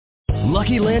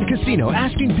Lucky Land Casino,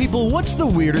 asking people, what's the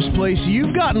weirdest place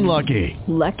you've gotten lucky?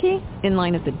 Lucky? In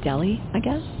line at the deli, I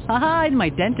guess? Aha, in my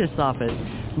dentist's office.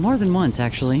 More than once,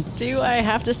 actually. Do I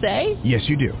have to say? Yes,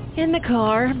 you do. In the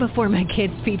car before my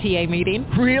kids' PTA meeting.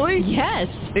 Really? Yes.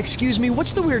 Excuse me,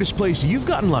 what's the weirdest place you've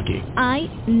gotten lucky? I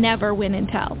never win and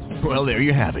tell. Well, there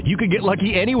you have it. You can get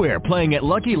lucky anywhere, playing at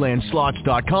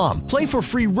LuckyLandSlots.com. Play for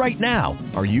free right now.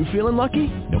 Are you feeling lucky?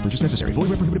 No purchase necessary. Void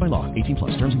where prohibited by law. 18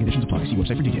 plus. Terms and conditions apply. See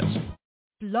website for details.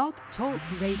 Blog Talk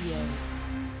Radio.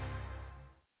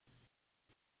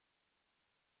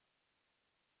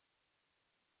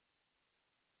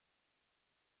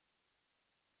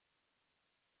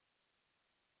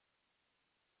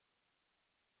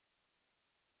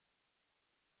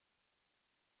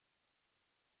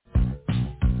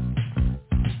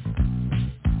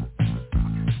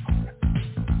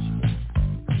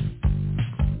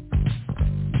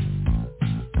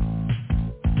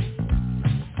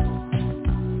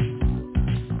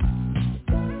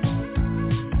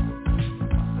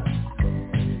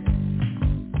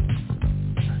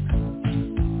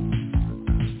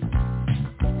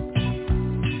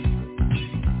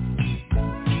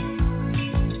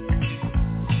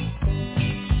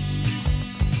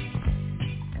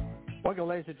 Welcome,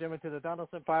 ladies and gentlemen, to the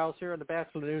Donelson Files here on the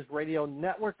Basketball News Radio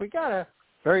Network. We got a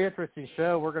very interesting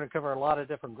show. We're going to cover a lot of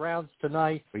different grounds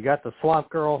tonight. We got the Swamp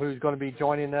Girl who's going to be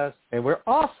joining us. And we're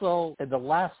also, in the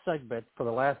last segment, for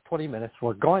the last 20 minutes,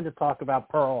 we're going to talk about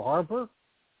Pearl Harbor.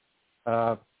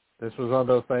 This was one of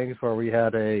those things where we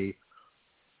had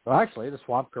actually, the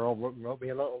Swamp Girl wrote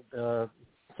me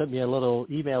sent me a little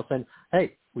email saying,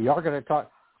 hey, we are going to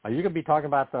talk, are you going to be talking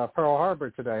about Pearl Harbor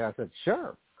today? I said,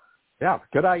 sure. Yeah,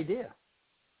 good idea.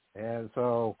 And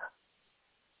so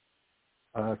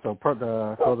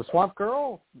the Swamp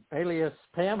Girl, alias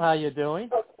Pam, how you doing?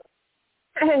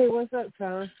 Hey, what's up,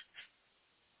 Tom?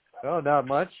 Oh, not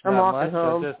much. I'm not walking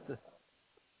much.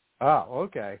 home.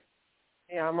 Okay.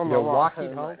 Yeah, I'm on my You're walk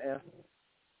walking home right now.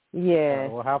 Yeah.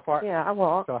 Well, how far? Yeah, I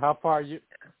walk. So how far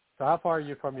are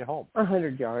you from your home?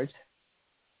 100 yards.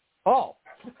 Oh.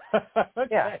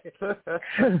 Yeah.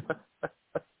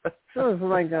 So it's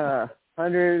like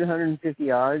 100, 150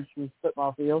 yards from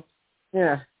football field.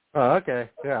 Yeah. Oh, okay.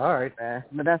 Yeah, all right.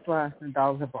 But that's why the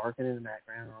dogs are barking in the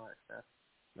background and all that stuff.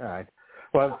 All right.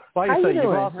 Well, like How you say, you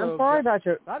doing? also I'm sorry about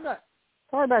your. I'm not.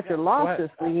 Sorry about your loss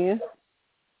this weekend.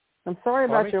 I'm sorry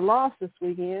Pardon about me? your loss this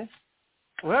weekend.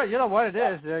 Well, you know what it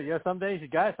is. Some days you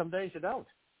got it, some days you don't.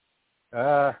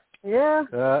 Yeah.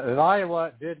 And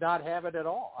Iowa did not have it at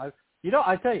all.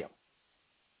 I tell you.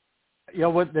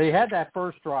 When they had that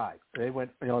first drive, they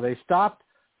went. They stopped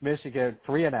Michigan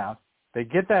 3 and out. They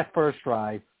get that first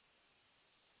drive,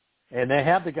 and they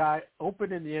have the guy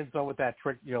open in the end zone with that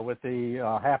trick. With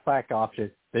the halfback option,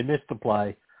 they missed the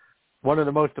play. One of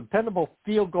the most dependable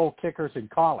field goal kickers in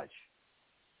college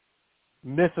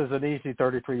misses an easy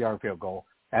 33-yard field goal.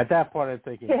 At that point, I'm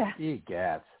thinking,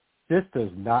 egads, this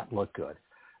does not look good.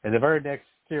 And the very next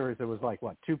series, it was like,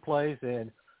 2 plays,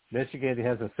 and Michigan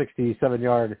has a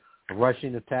 67-yard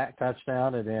rushing attack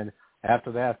touchdown, and then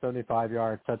after that,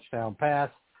 75-yard touchdown pass.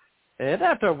 And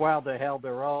after a while, they held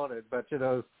their own. But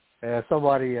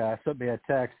somebody sent me a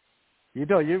text.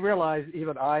 You realize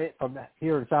even I, from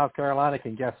here in South Carolina,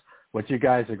 can guess what you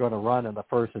guys are going to run in the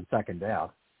first and second down.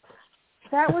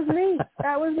 That was me.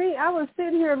 That was me. I was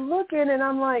sitting here looking, and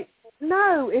I'm like,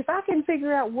 no, if I can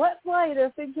figure out what play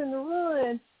they're fixing to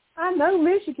run, I know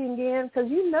Michigan can,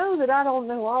 because you know that I don't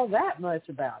know all that much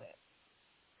about it.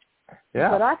 Yeah.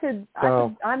 But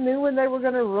I knew when they were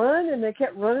going to run, and they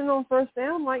kept running on first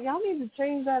down. I'm like, y'all need to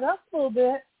change that up a little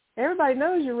bit. Everybody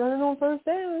knows you're running on first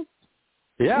down.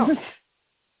 Yeah.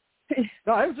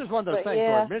 No, it was just one of those things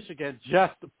where Michigan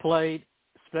just played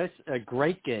a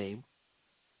great game,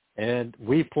 and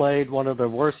we played one of the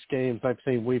worst games I've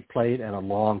seen we've played in a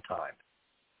long time.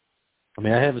 I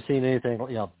mean, I haven't seen anything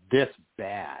this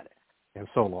bad in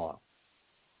so long.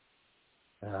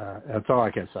 That's all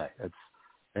I can say.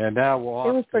 And now we're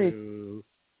off to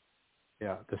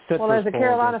the Citrus Well, as a Bowl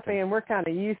Carolina fan, we're kind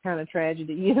of used kind of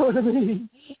tragedy. You know what I mean?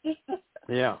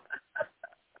 Yeah.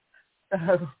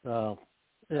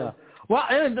 Yeah. Well,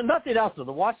 and nothing else. The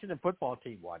Washington football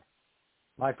team won.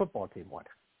 My football team won.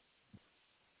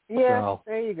 Yeah, So,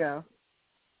 there you go.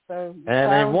 So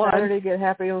and they won. Saturday, get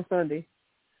happy on Sunday.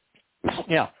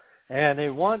 Yeah, and they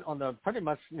won on the pretty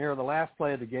much near the last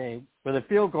play of the game with a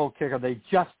field goal kicker they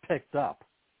just picked up.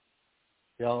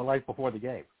 Right before the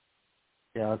game.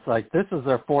 It's like this is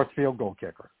their 4th field goal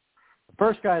kicker. The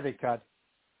first guy they cut,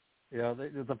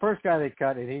 the first guy they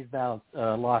cut, and he's now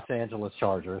Los Angeles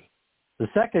Chargers. The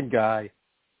second guy,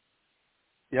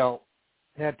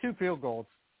 had 2 field goals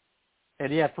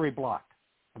and he had 3 blocked.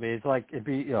 I mean, it's like it'd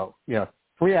be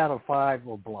 3 out of 5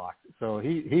 were blocked. So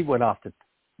he went off the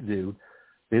dude.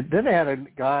 Then they had a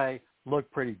guy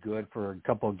look pretty good for a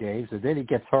couple of games, and then he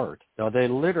gets hurt. So they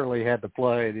literally had to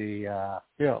play it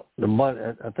was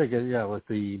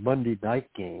the Monday night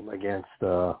game against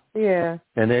and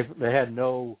they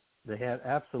had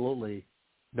absolutely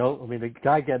no. I mean, the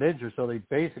guy got injured, so they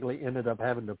basically ended up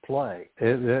having to play.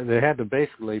 They had to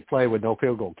basically play with no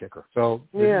field goal kicker. So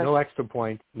no extra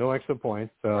point.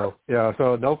 So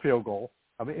so no field goal.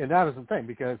 I mean, and that was the thing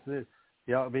because they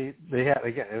had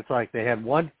it's like they had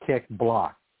 1 kick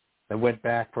block that went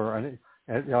back for an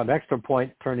extra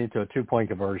point turned into a 2-point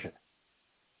conversion.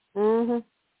 Mhm.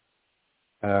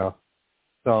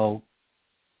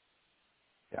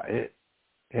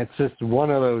 It's just one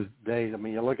of those days. I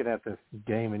mean, you're looking at this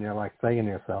game and you're like thinking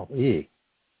to yourself, "Eee."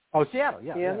 Oh, Seattle,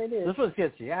 yeah, they did. This was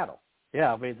against Seattle.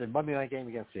 Yeah, I mean, the Monday night game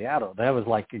against Seattle, that was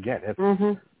like, again, it's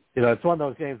it's one of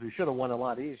those games we should have won a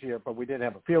lot easier, but we didn't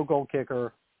have a field goal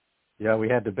kicker. Yeah, we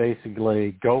had to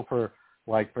basically go for,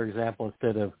 like, for example,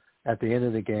 instead of at the end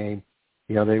of the game,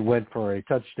 they went for a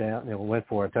touchdown.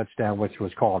 Which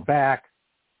was called back,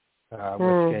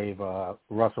 which gave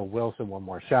Russell Wilson one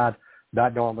more shot.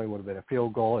 That normally would have been a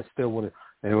field goal. It still would have.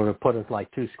 It would have put us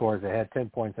like 2 scores ahead, 10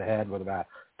 points ahead, with about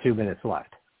 2 minutes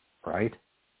left, right?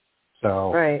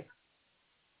 So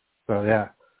yeah.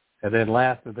 And then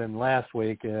last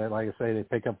week, like I say, they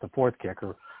pick up the 4th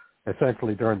kicker,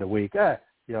 essentially during the week. You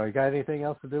got anything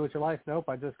else to do with your life? Nope.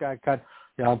 I just got cut.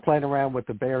 I'm playing around with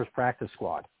the Bears practice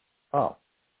squad. Oh,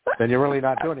 then you're really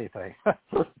not doing anything.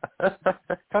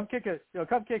 Come kick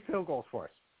field goals for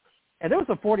us. And it was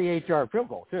a 48-yard field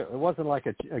goal too. It wasn't like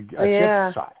a chip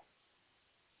shot.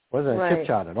 It wasn't a chip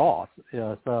shot at all.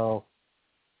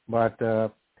 But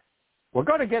we're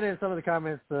going to get into some of the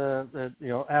comments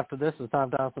after this. It's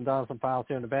Tom Donelson Files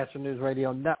here on the Bachelor News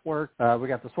Radio Network. We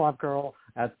got the Swamp Girl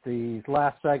at the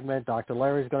last segment. Dr.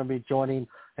 Larry's going to be joining,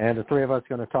 and the 3 of us are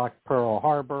going to talk Pearl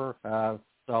Harbor.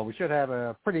 So we should have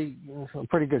a pretty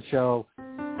good show.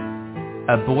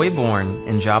 A boy born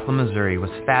in Joplin, Missouri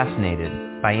was fascinated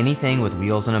by anything with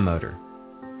wheels and a motor.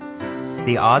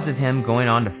 The odds of him going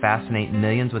on to fascinate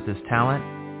millions with his talent?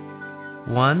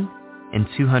 1 in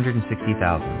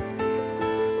 260,000.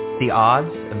 The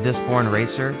odds of this born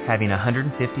racer having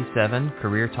 157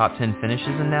 career top 10 finishes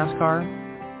in NASCAR?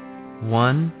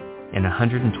 1 in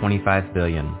 125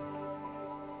 billion.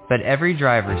 But every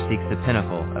driver seeks the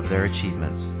pinnacle of their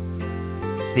achievements.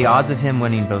 The odds of him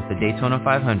winning both the Daytona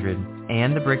 500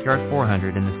 and the Brickyard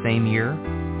 400 in the same year?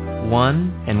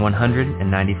 1 in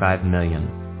 195 million.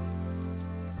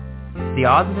 The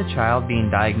odds of a child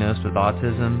being diagnosed with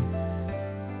autism?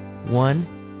 1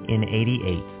 in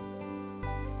 88.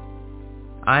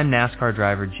 I'm NASCAR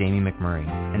driver Jamie McMurray,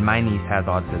 and my niece has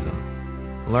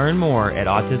autism. Learn more at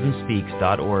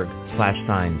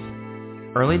autismspeaks.org/signs.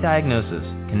 Early diagnosis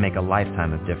can make a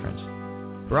lifetime of difference.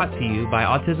 Brought to you by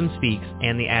Autism Speaks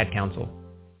and the Ad Council.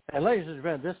 And ladies and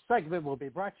gentlemen, this segment will be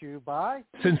brought to you by...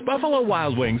 Since Buffalo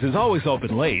Wild Wings is always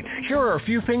open late, here are a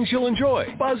few things you'll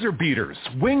enjoy. Buzzer beaters,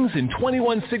 wings in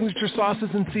 21 signature sauces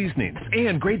and seasonings,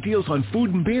 and great deals on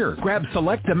food and beer. Grab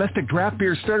select domestic draft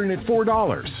beers starting at $4.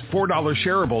 $4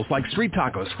 shareables like street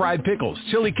tacos, fried pickles,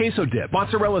 chili queso dip,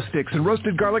 mozzarella sticks, and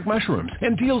roasted garlic mushrooms.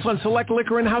 And deals on select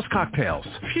liquor and house cocktails.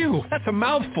 Phew, that's a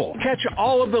mouthful. Catch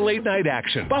all of the late night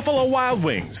action. Buffalo Wild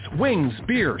Wings. Wings,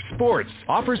 beer, sports.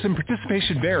 Offers and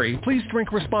participation vary. Please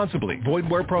drink responsibly. Void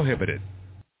where prohibited.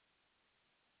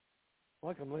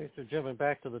 Welcome, ladies and gentlemen,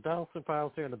 back to the Donelson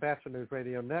Files here on the Bachelor News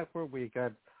Radio Network. We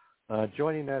got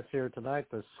joining us here tonight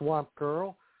the Swamp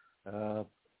Girl,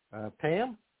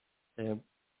 Pam, and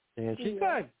she's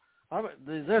got.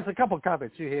 There's a couple of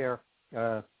comments you hear,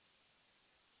 and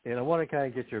I want to kind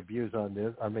of get your views on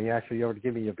this. I mean, actually, you already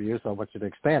give me your views. I want you to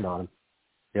expand on.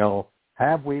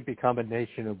 Have we become a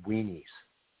nation of weenies?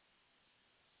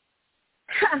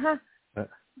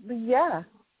 Yeah,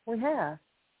 we have.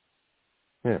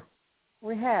 Yeah.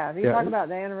 We have. You talk about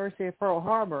the anniversary of Pearl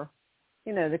Harbor.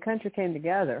 The country came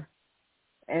together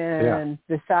and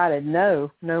decided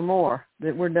no more,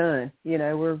 that we're done. We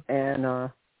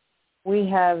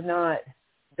have not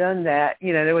done that.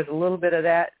 There was a little bit of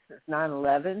that since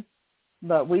 9/11,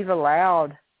 but we've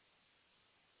allowed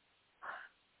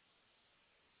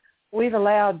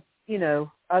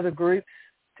other groups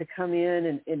to come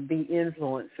in and be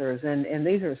influencers, and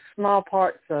these are small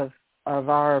parts of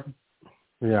our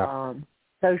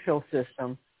social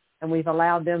system, and we've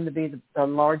allowed them to be the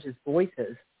largest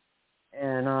voices.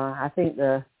 And I think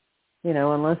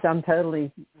unless I'm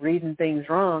totally reading things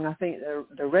wrong, I think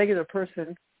the regular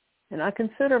person, and I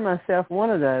consider myself one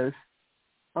of those,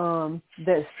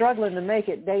 that's struggling to make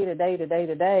it day to day to day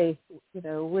to day, we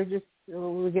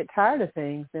get tired of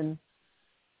things. And,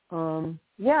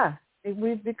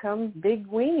 we've become big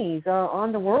weenies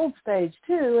on the world stage,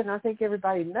 too, and I think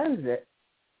everybody knows it.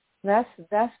 That's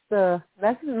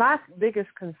my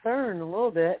biggest concern a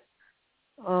little bit,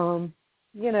 because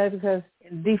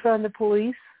defund the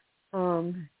police,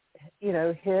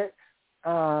 hits,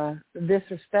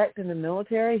 disrespect in the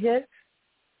military hits,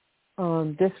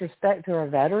 disrespect to our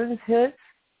veterans hits.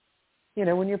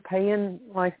 When you're paying,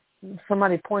 like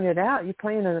somebody pointed out, you're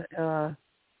paying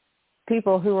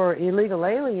people who are illegal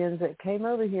aliens that came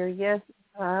over here. Yes,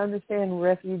 I understand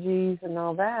refugees and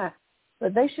all that,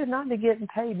 but they should not be getting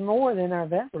paid more than our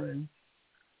veterans.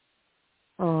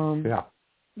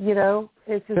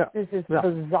 It's just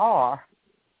bizarre.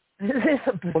 It's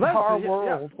a bizarre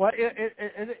world. Well,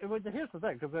 here's the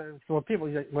thing, because what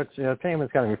Tam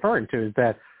is kind of referring to is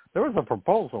that there was a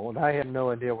proposal, and I have no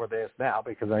idea where it is now,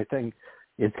 because I think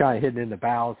it's kind of hidden in the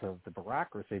bowels of the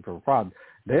bureaucracy for the problem.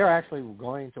 They're actually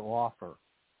going to offer,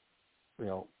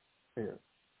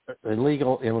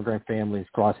 illegal immigrant families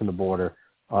crossing the border,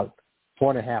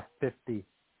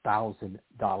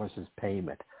 $450,000 as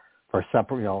payment for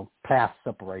past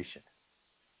separation.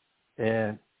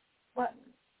 And what?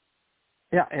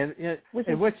 Yeah, and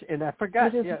I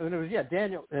forgot.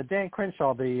 Dan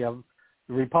Crenshaw, the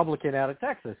Republican out of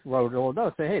Texas, wrote a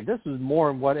note saying, "Hey, this is more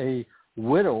than what a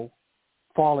widow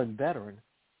fallen veteran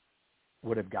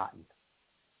would have gotten."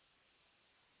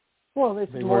 Well,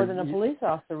 it's more than a police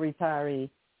officer retiree.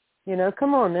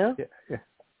 Come on now.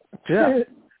 Yeah.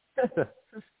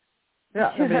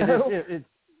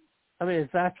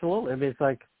 It's absolutely. It's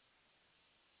like,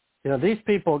 these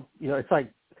people. It's like,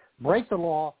 break the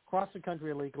law, cross the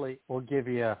country illegally, we'll give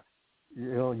you,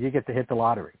 you get to hit the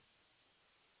lottery.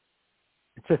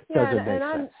 It just doesn't make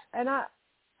sense. I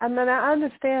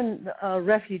understand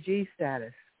refugee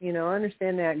status. I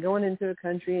understand that, going into a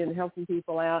country and helping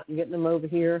people out and getting them over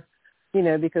here,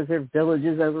 because their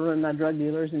villages overrun by drug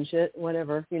dealers and shit,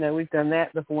 whatever. We've done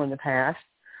that before in the past.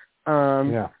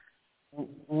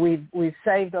 We've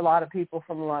saved a lot of people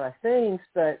from a lot of things,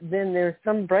 but then there's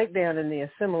some breakdown in the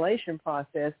assimilation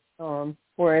process.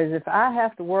 Whereas if I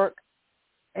have to work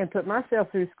and put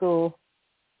myself through school,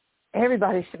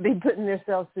 everybody should be putting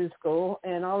themselves through school,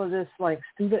 and all of this like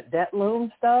student debt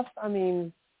loan stuff. I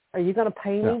mean, are you going to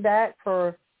pay me back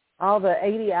for all the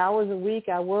 80 hours a week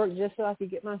I work just so I could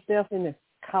get myself into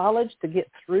college, to get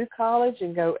through college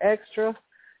and go extra,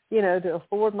 to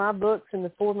afford my books and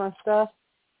afford my stuff?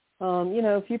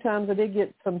 A few times I did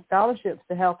get some scholarships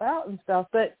to help out and stuff,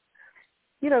 but,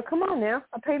 come on now.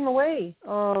 I paid my way.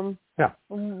 Well,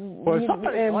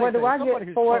 what do I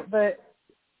get for it? But,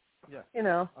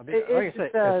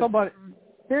 it's a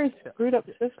very screwed up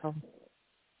system.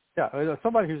 Yeah,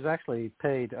 somebody who's actually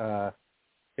paid, has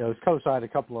co-signed a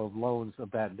couple of loans of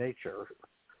that nature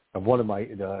of one of my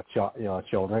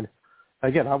children.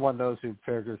 Again, I'm one of those who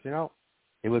figures,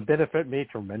 it would benefit me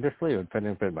tremendously. It would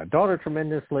benefit my daughter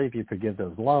tremendously if you forgive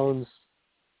those loans.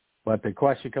 But the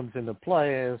question comes into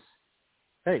play is,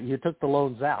 hey, you took the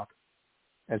loans out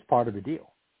as part of the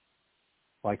deal.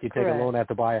 Like you take a loan out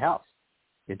to buy a house.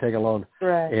 You take a loan.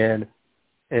 Right. And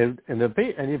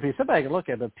if you sit back and look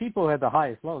at it, the people who have the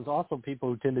highest loans, also people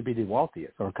who tend to be the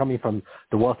wealthiest, or coming from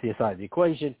the wealthiest side of the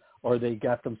equation, or they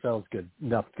got themselves good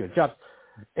jobs.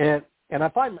 And I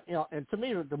find, and to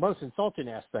me, the most insulting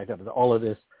aspect of all of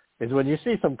this is when you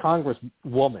see some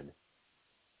congresswoman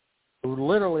who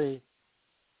literally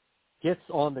gets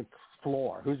on the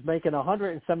floor, who's making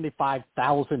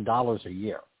 $175,000 a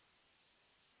year,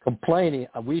 complaining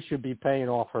we should be paying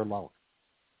off her loan.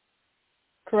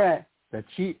 Correct. That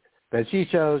she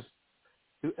chose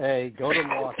to go to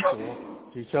law school.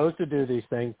 She chose to do these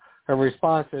things. Her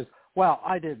response is, well,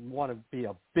 I didn't want to be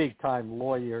a big-time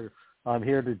lawyer. I'm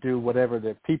here to do whatever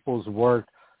the people's work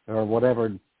or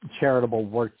whatever charitable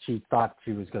work she thought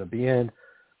she was going to be in.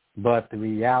 But the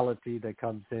reality that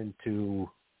comes into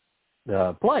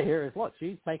the play here is, look,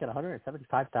 she's making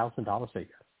 $175,000 a year.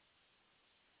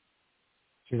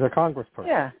 She's a congressperson.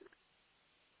 Yeah.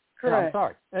 Correct. I'm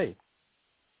sorry. Hey,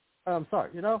 I'm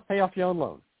sorry. Pay off your own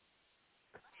loan.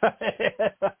 At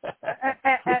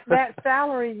that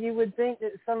salary, you would think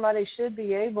that somebody should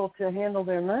be able to handle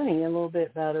their money a little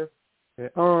bit better. Yeah.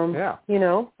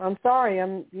 I'm sorry.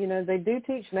 They do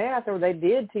teach math, or they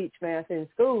did teach math in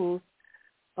schools.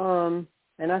 And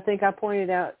I think I pointed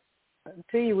out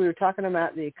to you, we were talking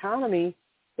about the economy.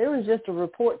 There was just a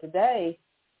report today,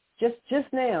 just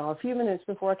now, a few minutes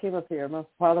before I came up here. My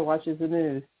father watches the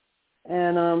news.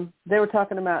 And they were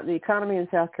talking about the economy in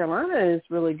South Carolina is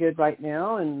really good right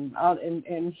now. And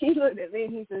he looked at me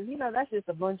and he says, that's just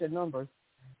a bunch of numbers.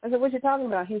 I said, what you talking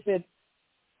about? He said,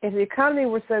 if the economy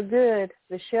were so good,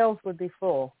 the shelves would be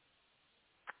full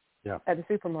at the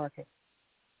supermarket.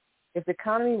 If the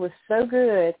economy was so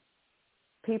good,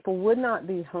 people would not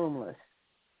be homeless,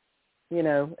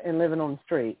 and living on the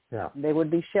street. Yeah. There would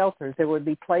be shelters. There would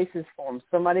be places for them.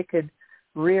 Somebody could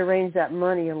rearrange that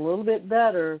money a little bit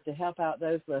better to help out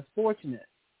those less fortunate.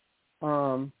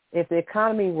 If the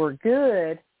economy were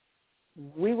good,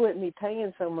 we wouldn't be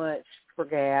paying so much for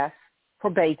gas, for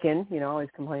bacon. Always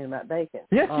complaining about bacon.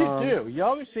 Yes, you do. You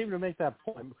always seem to make that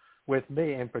point with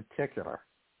me in particular.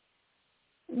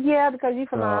 Yeah, because you're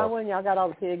from Iowa and y'all got all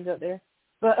the pigs up there.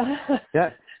 But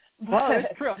yeah. Well,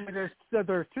 it's true. I mean, there's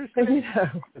two states.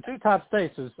 The two top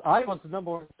states is Iowa's the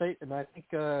number one state, and I think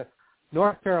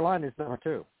North Carolina is number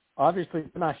two. Obviously,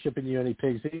 they're not shipping you any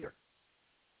pigs either.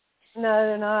 No,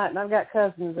 they're not. And I've got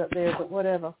cousins up there, but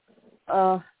whatever.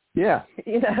 Yeah.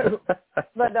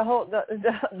 But the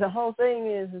whole thing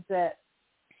is that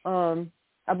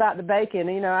about the bacon.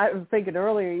 I was thinking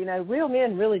earlier. Real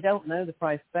men really don't know the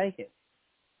price of bacon.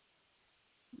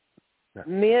 No.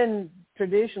 Men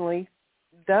traditionally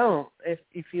don't.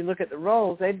 If you look at the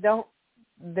roles, they don't.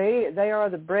 They are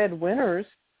the breadwinners,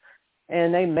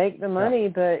 and they make the money.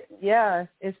 But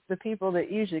it's the people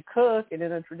that usually cook, and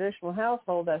in a traditional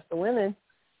household, that's the women.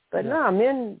 But no,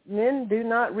 men do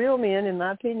not. Real men, in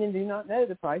my opinion, do not know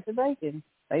the price of bacon.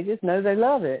 They just know they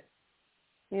love it.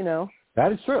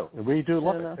 That is true. We do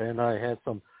love it, and I had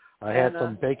some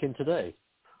bacon today.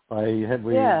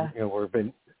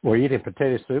 We're eating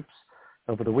potato soups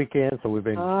over the weekend, so we've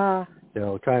been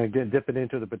trying to dip it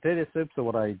into the potato soup. So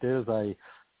what I did is I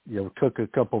cook a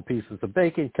couple pieces of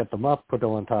bacon, cut them up, put them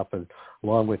on top of,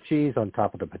 along with cheese on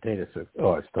top of the potato soup.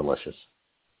 Oh, it's delicious.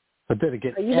 But then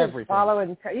again,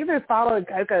 everything. You've been following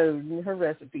Coco and her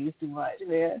recipes too much,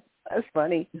 man. That's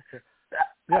funny.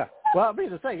 Yeah. Well, I mean,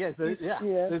 the thing is,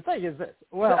 the thing is this.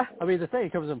 Well, I mean, the thing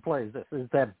that comes in play is this: is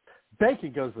that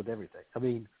bacon goes with everything. I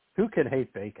mean, who can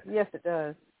hate bacon? Yes, it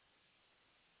does.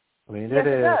 I mean, yes,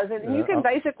 it does. And you can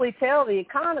basically tell the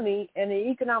economy and the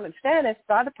economic status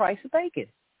by the price of bacon,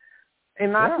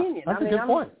 in my opinion. That's a good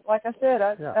point. Like I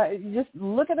said, you just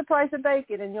look at the price of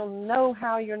bacon and you'll know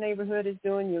how your neighborhood is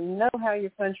doing. You'll know how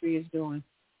your country is doing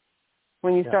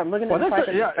when you start looking at the price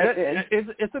of bacon.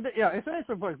 It's an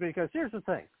interesting point because here's the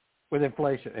thing with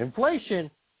inflation.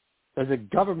 Inflation is a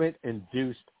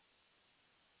government-induced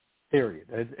period.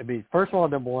 I mean, first of all,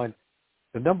 number one,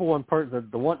 the number one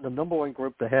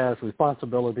group that has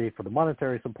responsibility for the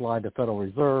monetary supply, the Federal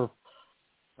Reserve,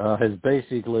 has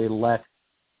basically let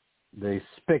the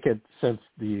spigot since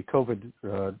COVID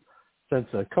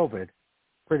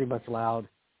pretty much allowed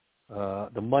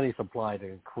the money supply to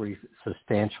increase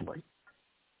substantially.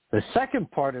 The second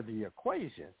part of the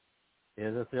equation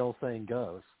is, as the old saying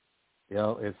goes,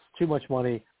 it's too much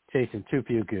money chasing too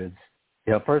few goods.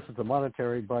 First it's the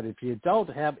monetary, but if you don't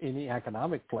have any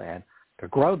economic plan to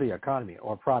grow the economy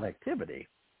or productivity,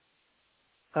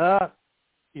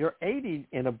 you're aiding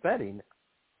and abetting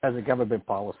as a government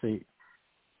policy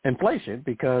inflation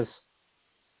because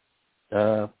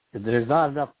there's not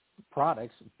enough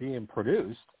products being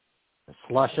produced to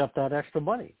slush up that extra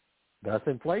money. That's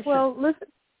inflation. Well, listen,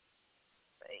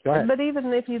 but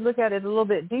even if you look at it a little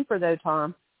bit deeper, though,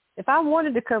 Tom, if I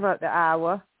wanted to come up to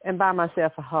Iowa and buy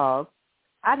myself a hog,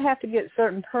 I'd have to get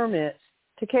certain permits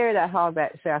to carry that hog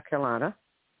back to South Carolina,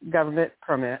 government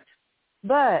permits.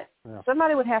 But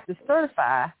somebody would have to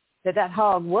certify that that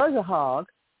hog was a hog,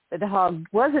 that the hog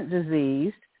wasn't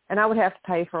diseased, and I would have to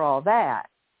pay for all that,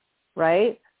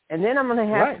 right? And then I'm going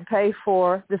to have to pay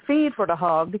for the feed for the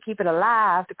hog to keep it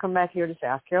alive to come back here to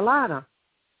South Carolina,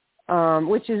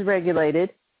 which is regulated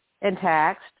and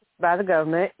taxed by the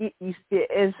government.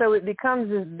 And so it becomes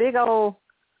this big old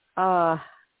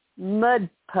mud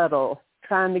puddle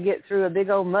trying to get through a big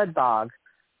old mud bog,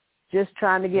 just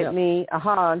trying to get me a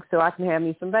hog so I can have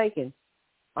me some bacon.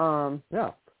 And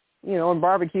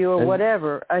barbecue or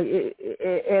whatever.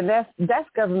 And that's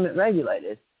government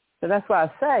regulated. So that's why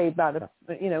I say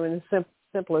in the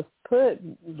simplest put,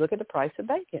 look at the price of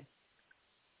bacon.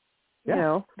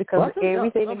 Because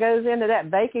everything that goes into that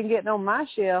bacon getting on my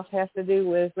shelf has to do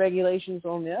with regulations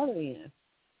on the other end.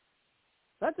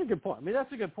 That's a good point. I mean,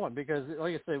 that's a good point because,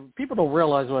 like I say, people don't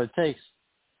realize what it takes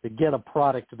to get a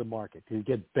product to the market, to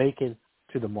get bacon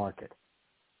to the market.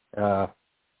 And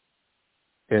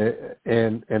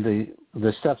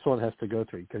the steps one has to go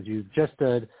through because you just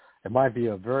said it might be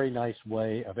a very nice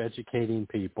way of educating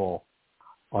people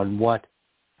on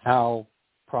how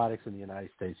products in the United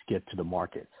States get to the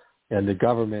market. and the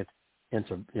government, and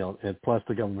plus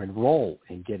the government role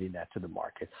in getting that to the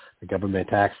market, the government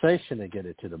taxation to get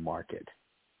it to the market,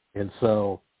 and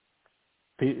so,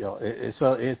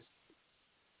 it's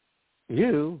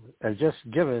you have just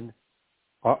given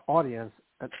our audience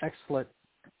an excellent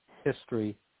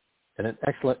history and an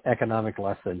excellent economic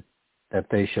lesson that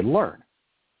they should learn.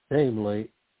 Namely,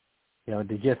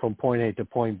 to get from point A to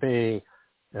point B,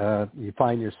 you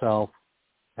find yourself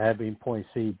having point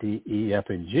C, D, E, F,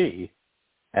 and G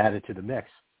added to the mix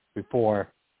before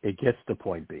it gets to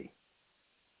point B.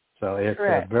 So it's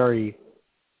Correct. a very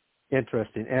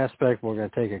interesting aspect. We're going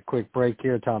to take a quick break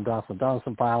here. Tom Donelson,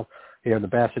 Donelson Files, here on the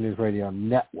Bastard News Radio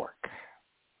Network.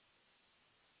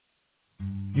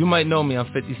 You might know me,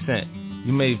 I'm 50 Cent.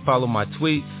 You may follow my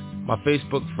tweets, my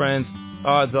Facebook friends.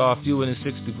 Odds are fewer than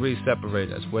 6 degrees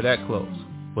separate us. We're that close.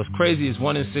 What's crazy is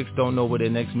 1 in 6 don't know where their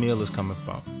next meal is coming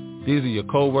from. These are your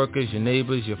coworkers, your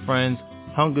neighbors, your friends.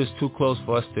 Hunger's too close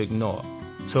for us to ignore.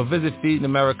 So visit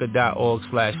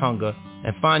feedingamerica.org/hunger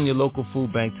and find your local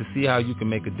food bank to see how you can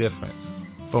make a difference.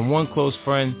 From one close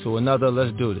friend to another,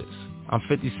 let's do this. I'm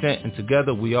 50 Cent, and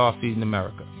together we are Feeding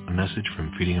America. A message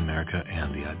from Feeding America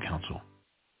and the Ad Council.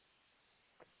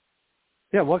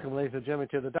 Yeah, welcome, ladies and gentlemen,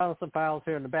 to the Donelson Files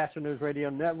here on the Bastard News Radio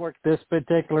Network. This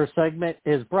particular segment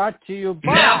is brought to you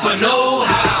by Napa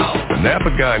Know-How. The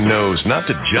Napa guy knows not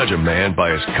to judge a man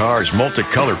by his car's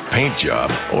multicolored paint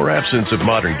job or absence of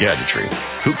modern gadgetry.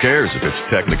 Who cares if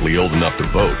it's technically old enough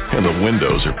to vote and the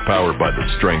windows are powered by the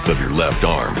strength of your left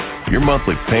arm? Your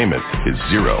monthly payment is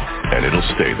zero, and it'll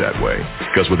stay that way.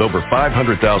 Because with over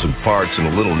 500,000 parts and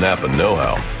a little Napa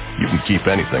know-how, you can keep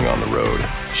anything on the road.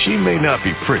 She may not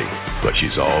be pretty, but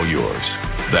she's all yours.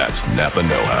 That's Napa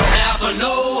Know-How. Napa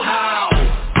Know-How.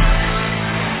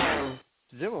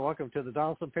 Jim, welcome to the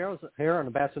Donelson Files here on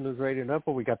the Bastard News Radio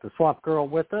Network. We got the Swamp Girl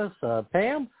with us,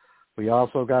 Pam. We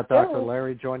also got Dr.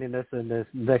 Larry joining us in this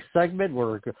next segment.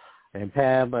 And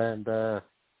Pam and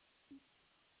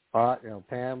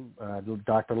Pam,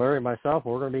 Dr. Larry, and myself,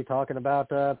 we're going to be talking about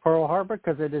Pearl Harbor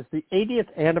because it is the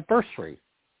 80th anniversary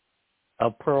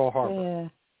of Pearl Harbor. Yeah.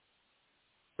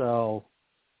 So,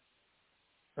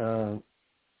 people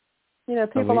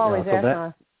always ask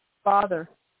my father.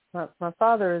 My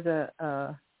father is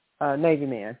a Navy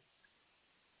man,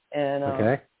 and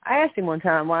I asked him one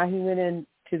time why he went into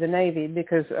the Navy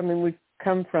because we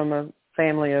come from a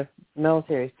family of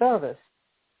military service,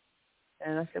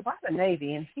 and I said, why the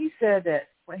Navy? And he said that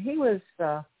when he was,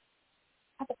 I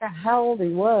forgot how old he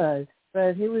was,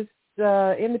 but he was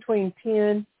in between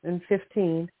 10 and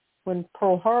 15 when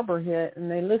Pearl Harbor hit,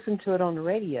 and they listened to it on the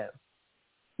radio.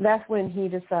 That's when he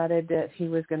decided that he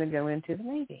was going to go into the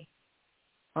Navy.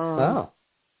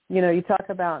 You talk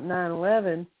about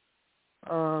 9/11,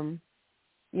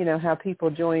 how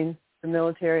people join the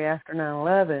military after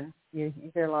 9/11. You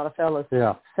hear a lot of fellas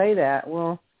say that.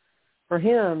 Well, for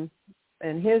him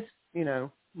and his,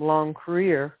 long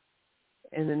career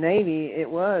in the Navy, it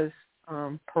was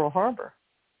Pearl Harbor.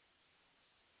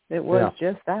 It was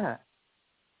just that.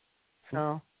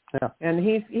 So, and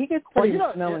he gets pretty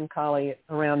melancholy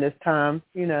around this time,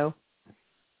 Yeah.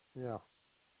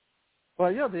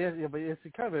 Well, but it's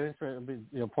kind of an interesting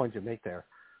point you make there,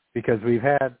 because we've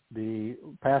had the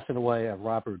passing away of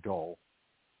Robert Dole,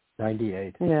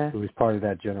 98, who was part of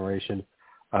that generation.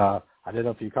 I don't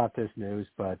know if you caught this news,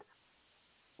 but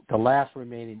the last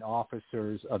remaining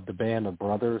officers of the Band of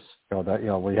Brothers,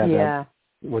 we had that,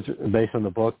 which was based on the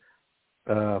book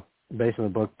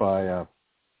by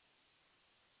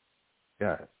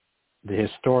the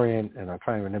historian, and I'm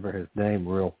trying to remember his name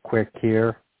real quick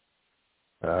here.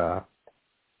 But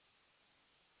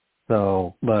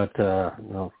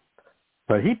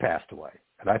he passed away,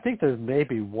 and I think there's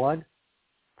maybe one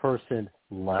person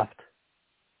left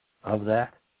of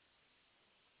that.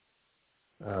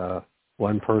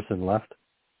 One person left.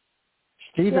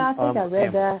 Stephen. I think I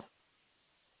read that.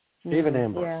 Stephen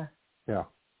Ambrose. Yeah.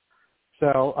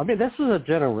 So this is a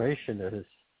generation that is,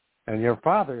 and your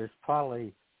father is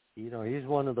probably, he's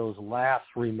one of those last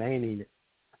remaining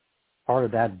part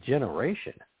of that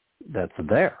generation that's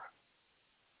there.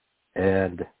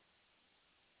 And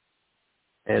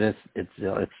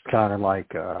it's kind of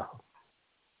like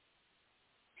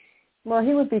well,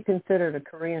 he would be considered a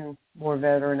Korean War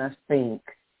veteran, I think,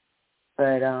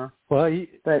 but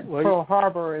Pearl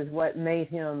Harbor is what made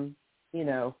him,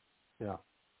 want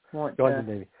to the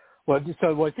Navy. Well,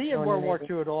 so was he in World War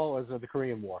II at all, or was it the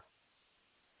Korean War?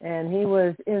 And he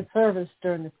was in service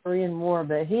during the Korean War,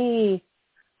 but he.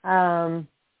 In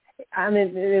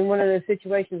one of those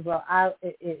situations,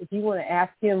 if you want to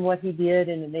ask him what he did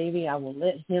in the Navy, I will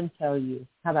let him tell you.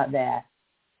 How about that?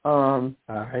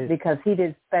 because he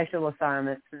did special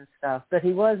assignments and stuff. But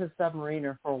he was a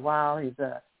submariner for a while. He's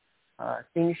a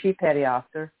senior chief petty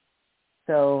officer.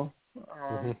 So,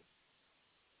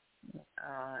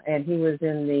 and he was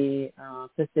in the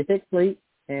Pacific Fleet,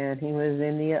 and he was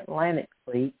in the Atlantic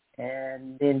Fleet,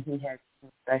 and then he had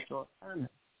some special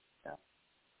assignments.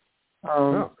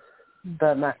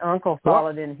 But my uncle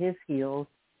followed in his heels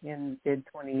and did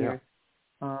 20 years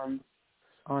on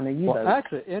a U-boat. Well,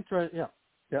 actually, interesting.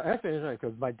 Actually interesting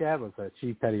because my dad was a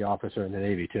chief petty officer in the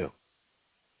Navy too.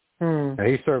 Now,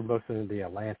 he served mostly in the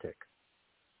Atlantic,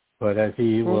 but as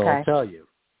he will tell you,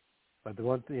 but the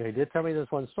one thing he did tell me this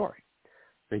one story,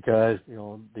 because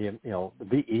the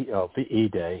VE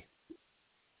Day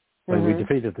when we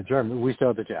defeated the Germans, we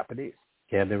saw the Japanese.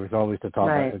 And there was always the talk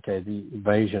about, the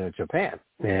invasion of Japan.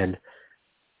 And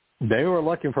they were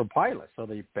looking for pilots. So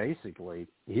they basically,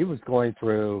 he was going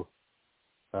through,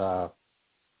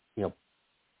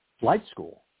 flight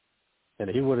school. And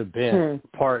he would have been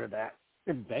part of that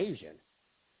invasion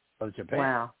of Japan.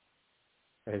 Wow.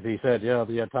 As he said,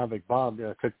 the atomic bomb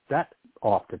took that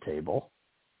off the table.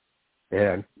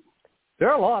 And there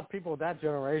are a lot of people of that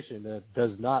generation that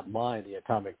does not mind the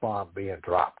atomic bomb being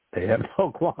dropped. They have no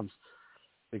qualms.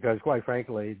 Because, quite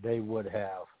frankly, they would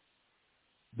have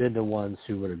been the ones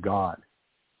who would have gone.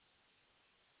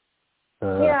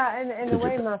 And the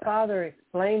way my father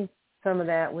explained some of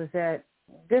that was that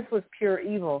this was pure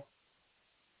evil,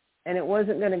 and it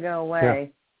wasn't going to go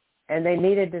away, and they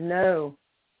needed to know,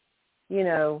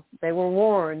 they were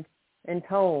warned and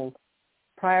told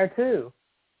prior to.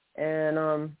 And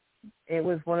it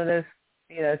was one of those,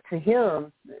 to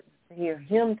him, to hear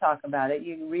him talk about it,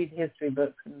 you can read history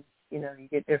books and, you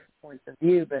get different points of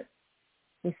view, but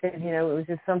he said, it was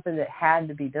just something that had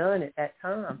to be done at that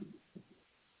time.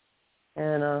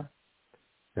 And,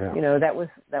 that was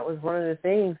one of the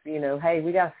things, hey,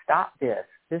 we got to stop this.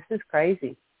 This is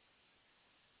crazy.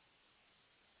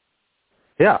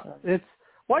 Yeah. I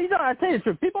tell you the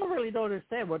truth, people really don't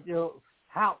understand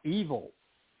how evil,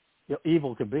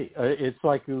 evil can be. It's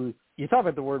like you talk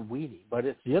about the word weenie, but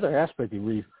it's the other aspect,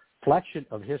 the reflection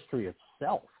of history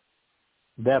itself.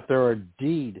 That there are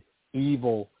indeed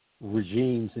evil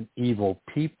regimes and evil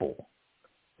people,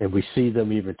 and we see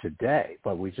them even today,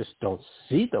 but we just don't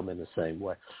see them in the same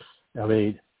way. I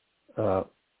mean, in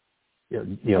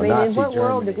Nazi what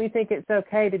world Germany, did we think it's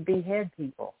okay to behead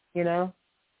people? Yeah.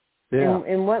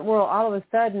 In what world, all of a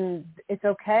sudden, it's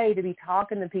okay to be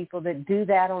talking to people that do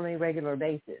that on a regular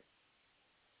basis?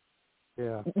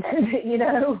 Yeah.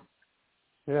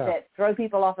 That throw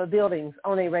people off of buildings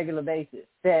on a regular basis.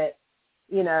 That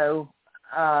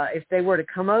if they were to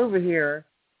come over here,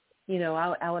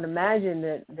 I would imagine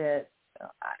that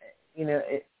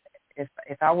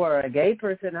if I were a gay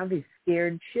person, I'd be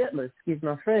scared shitless. Excuse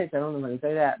my French. I don't know how to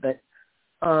say that, but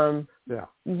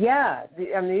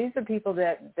these are people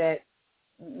that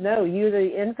no, you're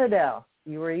the infidel.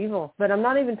 You were evil. But I'm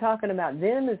not even talking about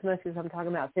them as much as I'm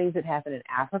talking about things that happen in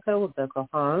Africa with Boko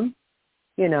Haram.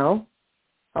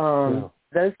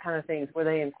 Those kind of things where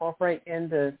they incorporate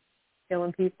into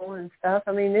killing people and stuff.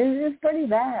 I mean, it's pretty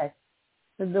bad.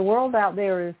 The world out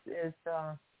there is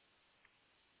how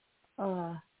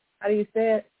do you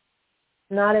say it?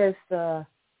 Not as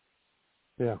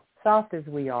soft as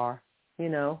we are. We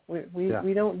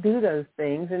don't do those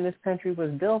things, and this country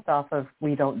was built off of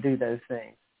we don't do those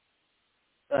things.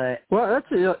 But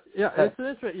it's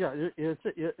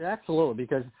absolutely,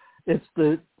 because it's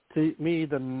to me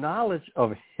the knowledge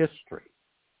of history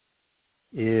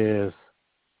is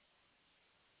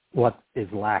what is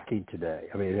lacking today.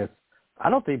 I mean, I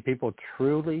don't think people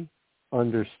truly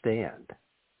understand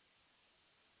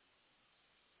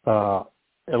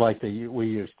like we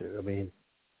used to. I mean,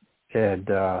 and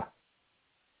I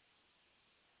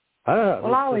don't know.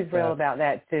 Well, I always rail about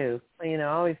that too.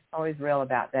 Always rail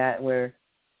about that where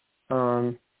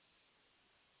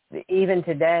even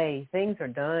today things are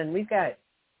done. We've got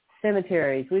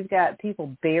cemeteries. We've got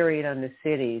people buried under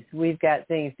cities. We've got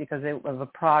things because of a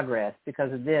progress,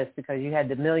 because of this, because you had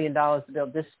the $1 million to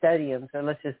build this stadium, so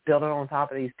let's just build it on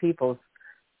top of these people's,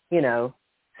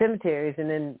 cemeteries,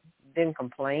 and then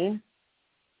complain.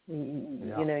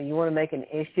 You want to make an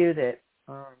issue that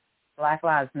Black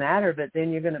Lives Matter, but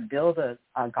then you're going to build a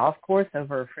golf course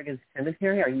over a friggin'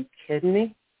 cemetery? Are you kidding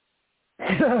me?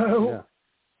 So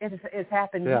it's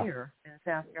happened here in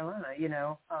South Carolina,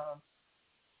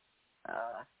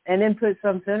 and then put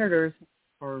some senators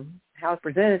or House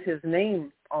representatives'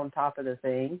 name on top of the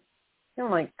thing. I'm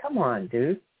like, come on,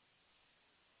 dude.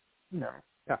 No.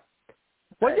 Yeah.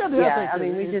 Well, the other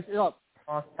thing, we just lost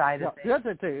sight of things. The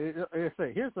other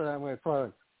thing, here's what I'm going to throw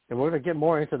in. and we're going to get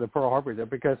more into the Pearl Harbor there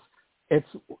because I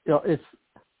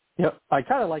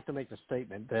kind of like to make the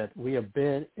statement that we have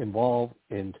been involved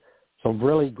in some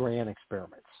really grand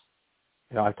experiments.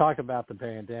 I've talked about the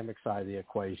pandemic side of the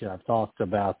equation. I've talked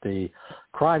about the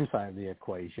crime side of the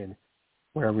equation,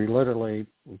 where we literally,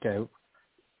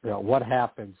 what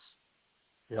happens,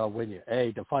 when you,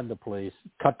 defund the police,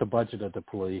 cut the budget of the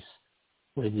police,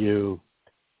 when you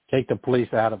take the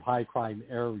police out of high crime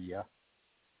area,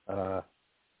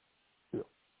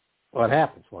 what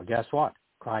happens? Well, guess what?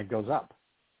 Crime goes up.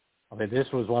 I mean, this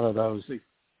was one of those,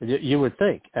 you would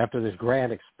think after this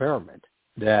grand experiment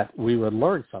that we would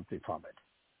learn something from it.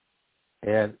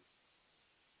 And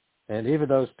even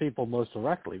those people most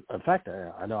directly affected,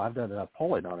 I know I've done enough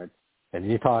polling on it, and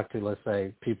you talk to, let's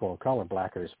say, people of color,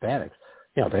 black or Hispanics,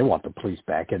 they want the police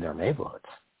back in their neighborhoods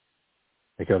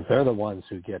because they're the ones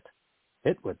who get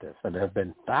hit with this. And there have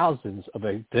been thousands of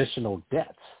additional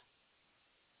deaths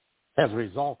as a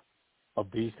result of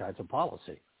these kinds of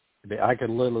policy. I mean, I could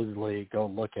literally go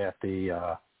look at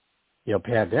the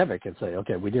pandemic and say,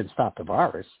 okay, we didn't stop the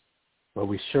virus, but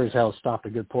we sure as hell stopped a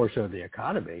good portion of the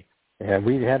economy. And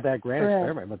we had that grand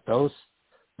experiment. But those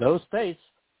states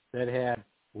that had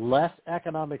less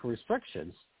economic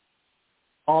restrictions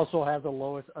also have the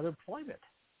lowest unemployment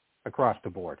across the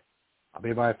board. I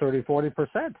mean, by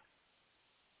 30-40%.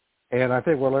 And I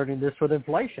think we're learning this with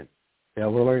inflation.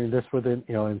 We're learning this with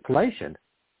inflation,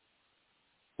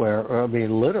 where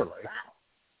literally.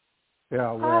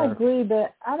 I agree,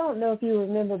 but I don't know if you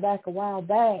remember back a while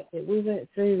back that we went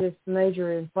through this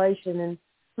major inflation, and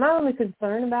my only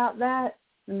concern about that,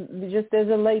 just as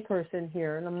a layperson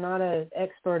here, and I'm not an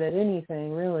expert at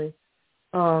anything really,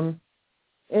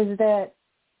 is that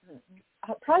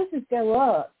prices go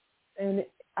up, and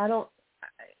I don't,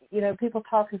 people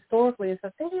talk historically and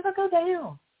stuff, they never go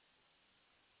down.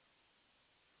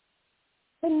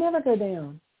 They never go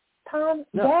down.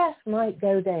 Gas might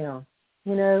go down,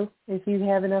 if you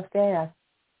have enough gas.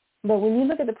 But when you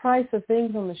look at the price of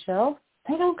things on the shelf,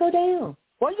 they don't go down.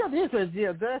 Well, that's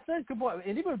a good point.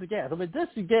 And even with the gas, I mean, this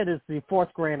again is the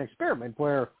fourth grand experiment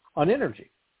on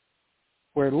energy,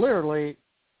 where literally,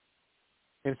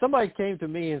 if somebody came to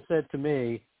me and said to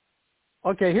me,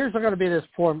 okay, here's going to be this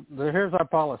form, here's our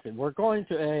policy. We're going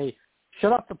to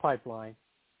shut off the pipeline,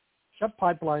 shut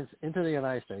pipelines into the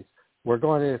United States. We're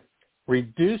going to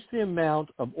reduce the amount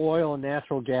of oil and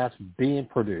natural gas being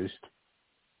produced.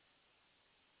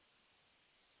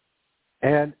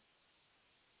 And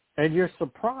you're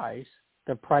surprised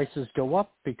that prices go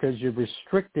up because you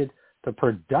restricted the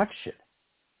production.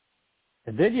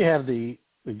 And then you have you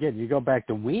go back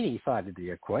to weenie side of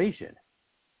the equation.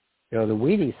 The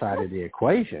weenie side of the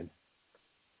equation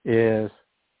is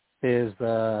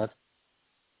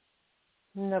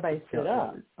nobody stood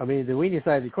up. I mean, the weenie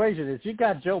side of the equation is you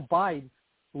got Joe Biden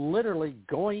literally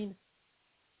going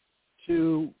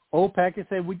to OPEC and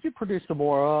say, would you produce some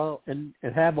more oil, and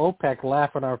have OPEC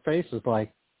laugh in our faces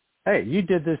like, hey, you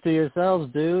did this to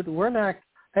yourselves, dude. We're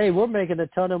making a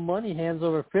ton of money hands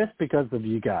over fist because of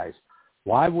you guys.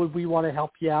 Why would we want to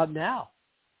help you out now?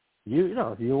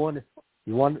 If you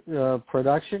want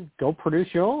production, go produce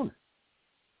your own.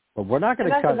 But we're not going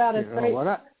to cut. We're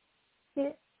not.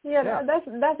 Yeah,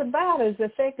 that's about as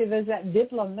effective as that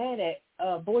diplomatic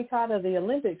boycott of the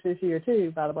Olympics this year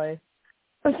too. By the way.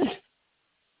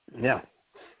 Yeah.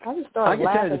 I just started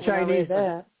laughing the Chinese. when I read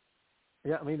that.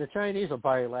 Yeah, I mean the Chinese are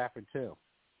probably laughing too.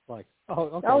 Like,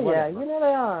 okay. Oh whatever. yeah, they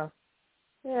are.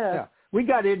 Yeah. We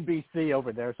got NBC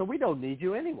over there, so we don't need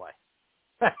you anyway.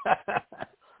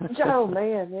 Oh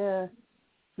man, yeah.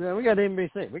 Yeah, we got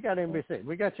NBC. We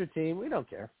got your team. We don't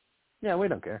care. Yeah, we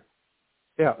don't care.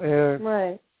 Yeah.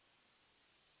 Right.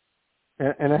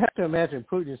 And I have to imagine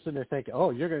Putin is sitting there thinking, oh,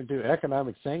 you're going to do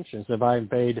economic sanctions if I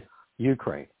invade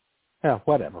Ukraine. Yeah,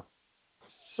 whatever.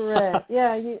 Correct.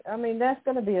 Yeah, that's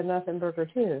going to be a nothing burger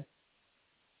too.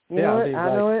 You know it.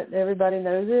 I know it. Everybody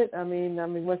knows it. I mean,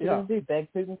 what's he going to do? Beg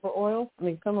Putin for oil? I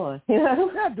mean, come on. Yeah,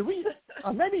 do we?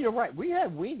 Maybe you're right. We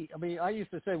have weenie. I mean, I used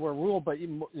to say we're ruled by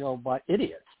by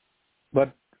idiots,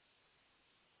 but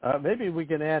maybe we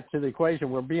can add to the equation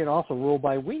we're being also ruled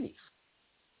by weenies.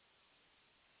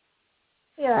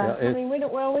 Yeah, I mean, we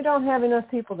don't have enough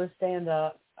people to stand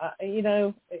up.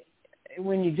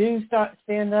 When you do start to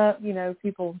stand up,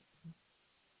 people,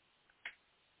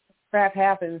 crap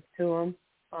happens to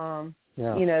them.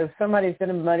 Somebody's going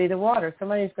to muddy the water.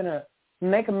 Somebody's going to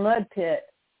make a mud pit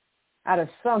out of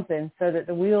something so that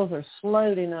the wheels are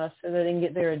slowed enough so that they can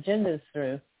get their agendas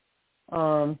through.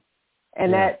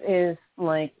 That is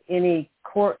like any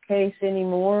court case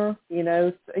anymore.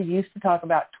 I used to talk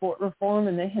about tort reform,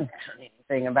 and they haven't done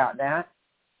anything about that.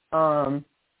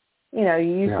 you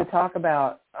used to talk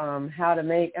about how to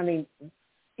make, do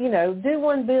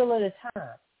one bill at a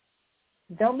time.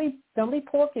 Don't be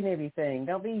porking everything.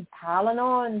 Don't be piling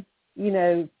on,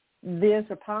 this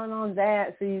or piling on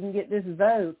that so you can get this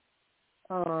vote.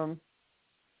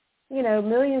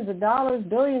 Millions of dollars,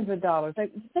 billions of dollars.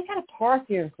 They got a park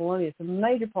here in Columbia. It's a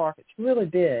major park. It's really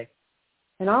big.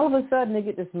 And all of a sudden they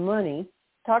get this money.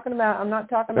 I'm not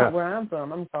talking about where I'm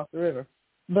from. I'm across the river.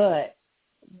 But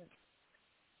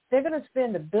they're going to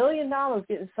spend $1 billion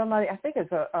getting somebody, I think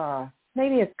it's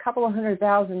maybe a couple of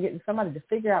 $100,000 getting somebody to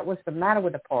figure out what's the matter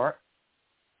with the park.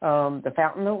 The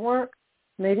fountain don't work.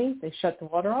 Maybe they shut the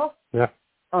water off. Yeah.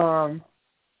 And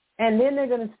then they're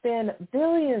going to spend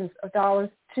billions of dollars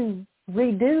to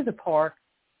redo the park.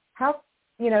 How,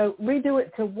 redo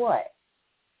it to what?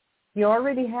 You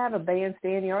already have a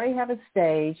bandstand. You already have a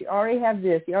stage. You already have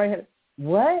this. You already have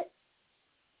what?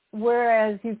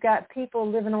 Whereas you've got people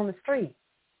living on the street.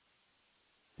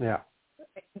 Yeah.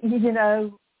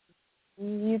 You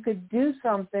could do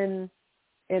something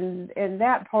in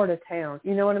that part of town.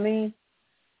 You know what I mean?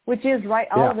 Which is right.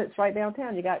 All of it's right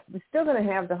downtown. We're still going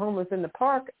to have the homeless in the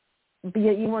park, but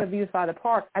yet you want to beautify the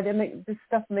park. This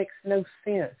stuff makes no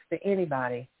sense to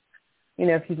anybody.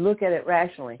 If you look at it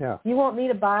rationally. Yeah. You want me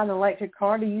to buy an electric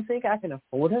car? Do you think I can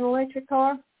afford an electric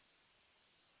car?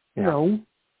 Yeah. No.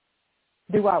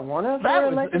 Do I want to afford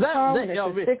an electric car when it's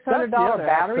a $600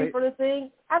 battery for the thing?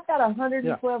 I've got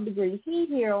 112 degree heat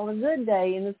here on a good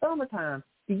day in the summertime.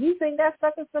 Do you think that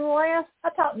stuff is going to last? I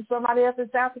talked to somebody up in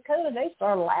South Dakota, and they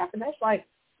started laughing. That's like,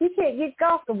 you can't get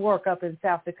golf to work up in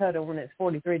South Dakota when it's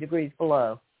 43 degrees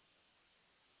below.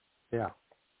 Yeah.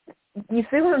 You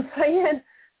see what I'm saying?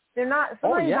 They're not,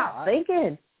 somebody's not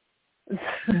thinking.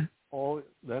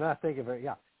 They're not thinking very,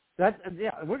 we're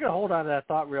going to hold on to that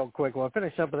thought real quick. We'll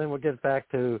finish up, and then we'll get back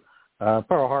to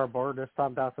Pearl Harbor. This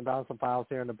Tom Donelson Files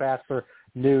here in the Bachelor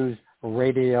News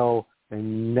Radio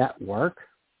Network.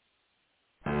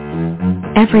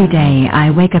 Every day I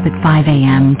wake up at 5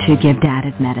 a.m. to give Dad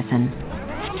his medicine.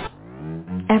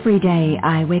 Every day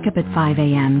I wake up at 5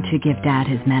 a.m. to give Dad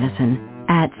his medicine.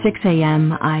 At 6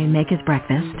 a.m. I make his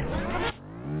breakfast.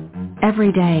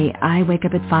 Every day I wake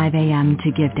up at 5 a.m.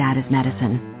 to give Dad his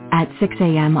medicine. At 6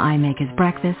 a.m. I make his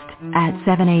breakfast. At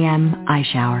 7 a.m. I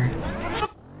shower.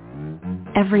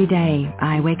 Every day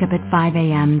I wake up at 5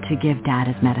 a.m. to give Dad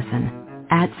his medicine.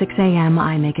 At 6 a.m.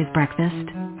 I make his breakfast.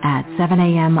 At 7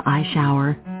 a.m. I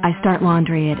shower. I start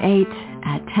laundry at 8.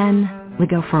 At 10, we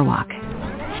go for a walk.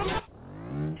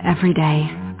 Every day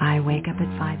I wake up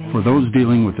at 5 a.m. For those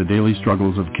dealing with the daily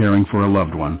struggles of caring for a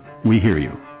loved one, we hear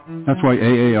you. That's why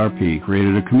AARP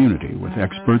created a community with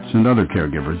experts and other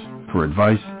caregivers for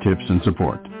advice, tips, and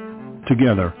support.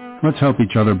 Together, let's help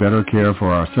each other better care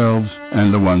for ourselves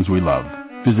and the ones we love.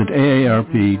 Visit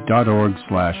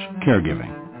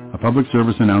aarp.org/caregiving. A public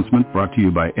service announcement brought to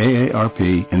you by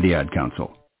AARP and the Ad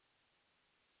Council.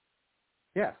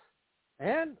 Yes.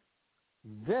 And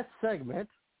this segment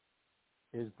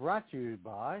is brought to you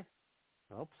by,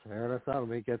 let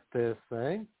me get this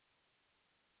thing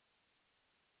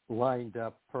lined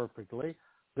up perfectly.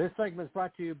 This segment is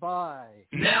brought to you by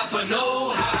Napa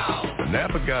Know-How. The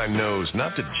Napa guy knows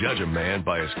not to judge a man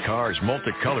by his car's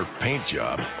multicolored paint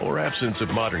job or absence of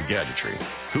modern gadgetry.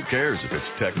 Who cares if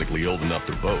it's technically old enough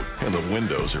to vote and the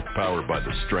windows are powered by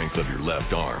the strength of your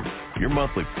left arm? Your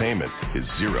monthly payment is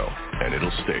zero, and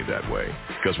it'll stay that way.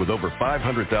 Because with over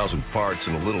 500,000 parts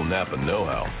and a little Napa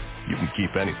know-how, you can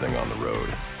keep anything on the road.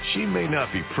 She may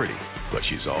not be pretty, but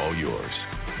she's all yours.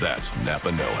 That's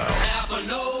Napa Know-How. Napa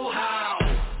Know-How.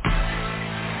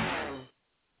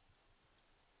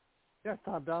 Yes,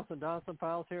 Tom Donelson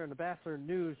Files here in the Bachelor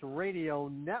News Radio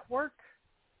Network.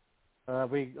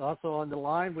 We also on the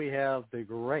line, we have the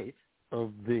great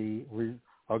of the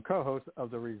co-host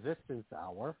of the Resistance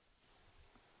Hour,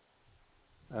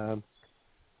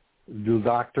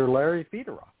 Dr. Larry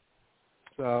Fedorov.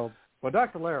 So, well,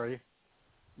 Dr. Larry,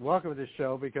 welcome to the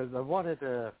show because I wanted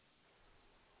to,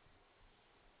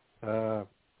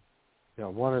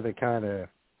 kind of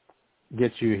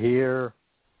get you here.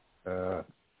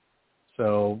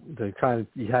 So to kind of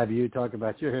have you talk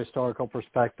about your historical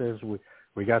perspectives,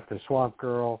 we got the Swamp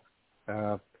Girl,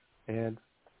 and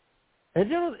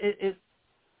it's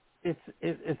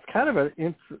kind of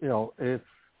it's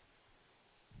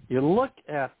you look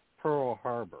at Pearl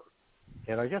Harbor,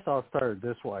 and I guess I'll start it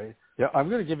this way. Yeah, I'm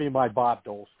going to give you my Bob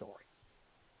Dole story.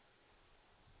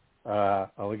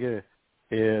 I'll give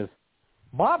it is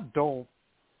Bob Dole's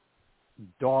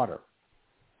daughter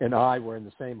and I were in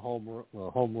the same home rule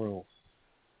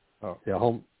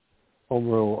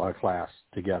class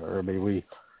together. I mean, we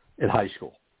in high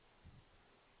school,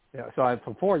 So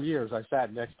for 4 years, I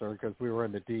sat next to her because we were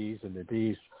in the D's, and the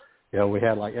D's, we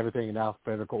had like everything in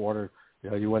alphabetical order.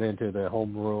 You went into the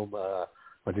homeroom,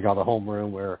 what you call the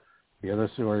homeroom, where this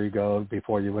is where you go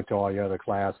before you went to all your other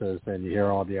classes, and you hear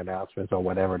all the announcements or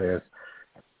whatever it is.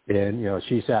 And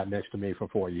she sat next to me for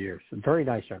 4 years. Very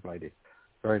nice young lady,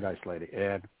 very nice lady.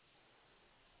 And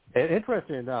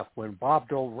interesting enough, when Bob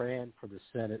Dole ran for the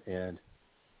Senate and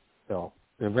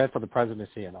ran for the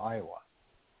presidency in Iowa,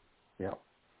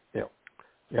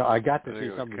 I got to see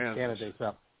some of the candidates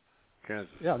up.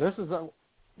 Kansas. Yeah, this is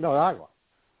Iowa,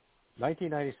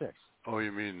 1996. Oh,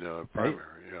 you mean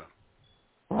primary? Yeah.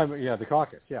 Primary, the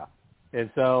caucus, yeah.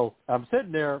 And so I'm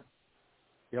sitting there,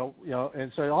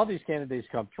 and so all these candidates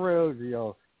come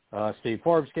through. Steve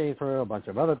Forbes came through, a bunch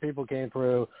of other people came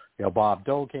through. Bob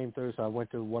Dole came through. So I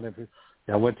went to one of his,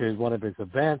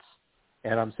 events,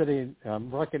 and I'm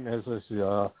looking at this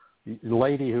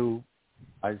lady who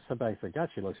I sometimes think, God,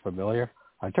 she looks familiar.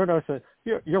 I turned over and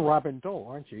said, "You're Robin Dole,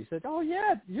 aren't you?" He said, "Oh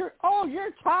yeah, you're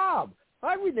Tom.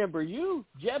 I remember you,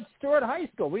 Jeb Stuart High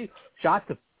School. We shot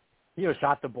the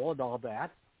bull and all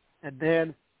that." And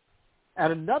then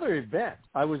at another event,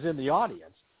 I was in the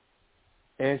audience,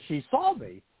 and she saw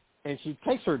me, and she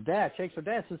shakes her dad, says,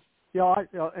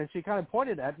 and she kind of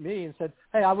pointed at me and said,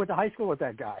 "Hey, I went to high school with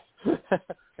that guy."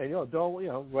 And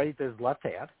Dole, waved his left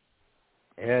hand,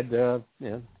 and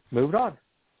moved on.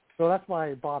 So that's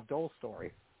my Bob Dole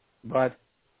story. But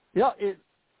let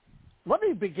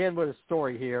me begin with a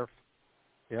story here.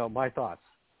 My thoughts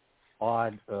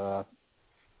on the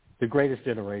Greatest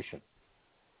Generation.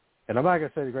 And I'm not going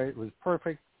to say it was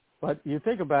perfect, but you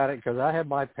think about it, because I had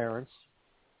my parents.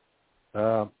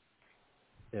 They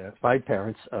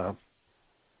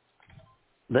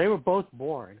were both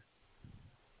born.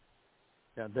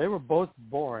 Yeah, they were both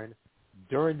born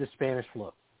during the Spanish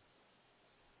flu.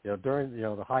 During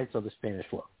the heights of the Spanish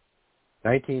flu,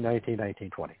 1919,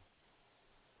 1920.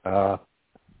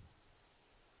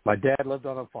 My dad lived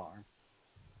on a farm,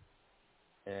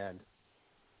 and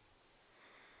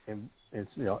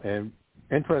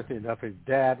interesting enough, his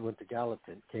dad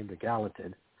came to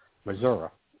Gallatin, Missouri,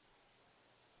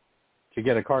 to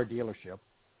get a car dealership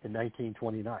in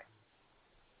 1929,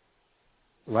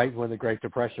 right when the Great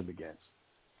Depression begins.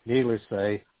 Needless to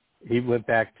say, he went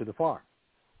back to the farm.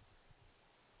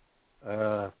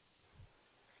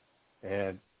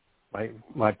 And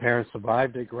my parents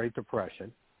survived the Great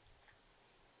Depression.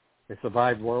 They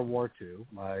survived World War II.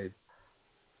 My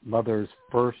mother's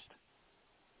first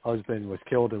husband was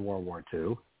killed in World War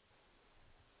II.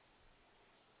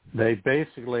 They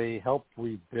basically helped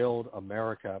rebuild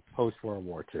America post-World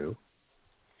War II.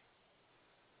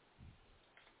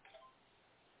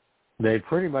 They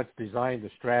pretty much designed the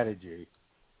strategy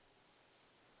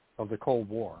of the Cold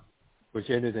War, which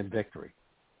ended in victory,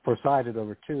 presided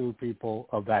over two people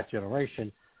of that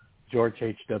generation, George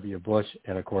H.W. Bush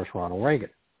and, of course, Ronald Reagan.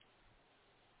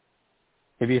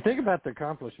 If you think about the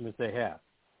accomplishments they had,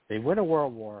 they win a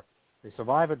world war, they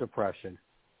survive a depression,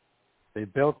 they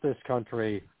built this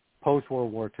country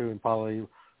post-World War II and probably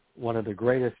one of the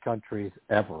greatest countries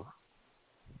ever,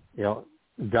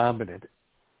 dominant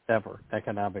ever,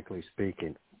 economically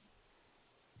speaking.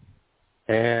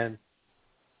 And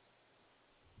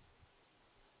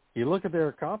you look at their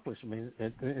accomplishments,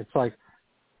 it's like,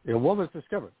 what was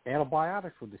discovered?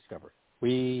 Antibiotics were discovered.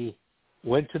 We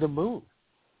went to the moon.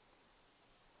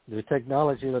 The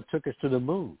technology that took us to the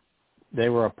moon, they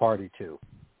were a party to.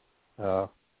 The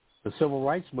civil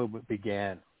rights movement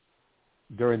began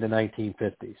during the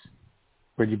 1950s,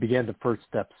 where you began the first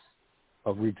steps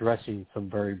of redressing some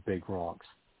very big wrongs.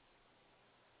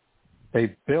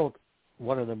 They built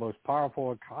one of the most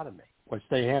powerful economy, which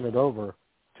they handed over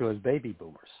to as baby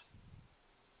boomers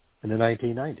in the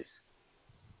 1990s.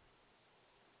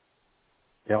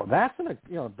 That's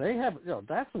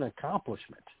an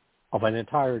accomplishment of an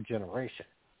entire generation,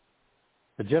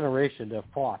 the generation that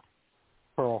fought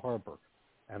Pearl Harbor.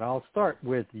 And I'll start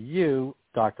with you,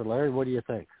 Dr. Larry. What do you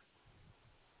think?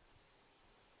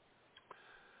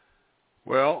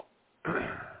 Well,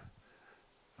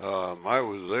 I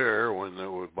was there when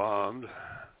it was bombed,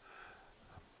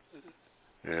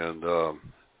 and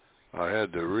I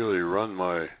had to really run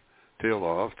my tail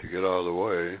off to get out of the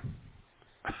way.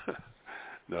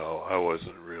 No, I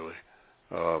wasn't really.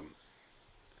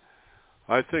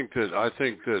 I think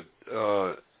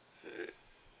that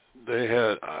they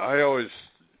had. I always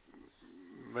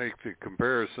make the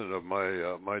comparison of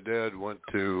my dad went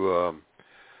to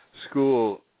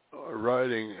school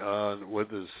riding on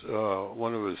with his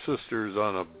one of his sisters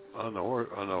on a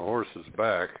horse's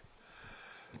back,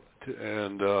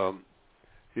 and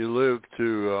he lived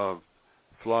to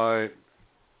fly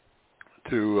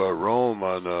Rome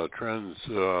on a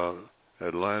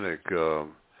trans-Atlantic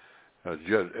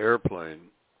jet airplane,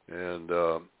 and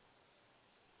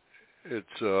it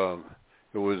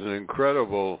was an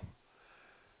incredible.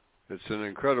 It's an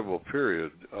incredible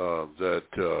period that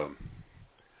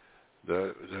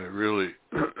really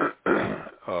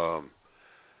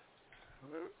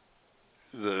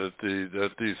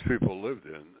that these people lived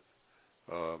in,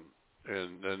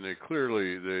 and they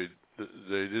clearly they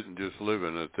didn't just live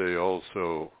in it; they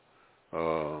also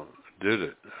did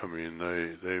it. I mean,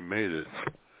 they made it.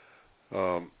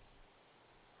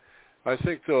 I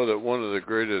think, though, that one of the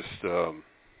greatest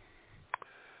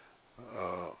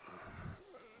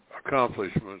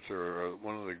accomplishments, or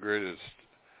one of the greatest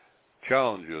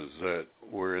challenges that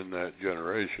were in that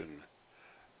generation,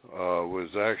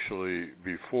 was actually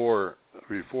before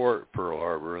Pearl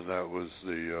Harbor, and that was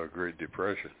the Great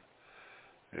Depression.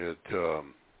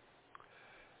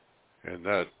 And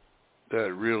that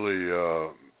really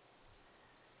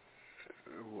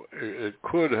it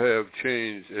could have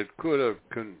changed. It could have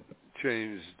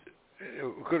changed.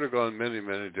 It could have gone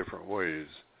many different ways,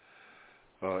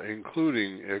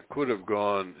 including it could have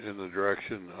gone in the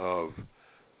direction of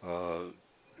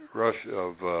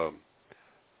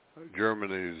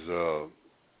Germany's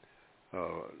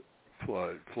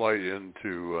flight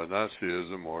into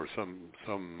Nazism, or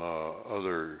some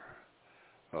other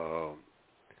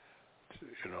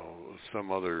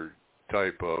some other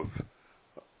type of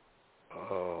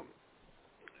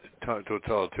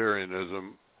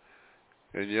totalitarianism,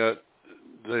 and yet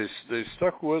they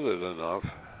stuck with it enough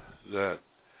that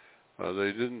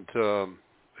they didn't.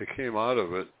 They came out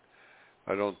of it.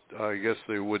 I guess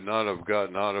they would not have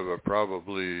gotten out of it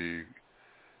probably.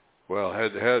 Well,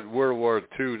 had World War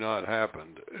II not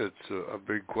happened, it's a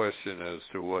big question as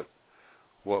to what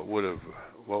would have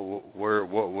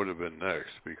been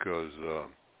next, because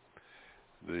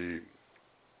the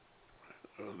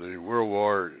World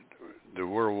War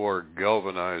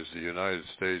galvanized the United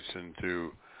States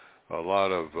into a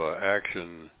lot of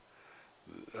action,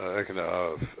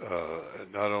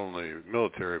 not only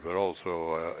military but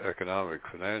also economic,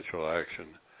 financial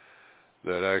action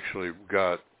that actually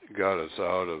got us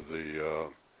out of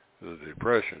the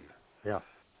Depression. Yeah.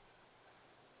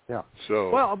 Yeah. So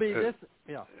well, I mean, I'm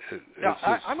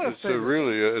going to say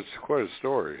it's quite a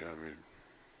story. I mean.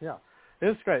 Yeah,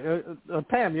 it's great.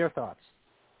 Pam, your thoughts?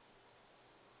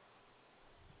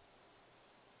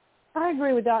 I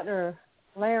agree with Dr.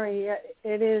 Larry.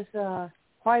 It is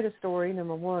quite a story,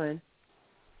 number one.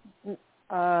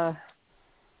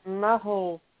 My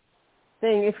whole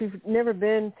thing, if you've never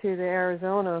been to the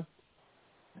Arizona,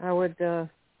 I would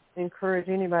encourage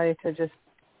anybody to just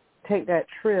take that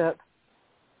trip.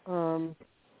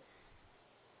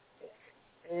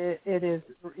 It is,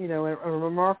 a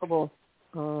remarkable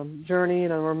journey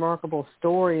and a remarkable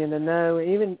story, and to know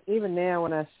even now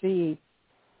when I see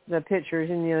the pictures,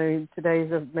 and today's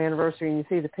the anniversary, and you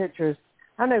see the pictures,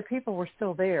 I know people were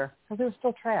still there because they were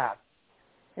still trapped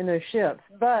in those ships.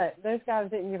 But those guys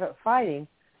didn't give up fighting,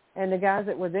 and the guys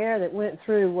that were there that went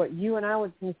through what you and I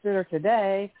would consider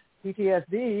today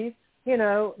PTSD,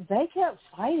 they kept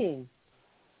fighting.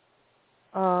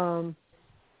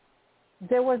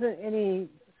 There wasn't any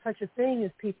such a thing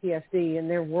as PTSD in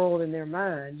their world, in their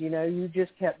mind. You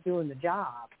just kept doing the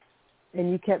job,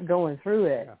 and you kept going through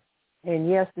it. Yeah. And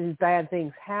yes, these bad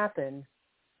things happen,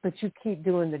 but you keep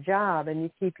doing the job, and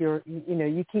you keep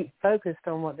you keep focused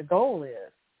on what the goal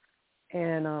is.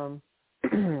 And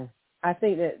I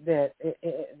think that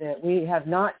we have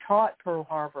not taught Pearl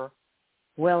Harbor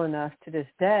well enough to this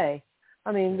day.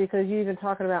 I mean, because you're even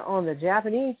talking about on the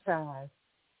Japanese side,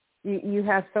 you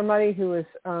have somebody who is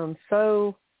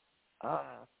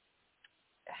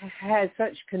had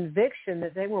such conviction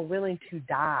that they were willing to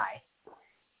die.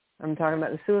 I'm talking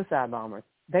about the suicide bombers.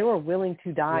 They were willing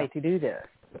to die to do this.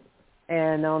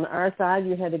 And on our side,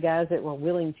 you had the guys that were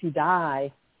willing to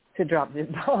die to drop this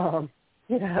bomb,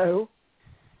 Yeah.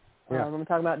 I'm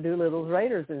talking about Doolittle's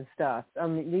Raiders and stuff. I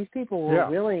mean, these people were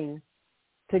willing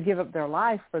to give up their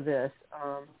life for this,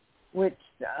 which,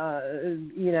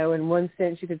 in one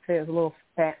sense you could say it was a little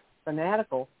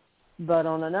fanatical, but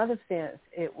on another sense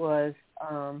it was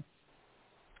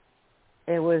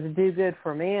do good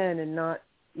for man and not,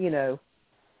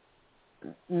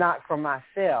 not for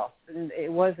myself.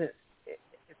 It wasn't,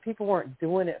 people weren't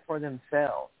doing it for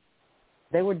themselves.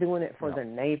 They were doing it for their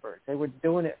neighbors. They were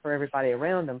doing it for everybody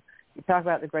around them. You talk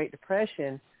about the Great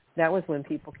Depression, that was when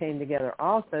people came together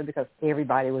also because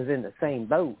everybody was in the same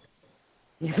boat.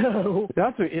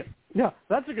 That's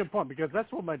a good point, because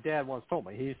that's what my dad once told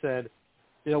me. He said,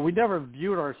 we never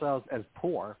viewed ourselves as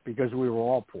poor because we were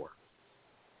all poor.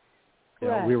 You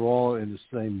know, Right. we were all in the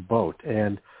same boat.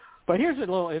 But here's a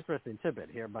little interesting tidbit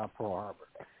here about Pearl Harbor,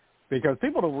 because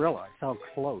people don't realize how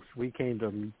close we came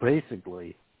to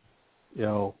basically,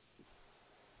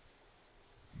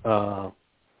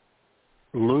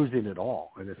 losing it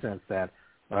all, in the sense that,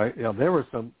 there were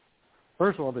some.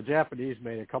 First of all, the Japanese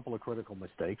made a couple of critical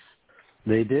mistakes.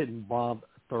 They didn't bomb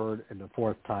a third and the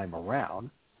fourth time around,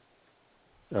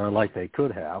 like they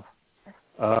could have,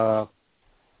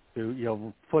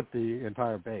 to foot the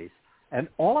entire base. And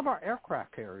all of our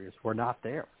aircraft carriers were not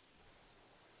there.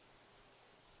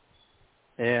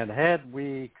 And had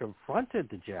we confronted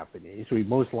the Japanese, we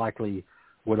most likely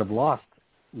would have lost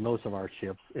most of our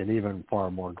ships and even far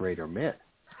more greater men.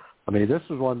 I mean, this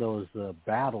was one of those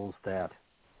battles that,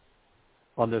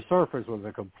 on the surface, was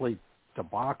a complete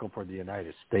debacle for the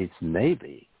United States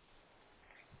Navy.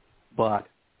 But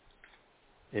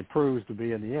it proves to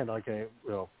be, in the end,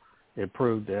 it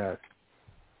proved that,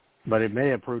 but it may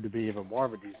have proved to be even more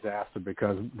of a disaster,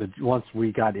 because once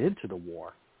we got into the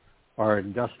war, our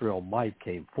industrial might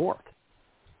came forth,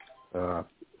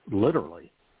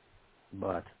 literally.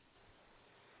 And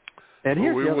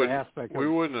here's the other aspect. We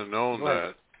wouldn't have known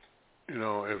that,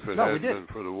 if it hadn't been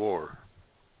for the war.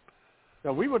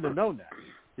 No, we wouldn't have known that.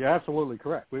 You're absolutely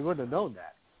correct. We wouldn't have known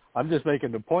that. I'm just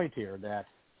making the point here that,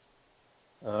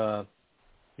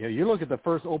 you look at the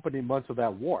first opening months of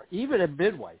that war, even at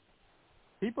Midway,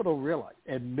 people don't realize,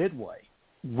 at Midway,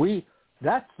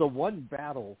 that's the one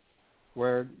battle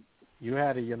where you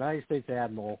had a United States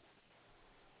admiral,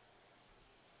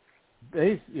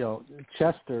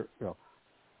 Chester,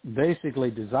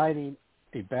 basically designing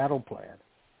a battle plan,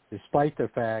 despite the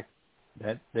fact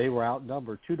that they were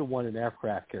outnumbered 2-1 in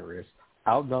aircraft carriers,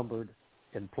 outnumbered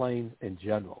in planes in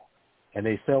general, and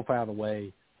they still found a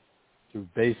way to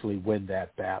basically win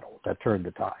that battle that turned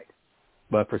the tide.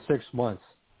 But for 6 months,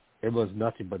 it was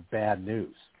nothing but bad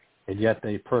news, and yet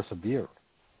they persevered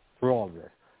through all of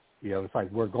this. It's like,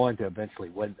 we're going to eventually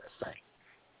win this thing.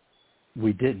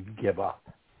 We didn't give up.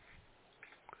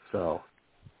 So,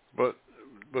 but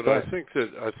I think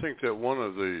that one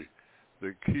of the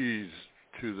keys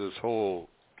to this whole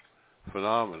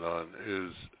phenomenon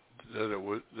is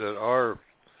that our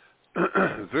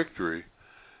victory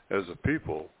as a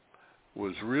people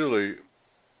was really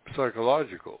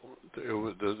psychological. It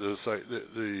was the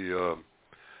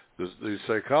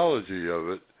psychology of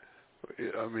it.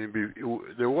 I mean,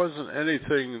 there wasn't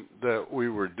anything that we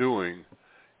were doing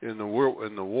in the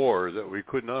war that we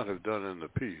could not have done in the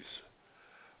peace.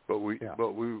 But we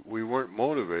weren't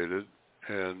motivated,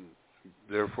 and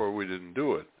therefore we didn't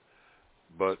do it.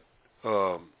 But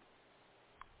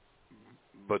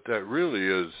that really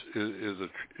is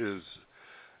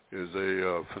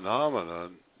a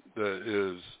phenomenon that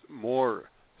is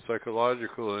more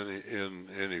psychological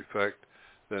in effect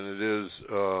than it is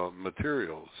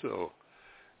material. So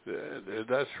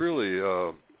that's really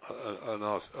an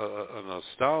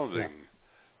astounding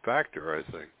factor, I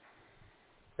think.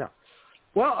 Yeah.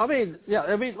 Well, I mean,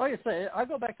 like I say, I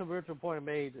go back to the original point I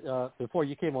made before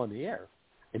you came on the air.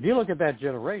 If you look at that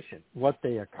generation, what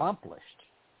they accomplished,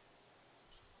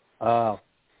 they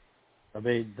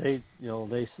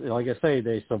like I say,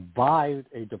 they survived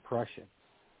a depression.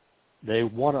 They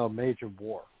won a major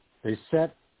war. They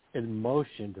set in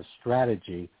motion the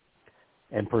strategy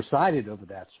and presided over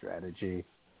that strategy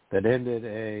that ended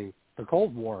the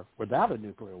Cold War without a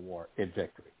nuclear war in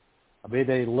victory. I mean,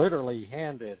 they literally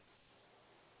handed,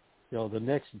 the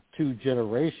next two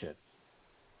generations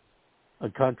a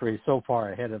country so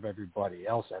far ahead of everybody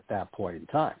else at that point in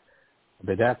time.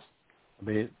 There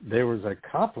was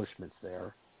accomplishments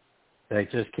there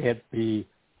that just can't be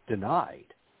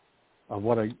denied of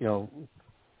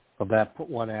of that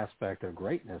one aspect of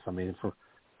greatness.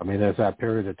 There's that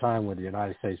period of time when the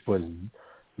United States was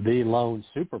the lone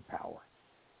superpower.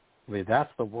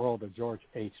 That's the world of George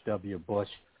H.W. Bush,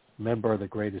 member of the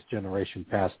greatest generation,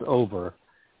 passed over,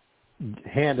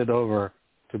 handed over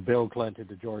to Bill Clinton,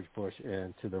 to George Bush,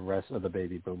 and to the rest of the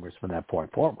baby boomers from that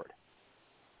point forward.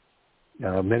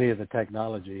 Many of the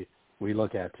technology we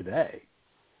look at today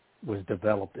was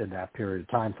developed in that period of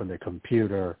time, from the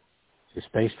computer to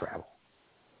space travel.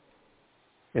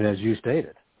 And as you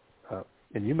stated,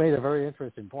 and you made a very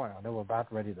interesting point. I know we're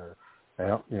about ready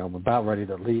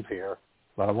to leave here,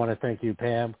 but I want to thank you,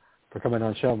 Pam, for coming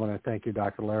on the show. I want to thank you,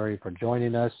 Dr. Larry, for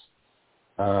joining us.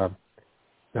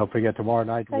 Don't forget, tomorrow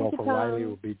night, Wilford Riley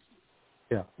will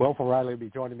be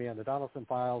joining me on the Donelson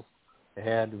Files.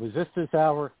 And Resistance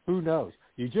Hour, who knows?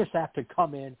 You just have to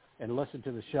come in and listen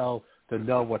to the show to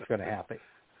know what's going to happen.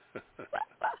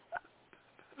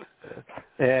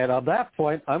 And on that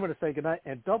point, I'm going to say goodnight.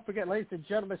 And don't forget, ladies and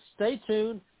gentlemen, stay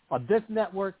tuned on this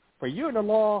network for you in the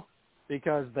law,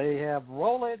 because they have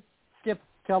Roland Skip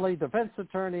Kelly, defense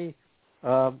attorney,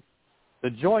 to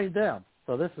join them.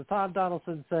 So this is Tom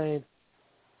Donelson saying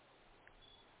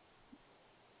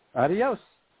adios,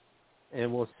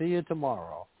 and we'll see you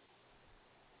tomorrow.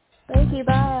 Thank you.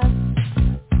 Bye.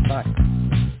 Bye.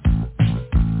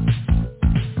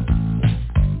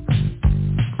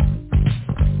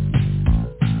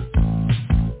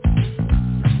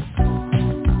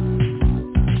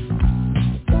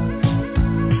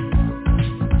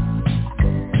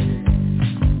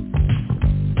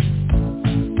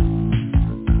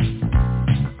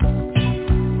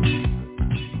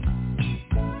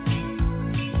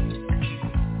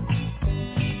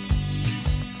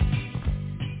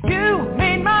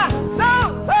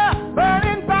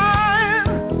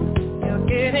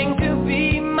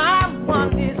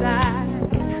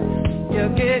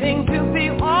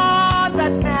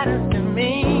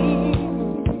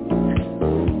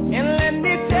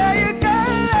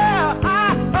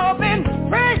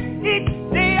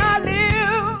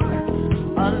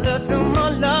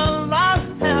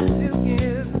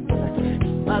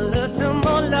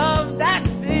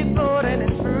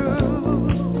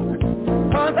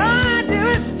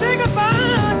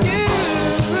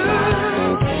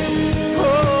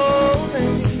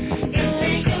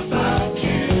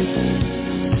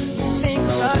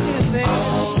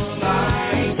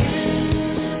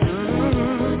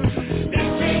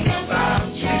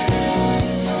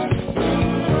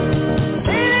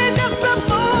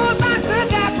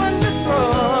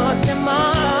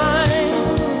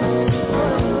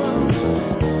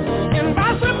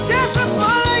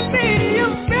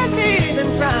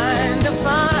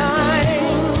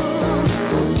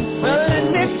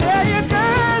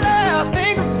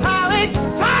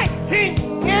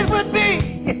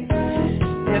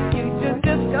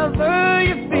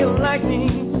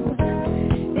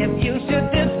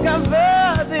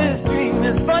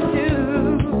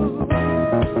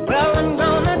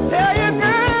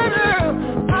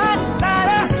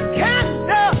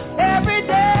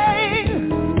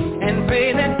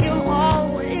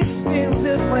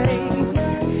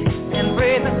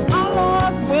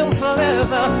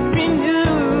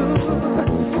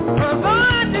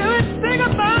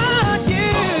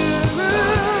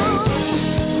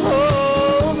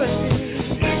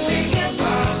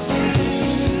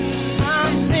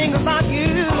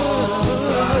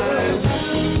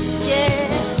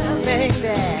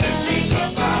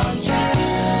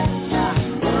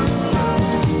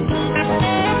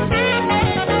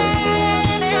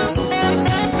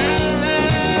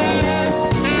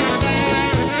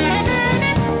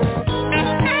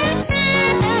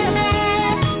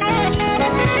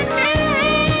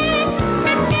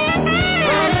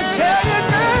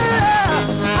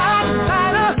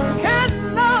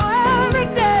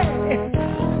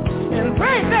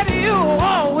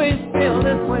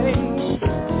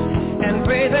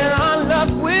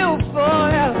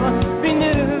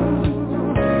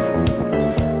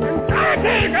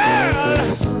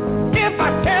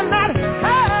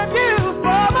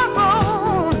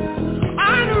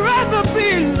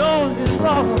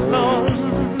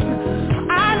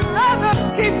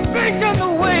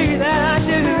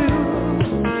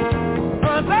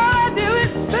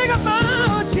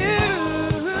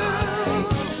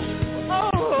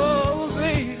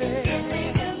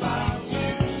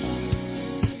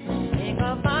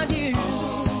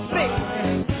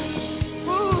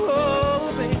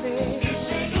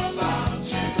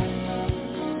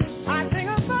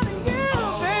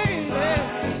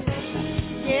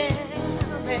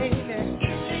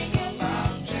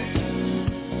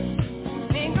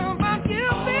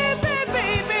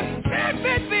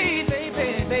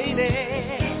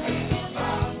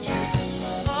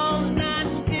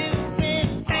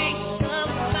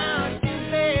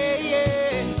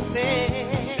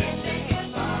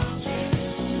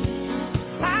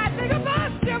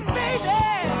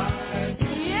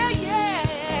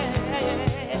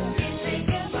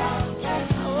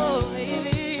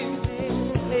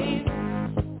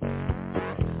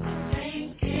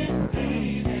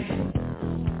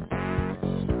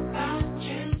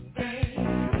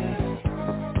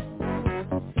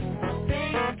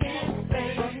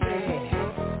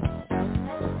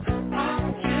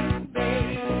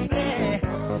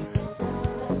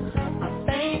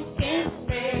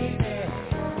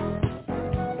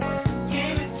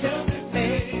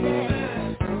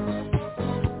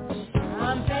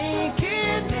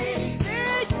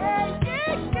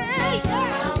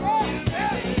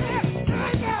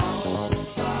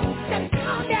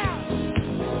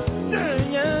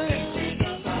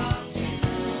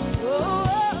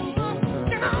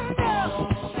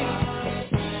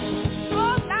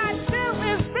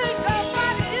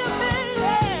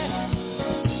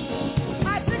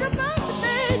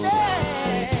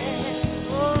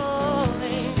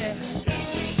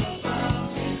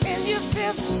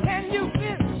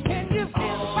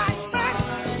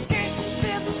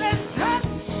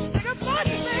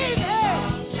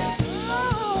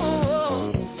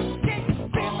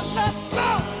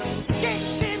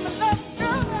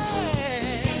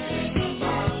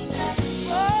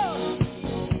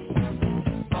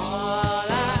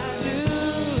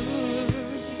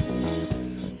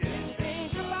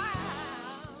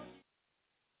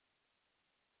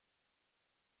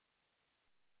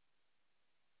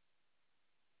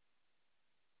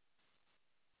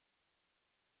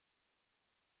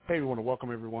 Hey, we want to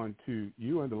welcome everyone to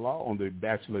You and the Law on the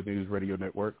Bachelor News Radio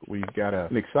Network. We've got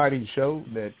an exciting show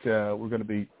that we're going to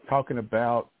be talking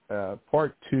about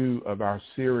part 2 of our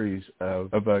series of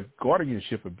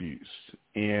guardianship abuse.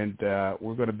 And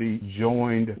we're going to be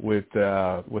joined with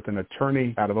an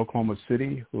attorney out of Oklahoma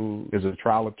City who is a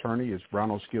trial attorney. It's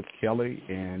Ronald Skip Kelly,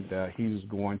 and he's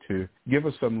going to give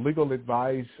us some legal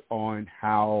advice on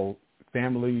how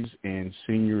families and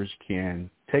seniors can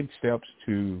take steps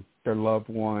to their loved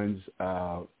ones'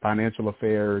 financial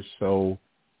affairs so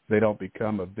they don't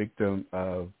become a victim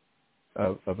of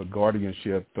a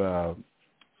guardianship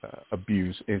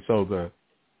abuse. And so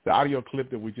the audio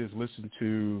clip that we just listened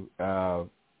to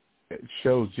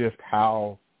shows just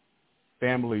how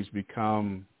families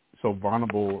become so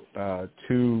vulnerable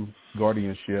to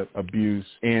guardianship abuse.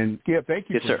 And Skip, thank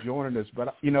you for joining us. But,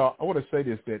 I want to say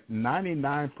this, that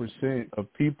 99%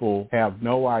 of people have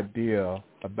no idea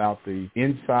about the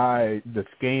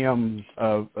scams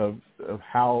of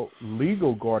how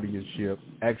legal guardianship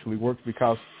actually works,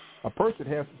 because a person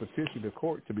has to petition the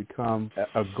court to become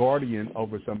a guardian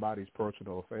over somebody's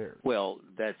personal affairs. Well,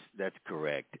 that's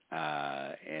correct,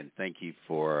 and thank you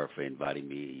for inviting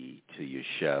me to your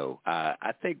show.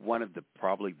 I think one of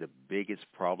probably the biggest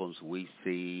problems we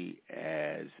see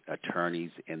as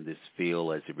attorneys in this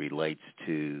field as it relates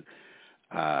to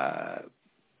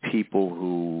people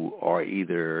who are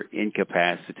either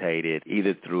incapacitated,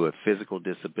 either through a physical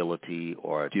disability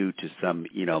or due to some,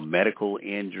 medical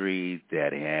injury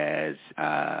that has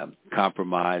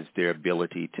compromised their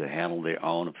ability to handle their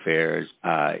own affairs,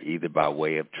 either by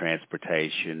way of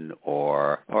transportation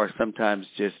or sometimes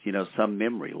just, some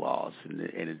memory loss. And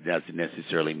it doesn't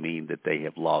necessarily mean that they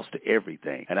have lost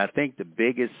everything. And I think the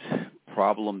biggest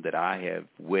problem that I have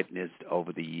witnessed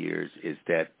over the years is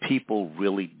that people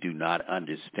really do not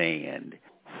understand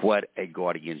what a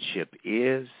guardianship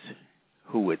is,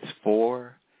 who it's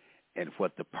for, and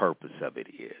what the purpose of it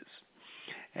is.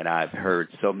 And I've heard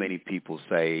so many people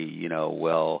say,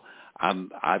 well,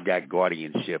 I've got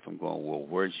guardianship. I'm going, well,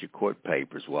 where's your court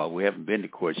papers? Well, we haven't been to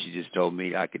court. She just told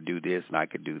me I could do this and I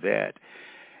could do that.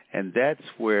 And that's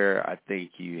where I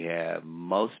think you have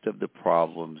most of the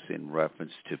problems in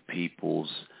reference to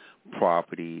people's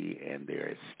property and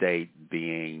their estate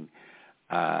being,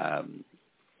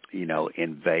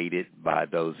 invaded by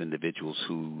those individuals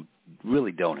who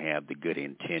really don't have the good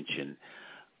intention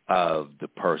of the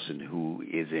person who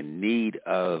is in need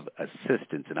of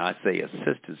assistance. And I say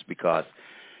assistance because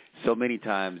so many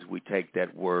times we take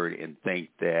that word and think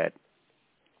that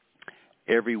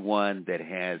everyone that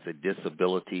has a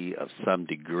disability of some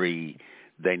degree,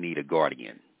 they need a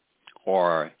guardian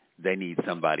or they need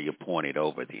somebody appointed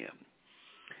over them.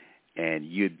 And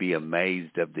you'd be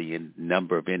amazed of the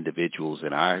number of individuals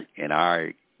in our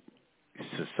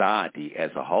society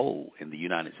as a whole in the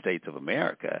United States of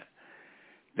America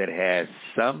that has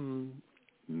some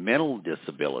mental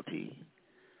disability,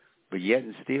 but yet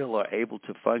and still are able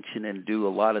to function and do a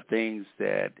lot of things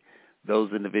that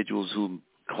those individuals who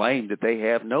claim that they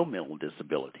have no mental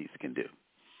disabilities can do.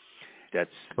 That's,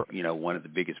 one of the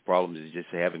biggest problems is just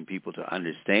having people to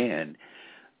understand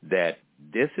that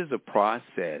this is a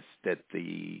process that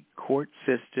the court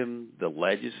system, the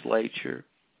legislature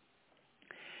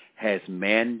has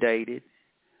mandated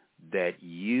that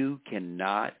you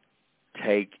cannot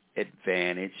take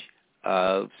advantage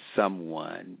of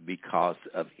someone because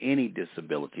of any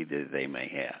disability that they may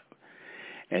have.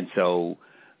 And so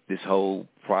this whole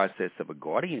process of a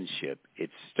guardianship, it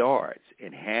starts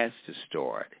and has to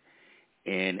start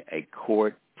in a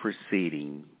court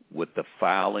proceeding with the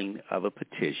filing of a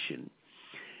petition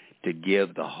to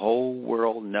give the whole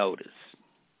world notice.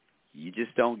 You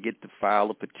just don't get to file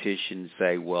a petition and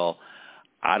say, well,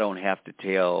 I don't have to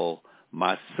tell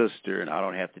my sister and I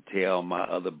don't have to tell my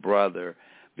other brother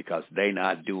because they're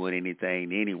not doing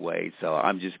anything anyway, so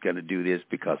I'm just going to do this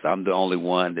because I'm the only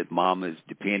one that Mama is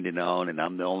dependent on and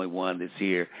I'm the only one that's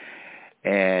here.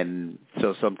 And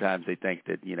so sometimes they think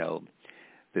that,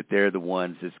 that they're the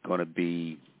ones that's going to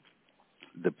be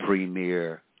the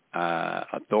premier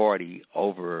authority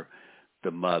over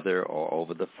the mother or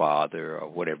over the father or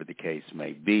whatever the case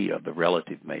may be or the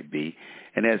relative may be.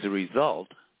 And as a result,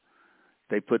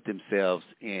 they put themselves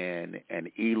in an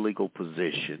illegal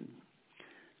position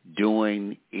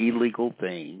doing illegal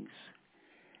things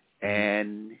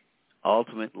and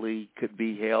ultimately could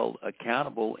be held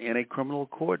accountable in a criminal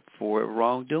court for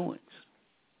wrongdoings.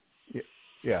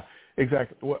 Yeah,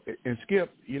 exactly. Well, and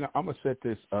Skip, I'm going to set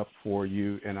this up for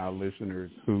you and our listeners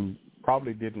who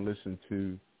probably didn't listen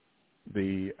to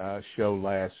the show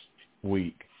last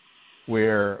week,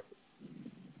 where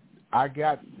I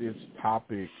got this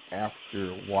topic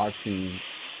after watching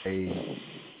a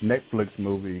Netflix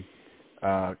movie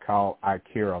called I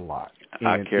Care a Lot. And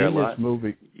I Care a Lot? This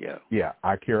movie, yeah,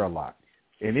 I Care a Lot.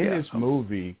 And in this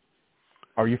movie,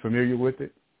 are you familiar with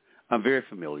it? I'm very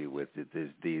familiar with it.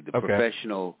 The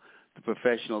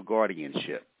professional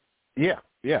guardianship. Yeah,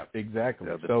 exactly.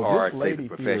 The so RSA, this lady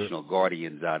the professional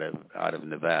guardians out of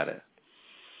Nevada.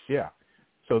 Yeah.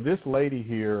 So this lady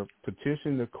here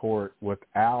petitioned the court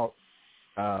without,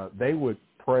 they would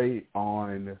prey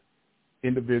on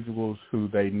individuals who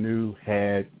they knew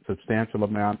had substantial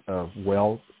amount of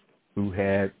wealth, who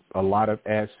had a lot of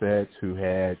assets, who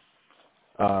had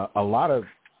a lot of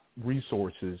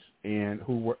resources, and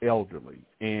who were elderly.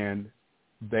 And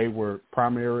they were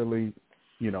primarily,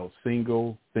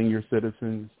 senior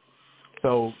citizens.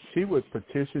 So she would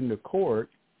petition the court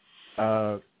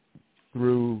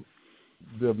through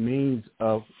the means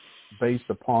of based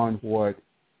upon what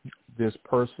this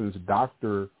person's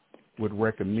doctor would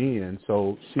recommend.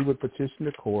 So she would petition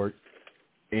the court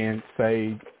and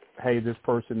say, hey, this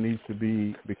person needs to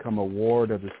become a ward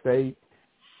of the state.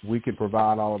 We can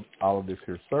provide all of this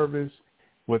here service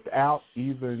without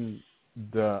even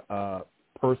the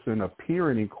person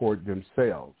appearing in court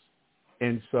themselves.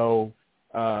 And so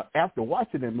after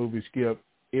watching that movie, Skip,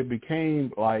 it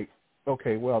became like,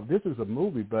 okay, well, this is a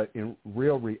movie, but in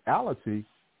real reality,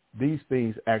 these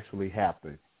things actually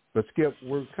happen. But, Skip,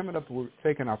 we're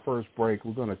taking our first break.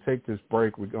 We're going to take this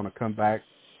break. We're going to come back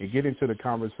and get into the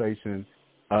conversation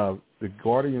of the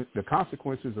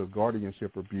consequences of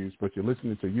guardianship abuse. But you're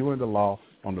listening to You and the Law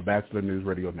on the Bachelor News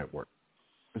Radio Network.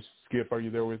 Skip, are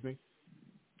you there with me?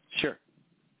 Sure.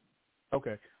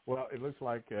 Okay. Well, it looks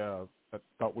like I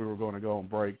thought we were going to go on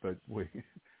break, but we're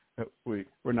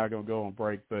not going to go on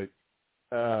break. But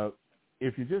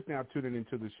if you're just now tuning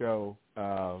into the show,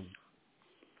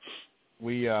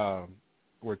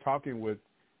 we're talking with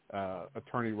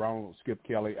Attorney Ronald Skip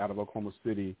Kelly out of Oklahoma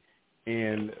City,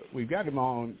 and we've got him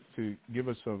on to give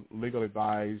us some legal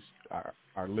advice,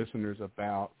 our listeners,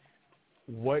 about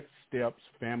what steps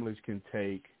families can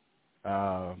take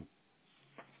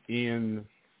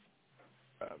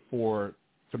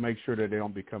to make sure that they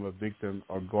don't become a victim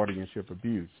of guardianship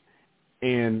abuse.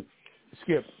 And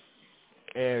Skip,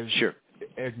 as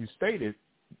you stated,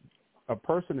 a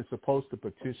person is supposed to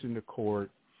petition the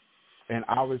court, and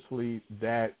obviously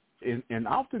that, and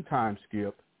oftentimes,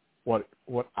 Skip, what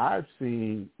I've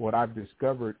seen, what I've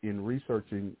discovered in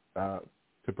researching to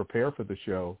prepare for the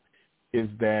show, is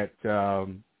that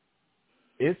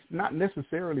it's not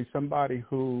necessarily somebody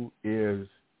who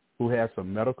has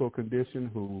some medical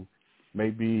condition, who may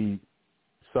be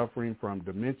suffering from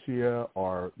dementia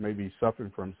or maybe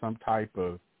suffering from some type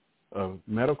of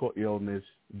medical illness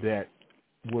that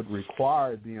would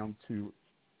require them to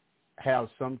have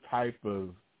some type of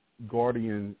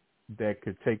guardian that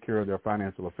could take care of their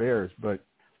financial affairs. But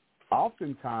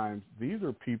oftentimes, these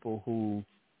are people who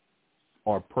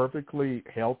are perfectly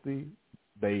healthy.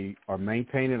 They are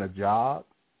maintaining a job.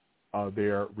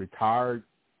 They're retired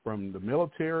from the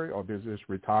military, or they're just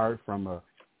retired from a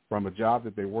job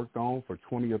that they worked on for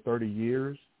 20 or 30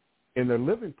 years. And they're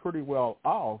living pretty well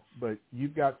off, but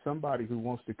you've got somebody who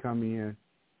wants to come in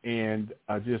and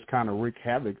just kind of wreak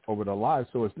havoc over their lives.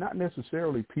 So it's not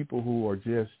necessarily people who are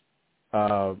just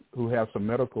who have some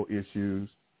medical issues,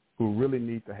 who really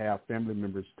need to have family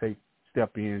members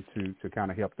step in to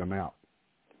kind of help them out.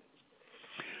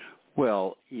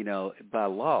 Well, by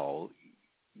law,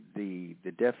 the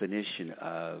definition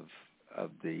of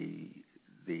the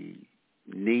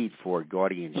need for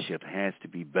guardianship has to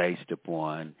be based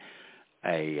upon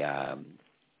the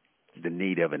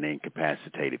need of an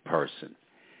incapacitated person.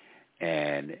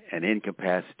 And an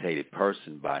incapacitated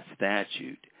person by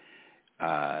statute,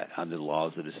 under the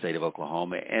laws of the state of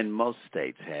Oklahoma, and most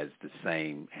states have the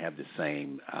same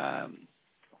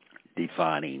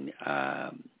defining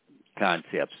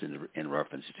concepts in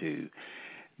reference to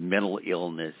mental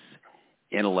illness,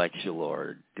 intellectual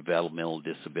or developmental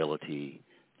disability,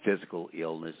 physical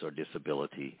illness or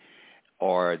disability,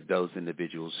 or those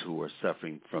individuals who are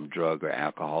suffering from drug or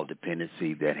alcohol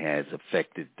dependency that has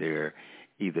affected their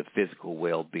either physical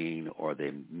well-being or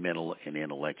their mental and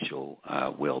intellectual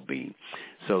well-being.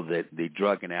 So that the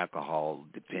drug and alcohol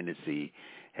dependency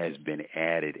has been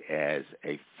added as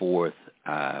a fourth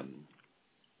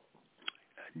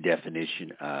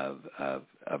definition of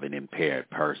an impaired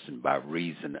person by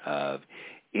reason of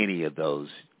any of those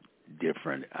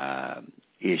different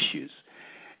issues.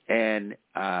 And,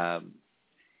 as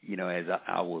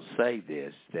I will say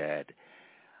this, that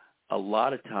a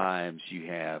lot of times you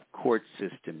have court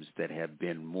systems that have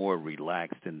been more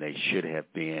relaxed than they should have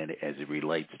been as it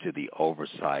relates to the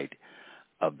oversight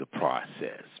of the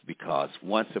process, because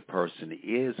once a person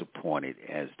is appointed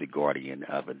as the guardian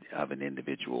of an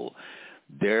individual,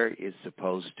 there is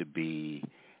supposed to be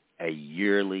a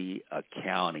yearly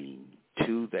accounting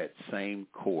to that same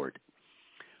court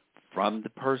from the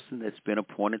person that's been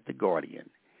appointed the guardian,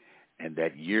 and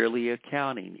that yearly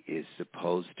accounting is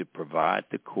supposed to provide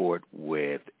the court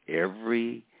with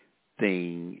everything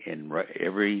and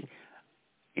every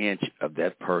inch of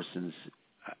that person's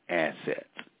assets.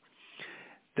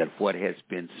 That what has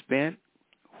been spent,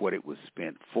 what it was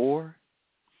spent for,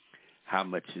 how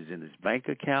much is in his bank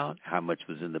account, how much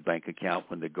was in the bank account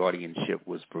when the guardianship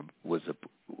was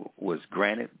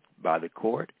granted by the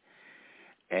court.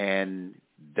 And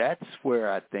that's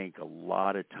where I think a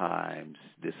lot of times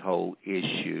this whole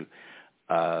issue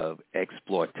of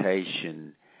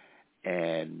exploitation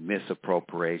and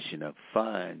misappropriation of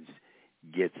funds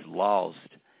gets lost,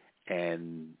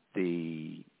 and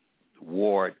the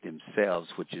ward themselves,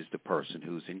 which is the person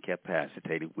who's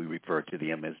incapacitated, we refer to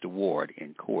them as the ward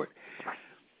in court,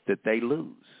 that they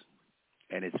lose.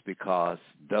 And it's because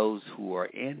those who are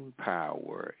in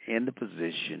power, in the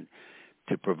position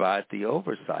to provide the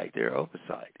oversight, their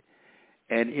oversight.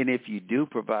 And if you do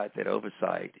provide that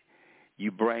oversight, you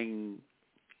bring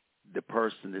the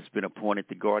person that's been appointed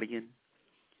the guardian,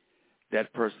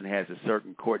 that person has a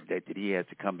certain court date that he has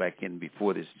to come back in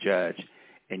before this judge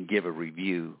and give a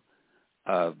review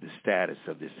of the status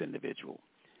of this individual.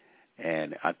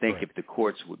 And I think if the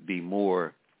courts would be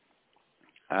more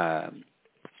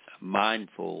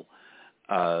mindful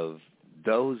of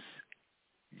those,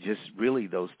 just really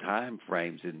those time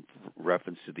frames in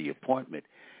reference to the appointment,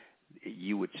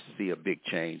 you would see a big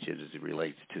change as it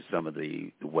relates to some of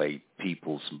the way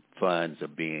people's funds are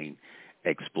being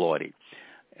exploited.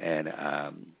 And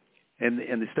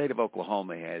the state of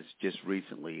Oklahoma has just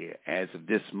recently, as of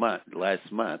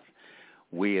last month,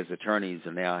 we as attorneys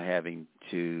are now having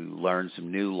to learn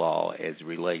some new law as it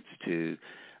relates to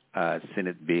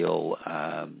Senate Bill,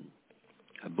 I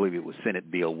believe it was Senate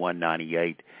Bill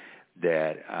 198,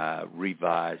 that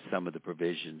revised some of the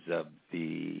provisions of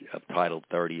Title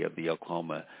 30 of the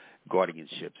Oklahoma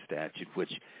guardianship statute,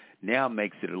 which now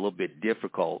makes it a little bit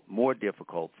more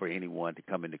difficult for anyone to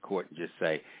come into court and just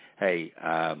say, hey,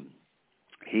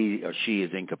 he or she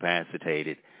is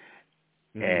incapacitated,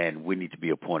 and we need to be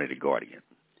appointed a guardian.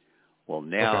 Well,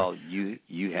 now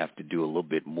you have to do a little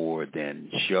bit more than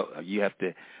show. You have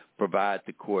to provide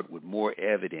the court with more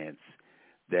evidence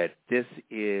that this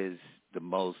is the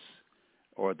most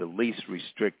or the least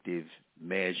restrictive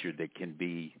measure that can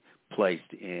be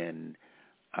placed in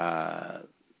a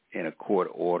court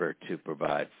order to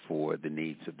provide for the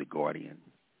needs of the guardian.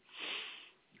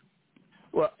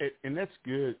 Well, and that's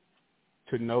good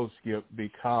to know, Skip,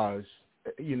 because,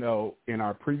 you know, in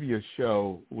our previous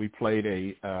show, we played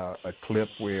a clip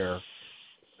where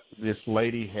this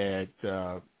lady had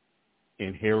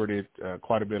inherited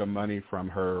quite a bit of money from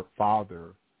her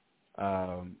father,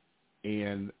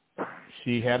 and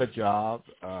she had a job.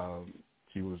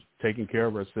 She was taking care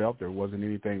of herself. There wasn't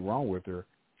anything wrong with her.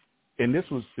 And this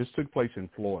took place in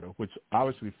Florida, which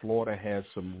obviously Florida has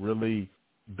some really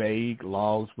vague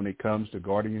laws when it comes to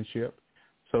guardianship.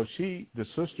 So the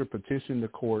sister petitioned the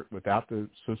court without the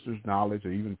sister's knowledge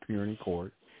or even appearing in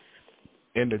court,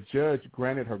 and the judge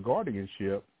granted her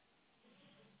guardianship.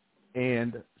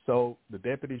 And so the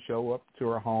deputy showed up to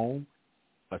her home.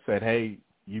 I said, hey,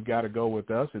 you got to go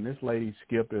with us. And this lady,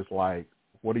 Skip, is like,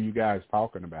 what are you guys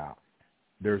talking about?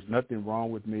 There's nothing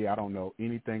wrong with me. I don't know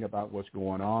anything about what's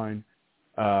going on.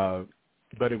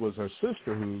 But it was her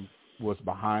sister who was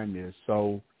behind this.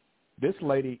 So this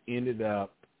lady ended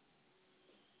up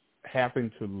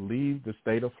having to leave the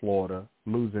state of Florida,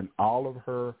 losing all of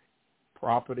her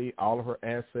property, all of her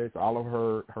assets, all of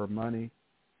her money,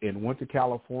 and went to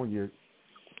California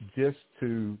just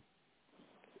to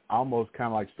almost kind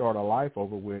of like start a life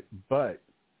over with. But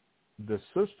the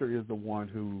sister is the one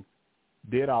who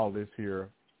did all this here.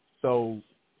 So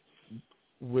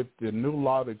with the new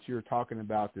law that you're talking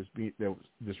about that was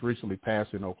just recently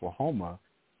passed in Oklahoma,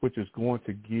 which is going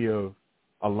to give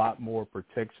a lot more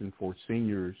protection for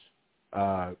seniors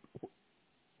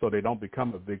so they don't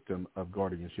become a victim of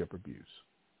guardianship abuse.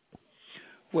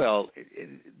 Well,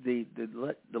 the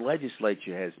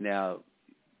legislature has now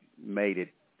made it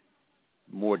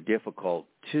more difficult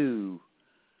to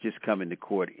just come into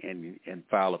court and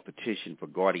file a petition for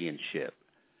guardianship,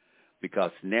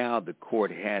 because now the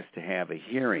court has to have a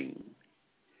hearing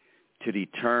to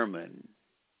determine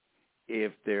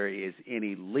if there is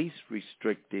any least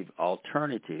restrictive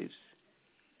alternatives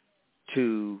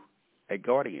to a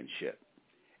guardianship.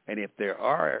 And if there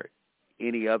are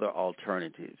any other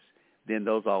alternatives, then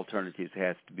those alternatives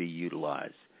have to be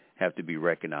utilized, have to be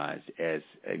recognized as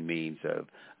a means of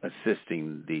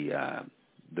assisting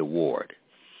the ward.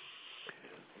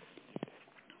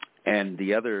 And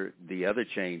the other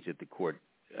change that the court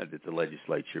that the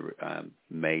legislature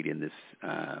made in this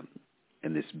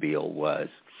bill was,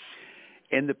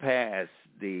 in the past,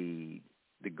 the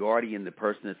guardian, the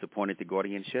person that's appointed to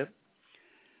guardianship,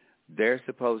 they're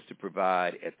supposed to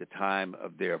provide at the time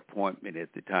of their appointment,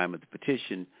 at the time of the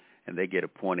petition, and they get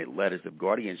appointed letters of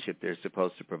guardianship, they're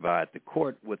supposed to provide the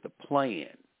court with a plan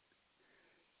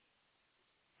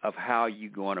of how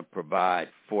you're going to provide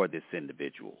for this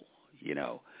individual. You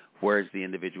know, where's the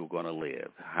individual going to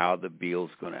live? How's the,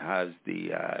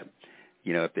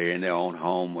 if they're in their own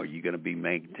home, are you going to be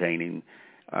maintaining,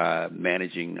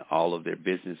 managing all of their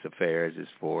business affairs as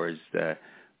far as the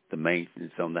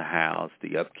maintenance on the house,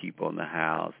 the upkeep on the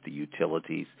house, the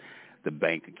utilities, the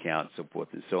bank account, so forth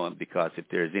and so on. Because if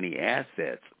there's any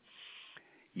assets,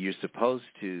 you're supposed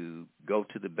to go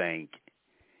to the bank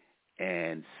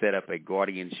and set up a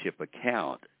guardianship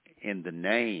account in the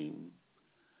name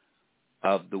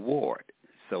of the ward.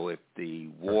 So if the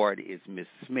ward is Miss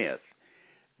Smith,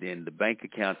 then the bank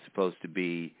account is supposed to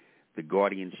be the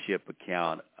guardianship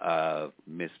account of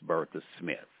Miss Bertha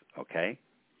Smith, okay?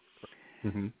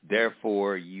 Mm-hmm.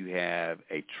 Therefore, you have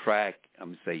a track,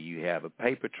 you have a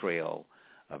paper trail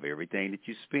of everything that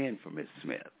you spend for Miss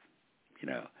Smith, you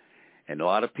know. And a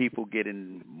lot of people get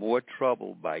in more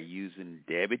trouble by using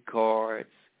debit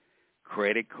cards,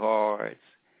 credit cards,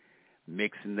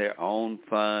 mixing their own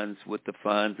funds with the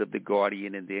funds of the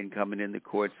guardian, and then coming in the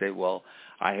court and say, well,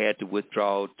 I had to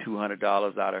withdraw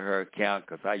 $200 out of her account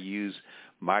because I used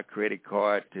my credit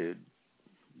card to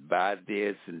buy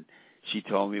this, and she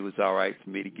told me it was all right for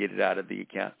me to get it out of the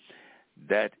account.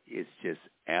 That is just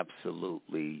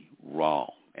absolutely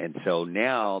wrong. And so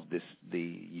now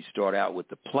you start out with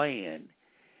the plan,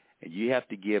 and you have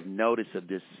to give notice of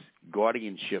this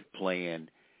guardianship plan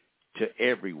to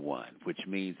everyone, which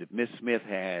means if Miss Smith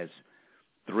has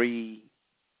 3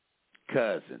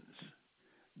 cousins,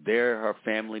 they're her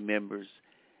family members.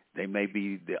 They may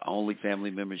be the only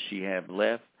family members she have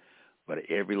left, but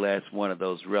every last one of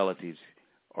those relatives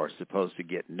are supposed to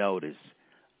get notice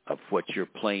of what your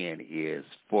plan is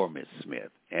for Miss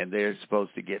Smith. And they're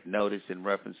supposed to get notice in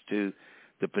reference to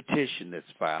the petition that's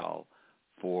filed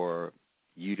for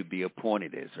you to be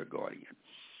appointed as her guardian.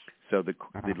 So the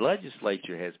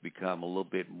legislature has become a little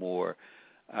bit more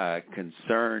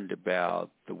concerned about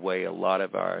the way a lot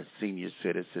of our senior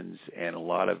citizens and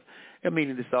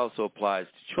this also applies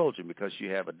to children, because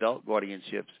you have adult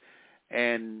guardianships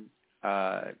and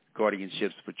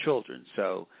guardianships for children.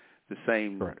 So the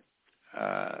same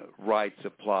rights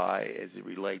apply as it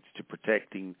relates to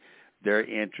protecting their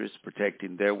interests,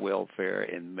 protecting their welfare,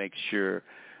 and make sure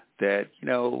that,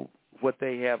 what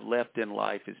they have left in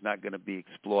life is not going to be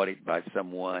exploited by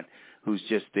someone who's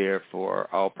just there for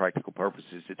all practical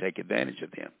purposes to take advantage of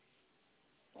them.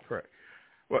 Correct.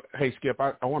 Well, hey, Skip,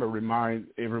 I want to remind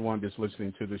everyone that's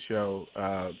listening to the show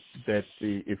that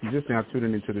if you're just now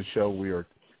tuning into the show, we've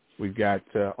got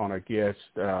on our guest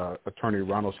Attorney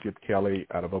Ronald Skip Kelly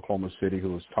out of Oklahoma City,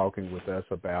 who is talking with us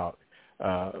about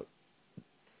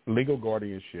legal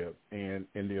guardianship and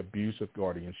the abuse of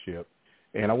guardianship.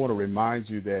 And I want to remind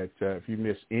you that if you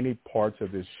miss any parts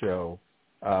of this show,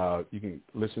 you can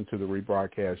listen to the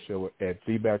rebroadcast show at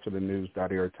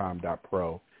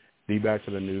thebachelornews.airtime.pro,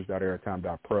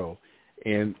 thebachelornews.airtime.pro.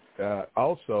 And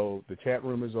also, the chat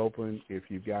room is open. If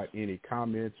you've got any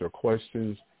comments or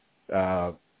questions,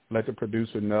 let the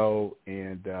producer know,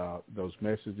 and those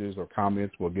messages or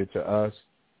comments will get to us.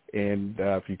 And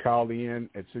if you call in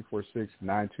at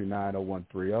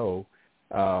 646-929-0130,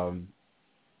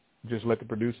 just let the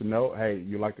producer know, hey,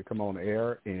 you'd like to come on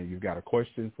air and you've got a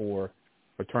question for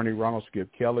Attorney Ronald Skip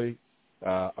Kelly.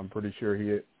 I'm pretty sure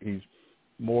he's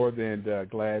more than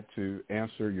glad to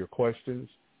answer your questions.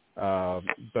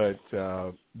 But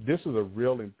this is a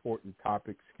real important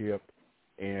topic, Skip.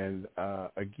 And,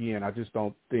 again, I just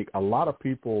don't think a lot of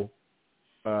people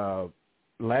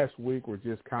last week were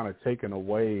just kind of taken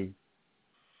away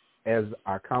as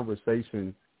our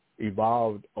conversation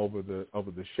evolved over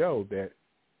the show, that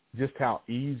just how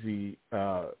easy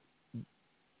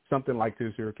something like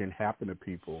this here can happen to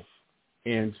people.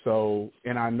 And so,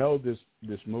 and I know this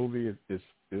movie, it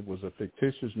was a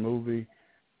fictitious movie,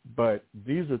 but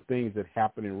these are things that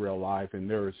happen in real life, and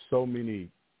there are so many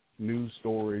news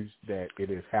stories that it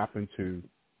has happened to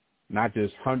not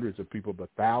just hundreds of people, but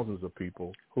thousands of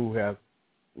people who have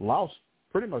lost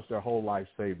pretty much their whole life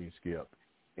savings, Skip.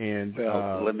 And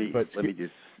let me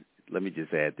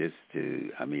just add this to.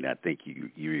 I think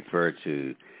you referred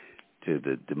to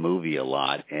the movie a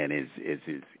lot, and is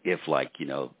if like, you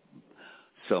know,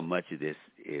 so much of this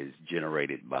is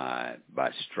generated by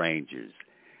strangers.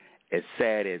 As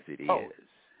sad as it is,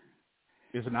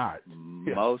 it's not.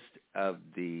 Most of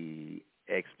the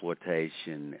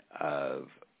exploitation of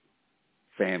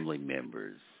family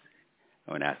members.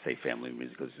 When I say family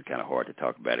members, because it's kind of hard to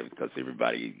talk about it, because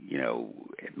everybody, you know,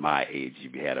 at my age,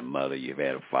 you've had a mother, you've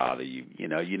had a father, you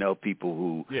know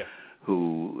people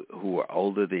who are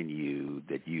older than you,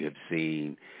 that you have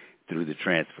seen through the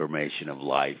transformation of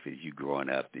life as you growing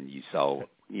up, and you saw,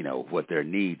 you know, what their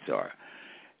needs are.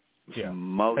 Yeah.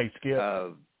 Hey, Skip.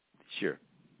 Sure.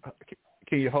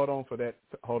 Can you hold on to that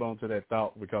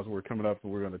thought, because we're coming up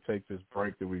and we're going to take this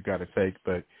break that we've got to take.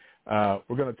 But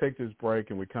we're going to take this break,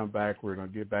 and we come back. We're going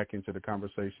to get back into the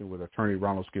conversation with Attorney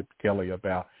Ronald Skip Kelly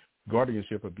about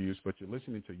guardianship abuse. But you're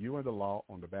listening to You and the Law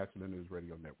on the Bachelor News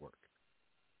Radio Network.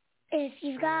 If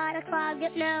you've got a clogged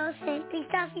up nose, simply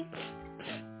stuffy.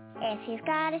 If you've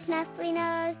got a snuffly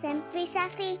nose, simply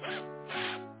stuffy.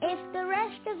 If the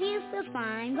rest of you feel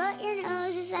fine, but your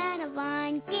nose is out of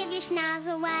line, give your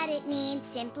schnozzle what it needs,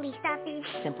 Simply Stuffy.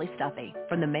 Simply Stuffy,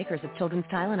 from the makers of Children's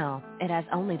Tylenol. It has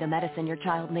only the medicine your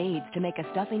child needs to make a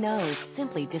stuffy nose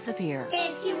simply disappear.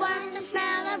 If you want to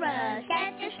smell a rose,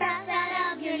 get the stuff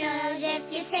out of your nose.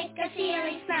 If you take a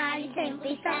feeling snotty,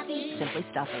 Simply Stuffy. Simply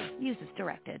Stuffy. Use as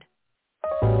directed.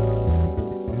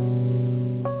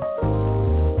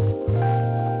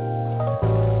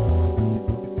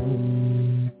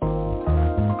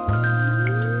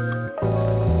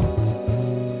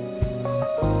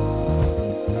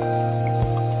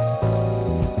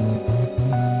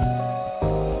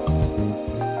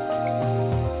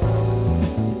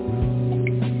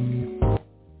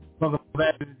 Welcome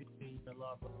back to the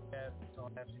Law Broadcast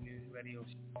on National News Radio,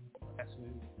 National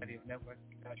News Radio Network.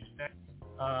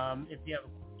 If you have a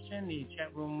question, the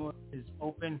chat room is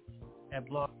open at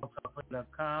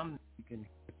blogtalkradio.com. You can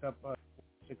pick up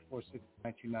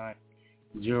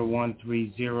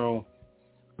 646-929-0130.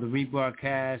 The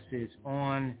rebroadcast is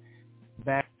on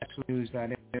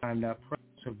bachelornews.airtime.pro.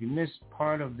 So if you missed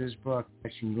part of this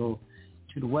broadcast, you can go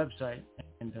to the website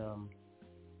and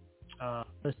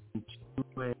listen to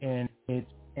it in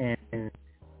its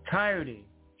entirety.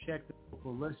 Check the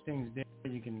local listings there.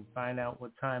 You can find out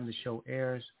what time the show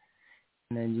airs,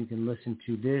 and then you can listen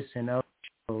to this and other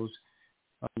shows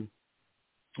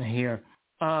here.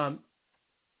 The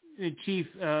chief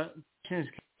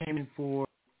came in for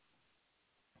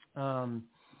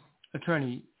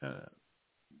Attorney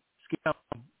Skip,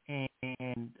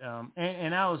 and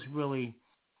I was really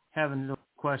having a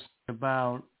question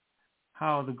about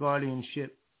how the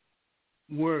guardianship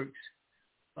works.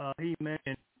 He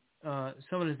mentioned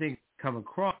some of the things that come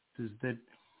across is that,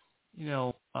 you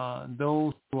know,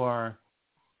 those who are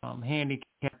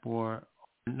handicapped or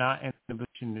not in a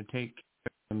position to take care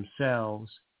of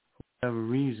themselves for whatever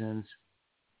reasons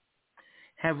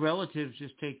have relatives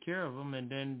just take care of them, and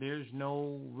then there's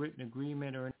no written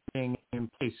agreement or anything in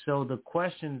place. So the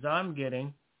questions I'm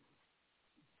getting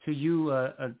to you,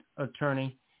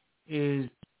 attorney, is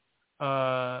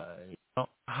how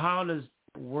does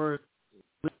it work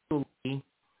legally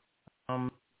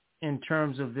in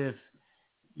terms of if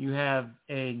you have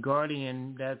a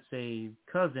guardian that's a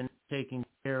cousin taking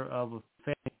care of a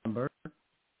family member,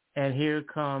 and here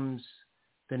comes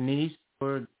the niece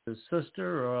or the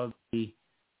sister or the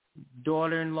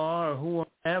daughter-in-law or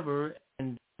whoever,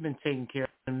 and they've been taken care of,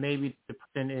 and maybe the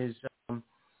person is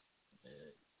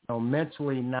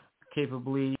mentally not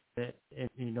capably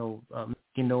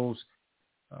making those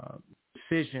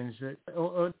decisions,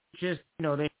 or just, they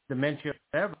have dementia or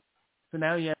whatever. So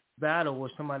now you have a battle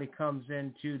where somebody comes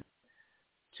into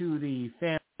the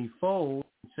family fold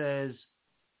and says,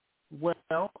 well,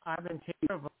 I've been taking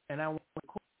care of them and I want to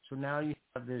court. So now you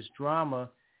have this drama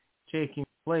taking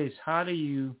place. How do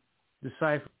you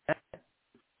decipher that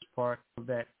part of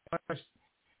that question?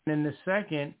 And then the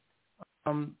second,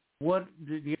 what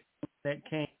the that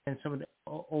came in some of the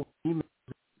old emails,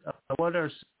 what are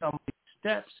some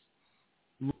steps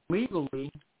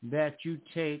legally that you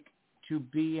take to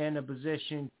be in a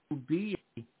position to be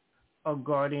a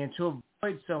guardian, to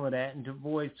avoid some of that and to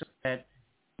avoid some of that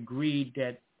greed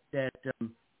that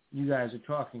you guys are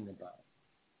talking about?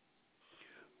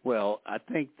 Well, I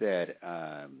think that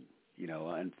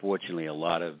unfortunately, a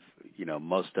lot of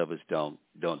most of us don't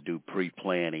do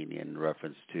pre-planning in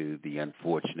reference to the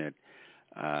unfortunate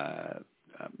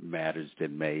matters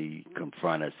that may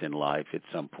confront us in life at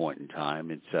some point in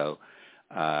time, and so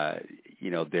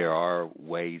there are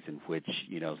ways in which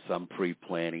some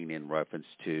pre-planning in reference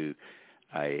to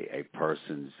a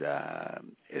person's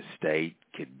estate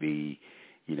could be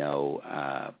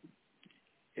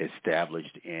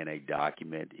established in a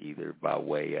document, either by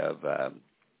way of a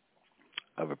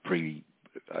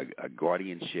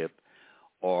guardianship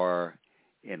or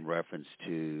in reference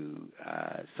to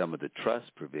some of the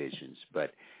trust provisions,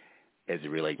 but as it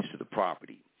relates to the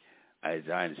property. As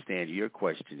I understand your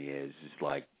question is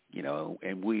like,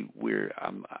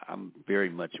 and I'm very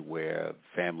much aware of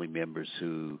family members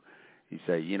who you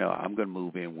say, I'm going to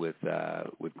move in with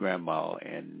grandma,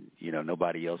 and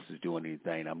nobody else is doing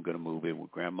anything. I'm going to move in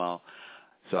with grandma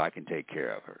so I can take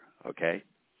care of her. Okay.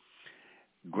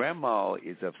 Grandma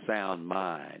is of sound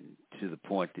mind to the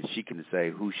point that she can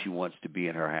say who she wants to be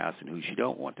in her house and who she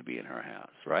don't want to be in her house,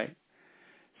 right?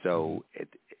 So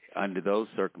under those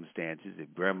circumstances,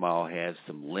 if grandma has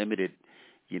some limited,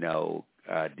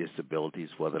 disabilities,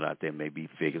 whether or not they may be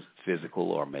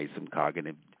physical or maybe some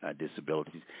cognitive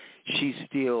disabilities, she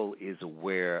still is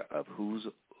aware of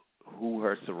who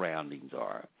her surroundings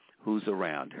are, who's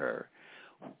around her,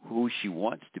 who she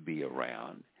wants to be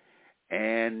around,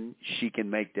 and she can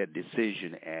make that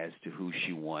decision as to who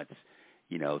she wants,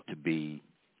 to be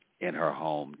in her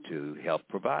home to help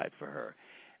provide for her.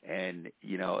 And,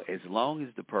 as long as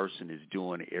the person is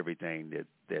doing everything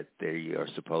that they are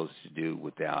supposed to do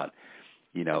without,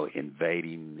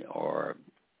 invading or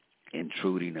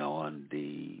intruding on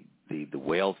the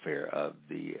welfare of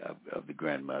the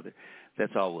grandmother,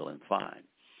 that's all well and fine.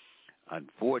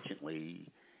 Unfortunately,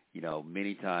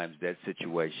 many times that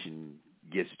situation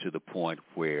gets to the point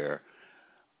where,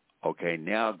 okay,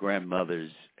 now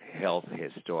grandmother's health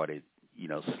has started,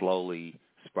 slowly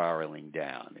spiraling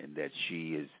down, and that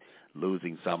she is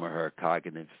losing some of her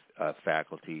cognitive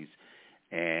faculties,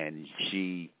 and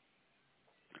she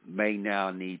may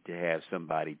now need to have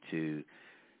somebody to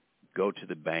go to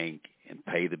the bank and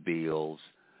pay the bills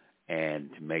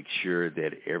and to make sure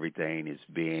that everything is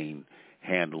being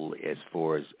handled as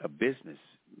far as business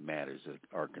matters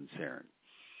are concerned.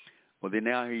 Well, then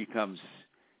now here comes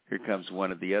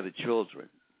one of the other children,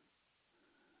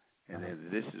 and then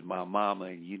this is my mama,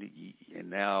 and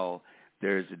now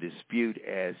there's a dispute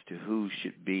as to who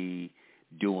should be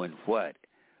doing what.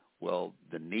 Well,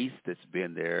 the niece that's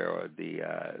been there, or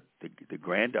the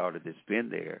granddaughter that's been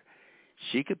there,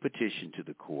 she could petition to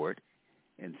the court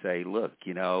and say, look,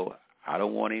 I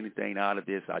don't want anything out of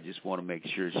this. I just want to make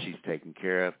sure she's taken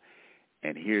care of,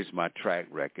 and here's my track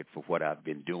record for what I've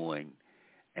been doing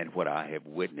and what I have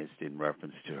witnessed in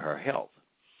reference to her health.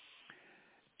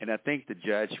 And I think the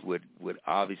judge would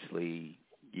obviously,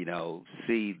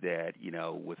 see that,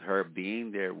 with her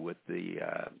being there with the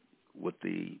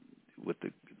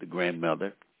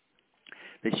grandmother,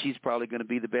 that she's probably going to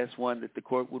be the best one that the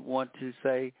court would want to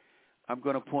say, I'm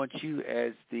going to appoint you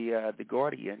as the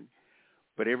guardian,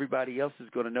 but everybody else is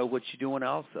going to know what you're doing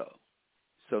also.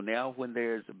 So now when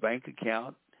there's a bank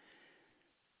account,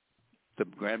 the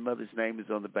grandmother's name is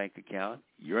on the bank account,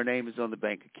 your name is on the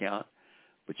bank account,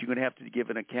 but you're going to have to give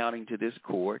an accounting to this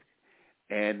court,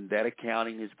 and that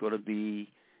accounting is going to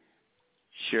be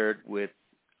shared with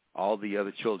all the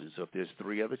other children. So if there's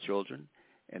 3 other children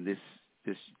and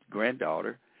this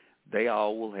granddaughter, they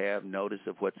all will have notice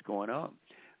of what's going on.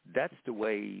 That's the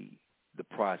way the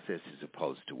process is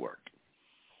supposed to work.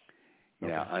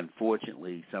 Okay. Now,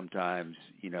 unfortunately, sometimes,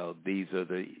 these are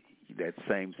that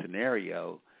same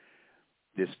scenario.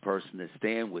 This person is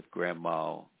staying with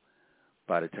grandma.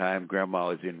 By the time grandma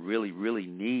is in really, really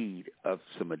need of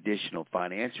some additional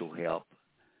financial help,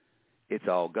 it's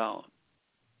all gone.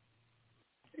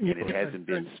 And it hasn't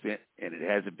been spent. And it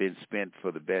hasn't been spent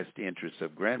for the best interests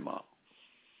of grandma.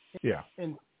 Yeah.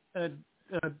 And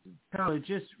Tyler,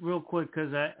 just real quick,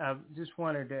 because I just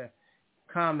wanted to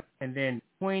comment, and then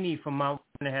Queenie from Mount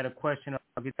Vernon had a question.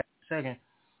 I'll get that in a second.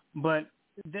 But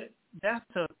that's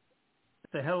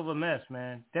a hell of a mess,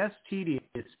 man. That's tedious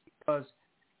because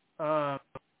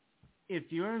if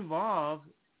you're involved,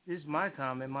 this is my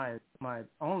comment, my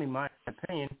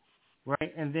opinion,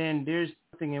 right? And then there's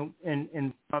something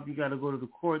in you got to go to the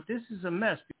court. This is a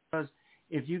mess because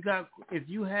if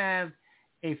you have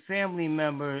a family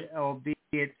member, albeit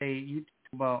you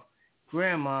talk about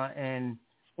grandma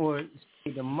or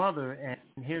say the mother,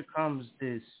 and here comes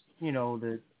this,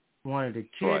 the one of the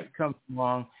kids comes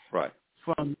along, right?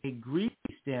 From a grief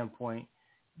standpoint,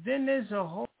 then there's a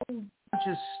whole bunch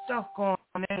of stuff going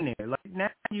on in there. Like now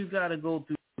you got to go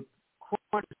through the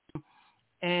court,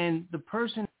 and the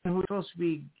person who's supposed to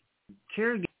be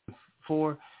caregiving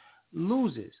for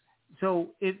loses. So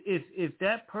if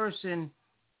that person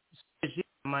says, yeah,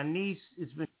 my niece has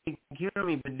been taking care of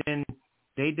me, but then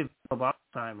they develop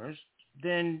Alzheimer's,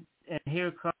 and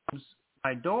here comes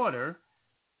my daughter,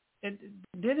 and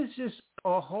then it's just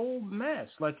a whole mess.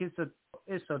 Like it's a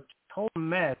it's a total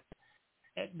mess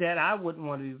that I wouldn't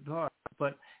want to be part of.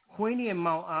 But Queenie in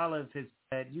Mount Olive has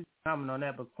said, you can comment on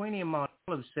that, but Queenie in Mount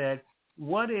Olive said,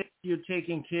 what if you're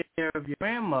taking care of your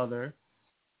grandmother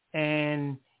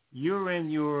and you're in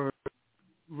your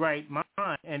right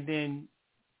mind, and then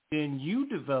you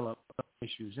develop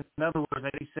issues? In other words,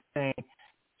 like he's saying,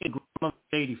 hey, grandma's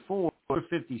 84 or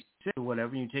 56 or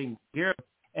whatever, and you're taking care of,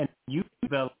 and you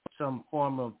develop some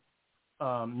form of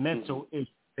mental issue,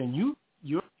 and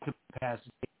your capacity,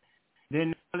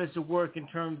 then how does it work in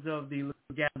terms of the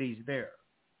legalities there?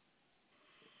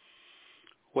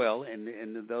 Well, and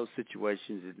in those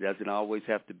situations, it doesn't always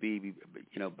have to be,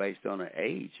 based on an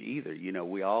age either.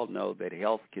 We all know that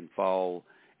health can fall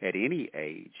at any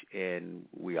age, and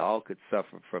we all could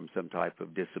suffer from some type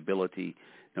of disability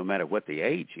no matter what the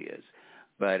age is.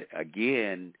 But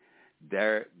again,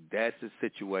 that's a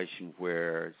situation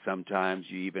where sometimes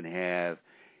you even have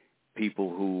people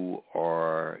who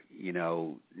are,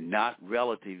 not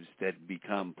relatives that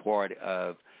become part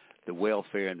of the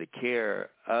welfare and the care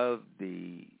of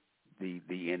the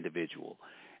individual.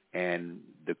 And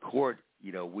the court,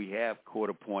 we have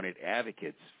court-appointed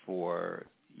advocates for,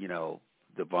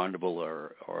 the vulnerable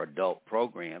or adult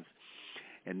programs.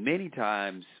 And many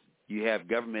times you have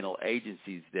governmental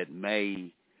agencies that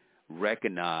may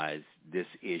recognize this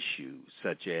issue,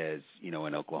 such as, in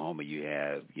Oklahoma you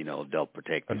have, Adult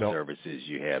Protective Services,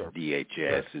 you have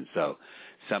DHS, and so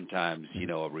sometimes, a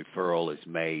referral is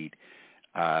made,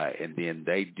 and then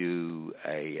they do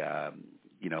a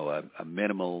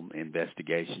minimal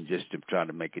investigation just to try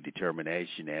to make a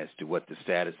determination as to what the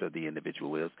status of the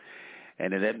individual is,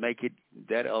 and then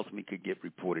that ultimately could get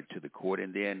reported to the court,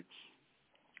 and then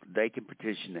they can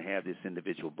petition to have this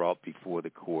individual brought before the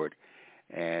court.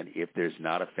 And if there's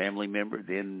not a family member,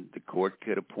 then the court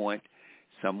could appoint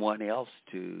someone else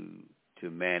to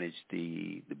manage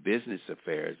the business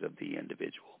affairs of the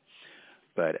individual.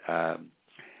 But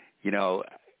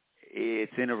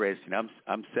it's interesting.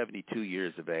 I'm 72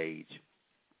 years of age.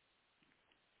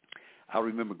 I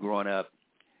remember growing up,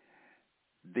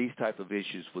 these type of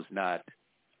issues was not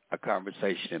a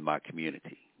conversation in my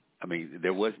community. I mean,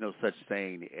 there was no such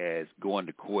thing as going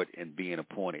to court and being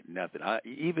appointed, nothing.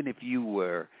 Even if you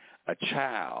were a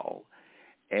child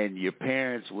and your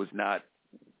parents was not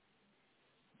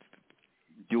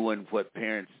doing what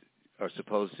parents are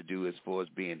supposed to do as far as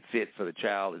being fit for the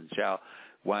child, and the child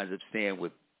winds up staying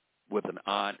with an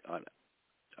aunt,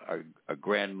 a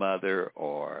grandmother,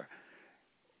 or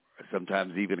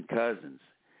sometimes even cousins,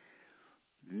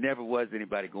 never was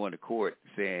anybody going to court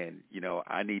saying,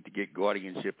 I need to get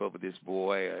guardianship over this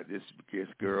boy or this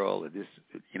girl or this,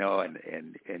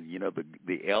 and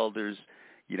the elders,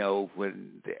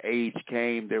 when the age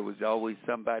came, there was always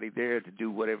somebody there to do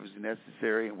whatever was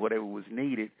necessary and whatever was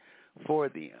needed for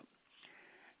them.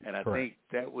 And I think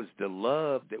that was the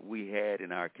love that we had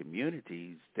in our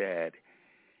communities, that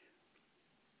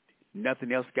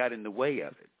nothing else got in the way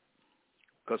of it,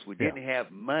 because we didn't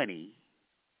have money.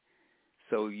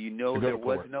 So there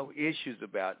was no issues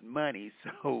about money,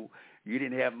 so you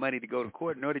didn't have money to go to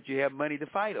court, nor did you have money to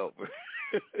fight over.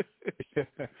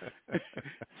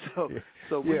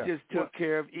 So we just took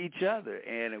care of each other.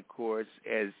 And of course,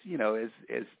 as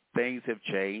things have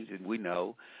changed, and we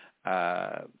know,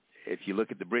 if you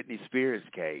look at the Britney Spears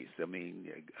case, I mean,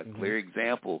 a clear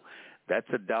example, that's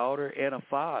a daughter and a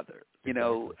father.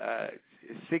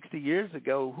 60 years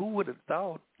ago, who would have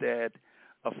thought that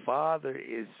a father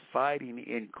is fighting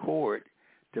in court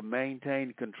to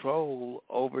maintain control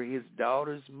over his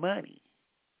daughter's money?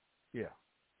 Yeah.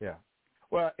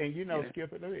 Well, and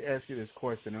Skip, let me ask you this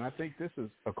question, and I think this is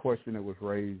a question that was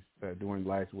raised during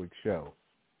last week's show.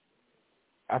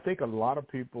 I think a lot of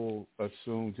people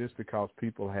assume just because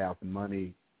people have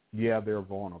money, they're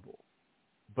vulnerable.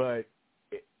 But,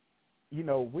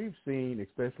 we've seen,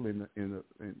 especially in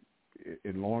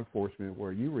law enforcement,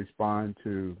 where you respond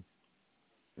to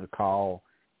a call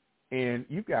and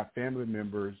you've got family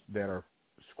members that are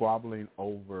squabbling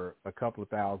over a couple of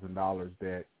 $1,000s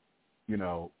that,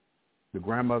 the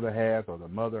grandmother has or the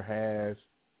mother has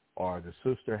or the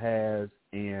sister has,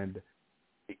 and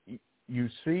you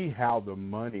see how the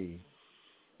money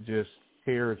just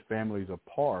tears families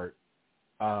apart,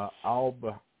 all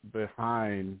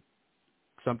behind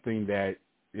something that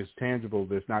is tangible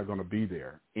that's not going to be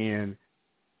there. And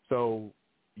so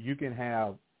you can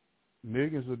have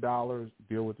millions of dollars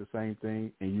deal with the same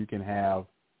thing, and you can have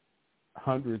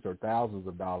hundreds or thousands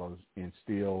of dollars, and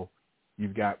still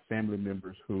you've got family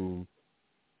members who,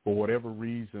 for whatever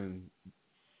reason,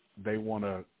 they want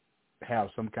to have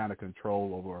some kind of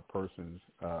control over a person's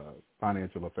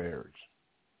financial affairs.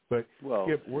 But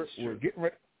Skip, we're getting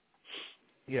ready.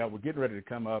 Yeah, we're getting ready to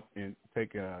come up and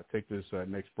take this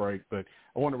next break, but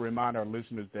I want to remind our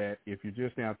listeners that if you're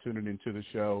just now tuning into the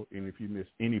show and if you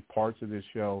missed any parts of this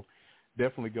show,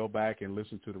 definitely go back and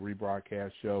listen to the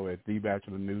rebroadcast show at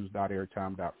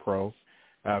thebachelornews.airtime.pro.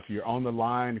 If you're on the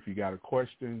line, if you got a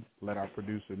question, let our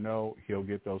producer know. He'll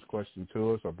get those questions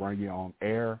to us or bring you on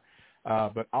air.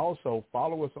 But also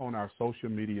follow us on our social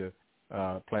media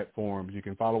platforms. You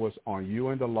can follow us on You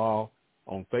and the Law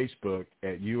on Facebook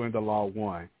at You and the Law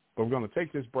 1. But we're going to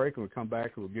take this break, and we'll come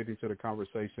back, and we'll get into the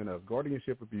conversation of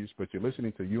guardianship abuse. But you're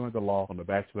listening to You and the Law on the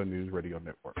Bachelor News Radio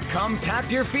Network. Come tap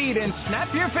your feet and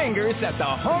snap your fingers at the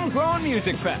Homegrown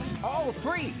Music Fest. All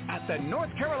free at the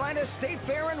North Carolina State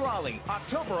Fair in Raleigh,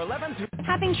 October 11th.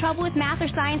 Having trouble with math or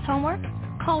science homework?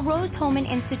 Call Rose Holman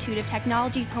Institute of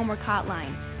Technology's Homework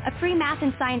Hotline, a free math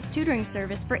and science tutoring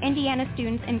service for Indiana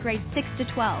students in grades 6 to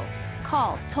 12.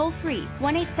 Call toll-free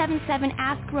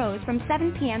 1-877-ASK-ROSE from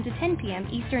 7 p.m. to 10 p.m.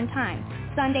 Eastern Time,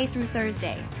 Sunday through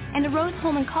Thursday. And a Rose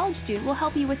Holman College student will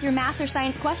help you with your math or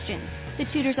science questions. The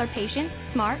tutors are patient,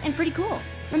 smart, and pretty cool.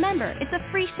 Remember, it's a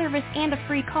free service and a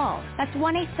free call. That's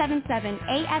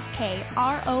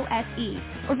 1-877-ASK-ROSE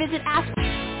or visit Ask.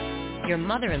 Your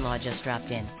mother-in-law just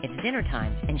dropped in. It's dinner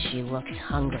time, and she looks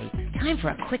hungry. Time for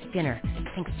a quick dinner.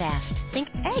 Think fast. Think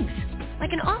eggs.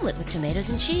 Like an omelet with tomatoes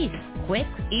and cheese. Quick,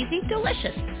 easy,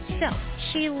 delicious. So,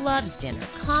 she loves dinner,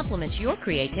 compliments your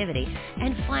creativity,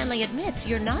 and finally admits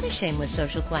you're not a shameless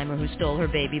social climber who stole her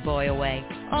baby boy away.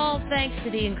 All thanks to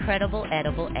the incredible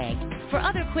edible egg. For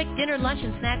other quick dinner, lunch,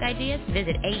 and snack ideas,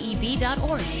 visit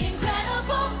aeb.org. The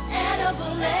incredible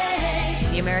edible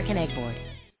egg. The American Egg Board.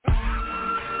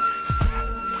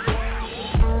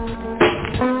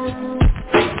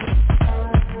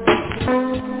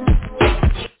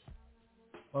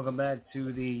 Welcome back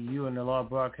to the You and the Law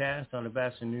broadcast on the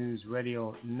Bachelor News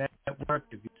Radio Network.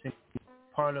 If you're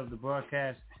part of the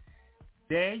broadcast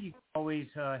today, you can always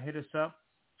hit us up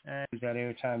and use that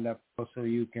airtime.pro so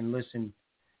you can listen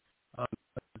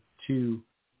to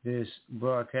this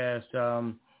broadcast.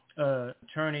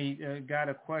 Attorney got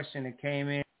a question that came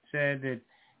in, said that,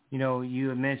 you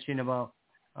had mentioned about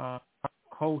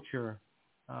culture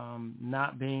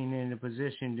not being in a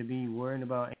position to be worried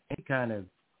about any kind of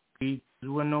fee.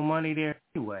 There was no money there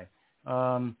anyway.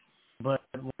 But one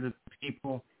of the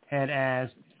people had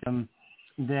asked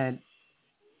that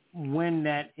when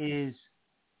that is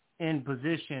in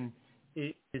position,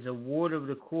 it is a ward of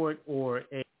the court or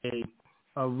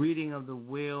a reading of the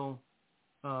will,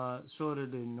 sort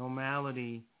of the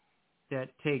normality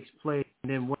that takes place,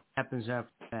 and then what happens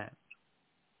after that?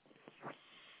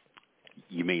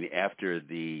 You mean after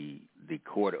the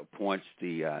court appoints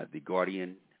the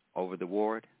guardian over the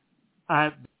ward?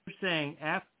 I'm saying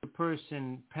after the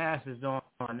person passes on,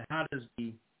 how does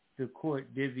the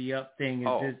court divvy up things?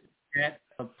 Is that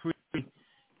a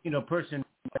person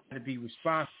to be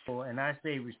responsible? And I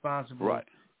say responsible, right,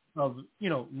 of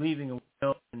leaving a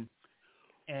will,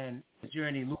 and is there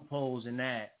any loopholes in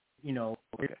that?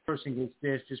 This person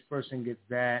gets this person gets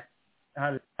that.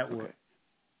 How does that work?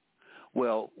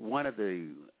 Well, that's a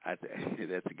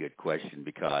good question,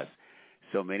 because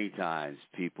so many times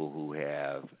people who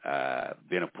have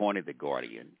been appointed the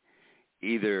guardian,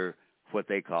 either what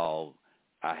they call,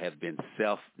 I have been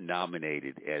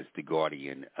self-nominated as the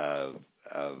guardian of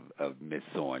Miss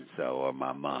So-and-so or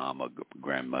my mom or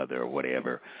grandmother or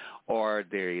whatever, or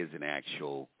there is an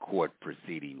actual court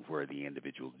proceeding where the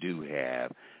individual do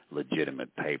have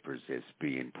legitimate papers as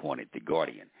being appointed the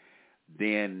guardian.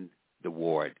 Then the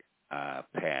ward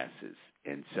passes.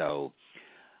 And so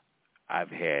I've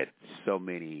had so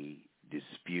many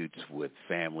disputes with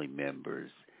family members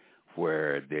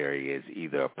where there is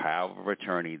either a power of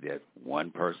attorney that one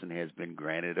person has been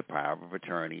granted a power of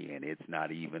attorney and it's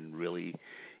not even really,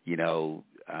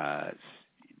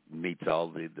 meets all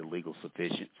the legal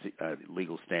sufficiency,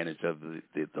 legal standards of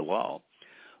the law,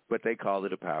 but they call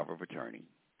it a power of attorney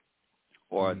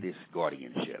or this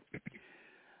guardianship.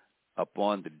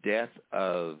 Upon the death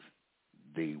of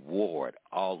the ward,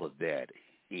 all of that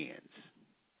ends.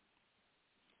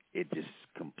 It just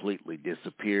completely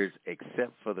disappears,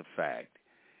 except for the fact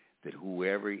that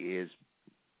whoever is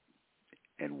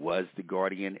and was the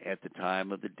guardian at the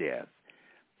time of the death,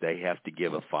 they have to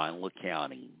give a final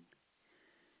accounting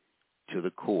to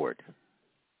the court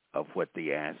of what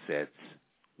the assets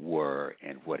were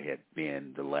and what had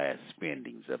been the last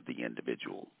spendings of the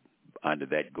individual under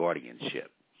that guardianship.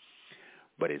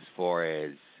 But as far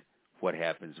as what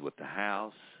happens with the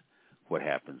house, what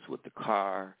happens with the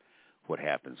car, what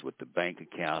happens with the bank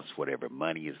accounts, whatever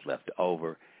money is left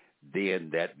over, then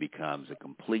that becomes a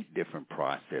complete different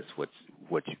process,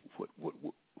 what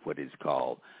is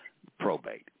called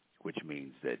probate, which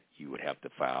means that you would have to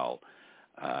file,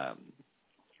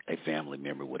 a family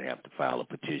member would have to file a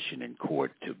petition in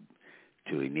court to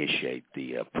initiate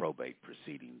the probate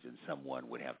proceedings, and someone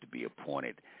would have to be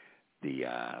appointed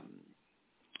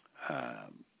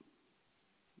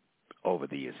over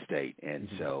the estate. And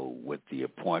so with the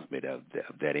appointment of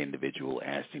that individual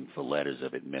asking for letters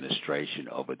of administration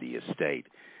over the estate,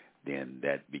 then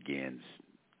that begins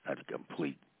a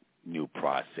complete new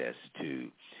process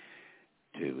to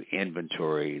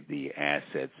inventory the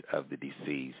assets of the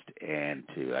deceased and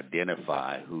to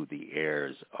identify who the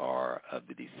heirs are of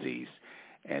the deceased,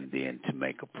 and then to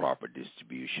make a proper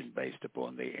distribution based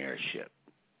upon the heirship.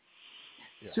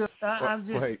 Yeah. So I'm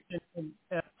just,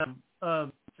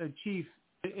 Chief,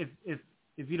 if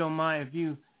you don't mind, if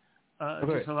you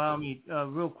just allow me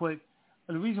real quick.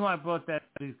 The reason why I brought that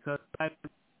is because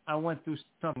I went through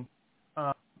something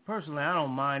personally. I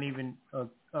don't mind even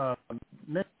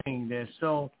mentioning this.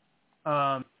 So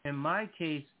in my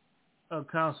case,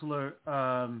 Counselor,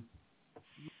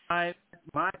 my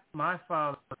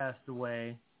father passed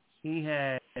away. He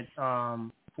had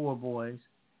 4 boys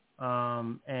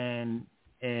and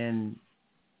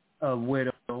a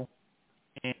widow,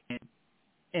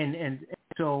 and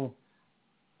so,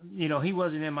 you know, he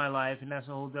wasn't in my life, and that's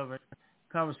a whole different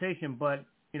conversation. But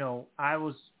you know, I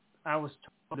was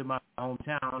told in my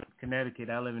hometown, Connecticut.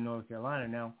 I live in North Carolina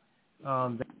now.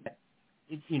 That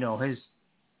you know, his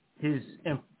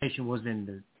information was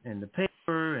in the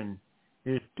paper, and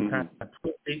there's kind of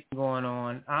thing going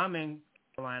on. I'm in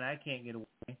Carolina. I can't get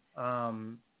away.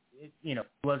 You know,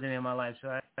 it wasn't in my life, so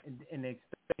I didn't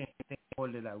expect anything more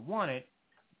that I wanted.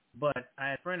 But I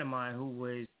had a friend of mine who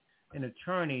was an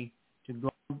attorney to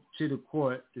go to the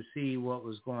court to see what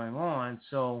was going on.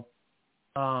 So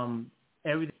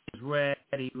everything was read.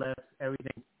 He left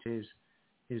everything to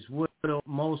his widow,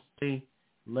 mostly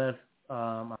left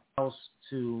my house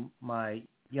to my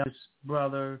youngest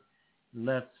brother,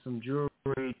 left some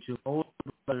jewelry to older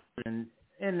brother, and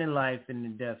in life and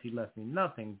in death, he left me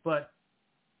nothing. But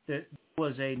there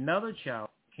was another child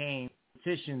who came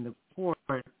petitioned the court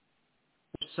for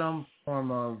some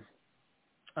form of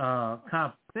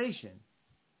compensation.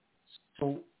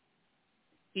 So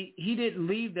he didn't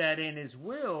leave that in his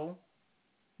will,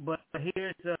 but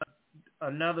here's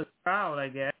another child, I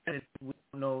guess, that we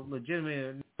don't know legitimate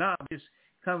or not, just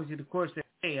coming to the court and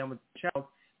say, hey, I'm a child,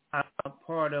 I'm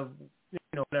part of, you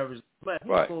know, whatever's left.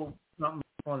 Right. Something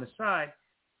on the side.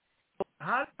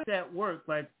 How does that work?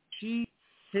 Like his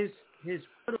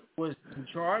widow was in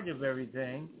charge of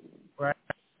everything, right?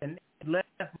 And left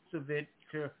most of it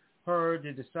to her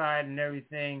to decide and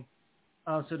everything.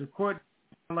 So the court,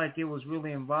 like it was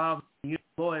really involved. You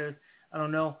lawyers, I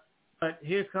don't know, but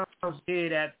here comes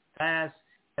kid at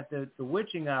the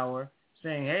witching hour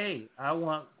saying, "Hey, I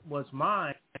want what's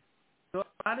mine." So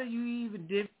how do you even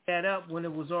divvy that up when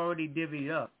it was already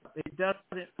divvied up? It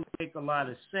doesn't make a lot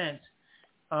of sense,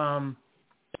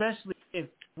 especially if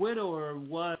the widower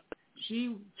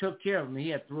she took care of him. He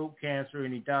had throat cancer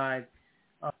and he died.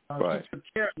 Right. She took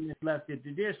care of him and left it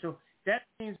to there. So that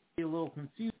seems to be a little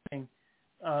confusing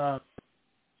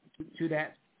to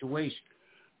that situation.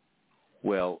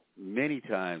 Well, many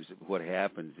times what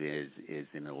happens is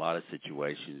in a lot of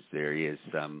situations there is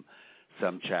some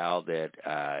child that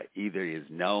either is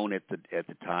known at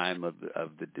the time of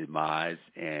the demise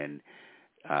and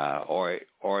or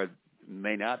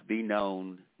may not be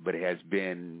known but has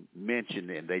been mentioned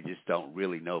and they just don't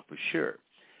really know for sure.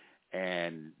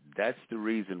 And that's the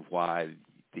reason why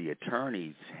the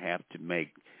attorneys have to make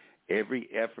every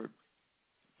effort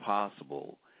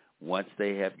possible once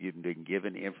they have been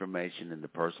given information and the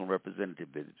personal representative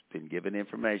has been given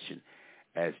information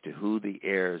as to who the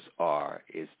heirs are,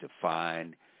 is to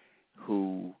find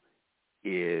who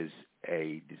is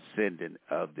a descendant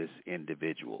of this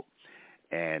individual.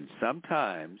 And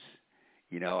sometimes,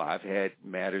 you know, I've had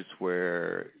matters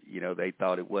where, you know, they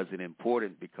thought it wasn't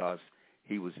important because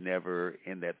he was never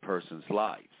in that person's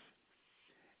life.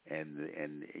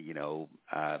 And you know,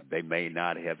 they may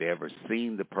not have ever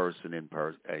seen the person in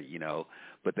person, you know,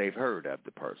 but they've heard of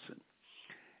the person.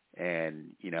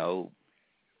 And, you know,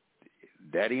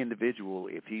 that individual,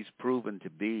 if he's proven to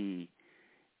be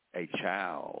a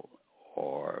child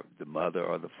or the mother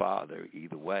or the father,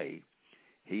 either way,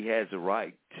 he has a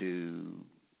right to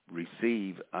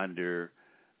receive under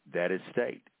that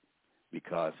estate.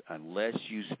 Because unless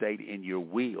you state in your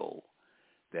will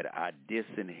that I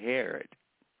disinherit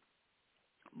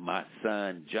my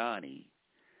son Johnny,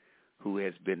 who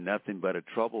has been nothing but a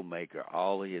troublemaker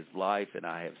all his life, and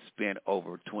I have spent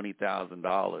over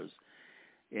 $20,000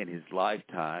 in his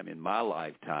lifetime, in my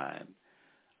lifetime,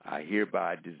 I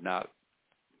hereby does not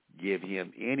give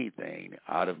him anything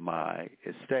out of my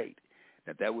estate.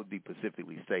 Now, that would be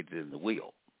specifically stated in the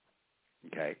will.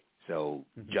 Okay? So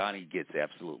Johnny gets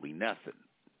absolutely nothing.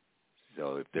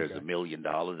 So if there's $1 million,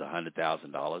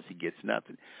 $100,000, he gets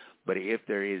nothing. But if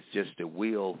there is just a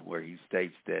will where he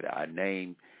states that I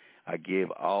give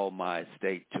all my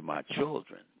estate to my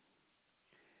children,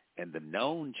 and the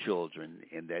known children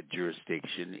in that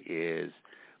jurisdiction is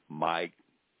Mike,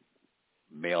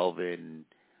 Melvin,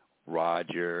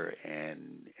 Roger,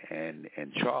 and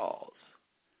Charles.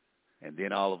 And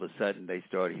then all of a sudden they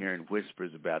start hearing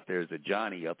whispers about there's a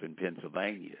Johnny up in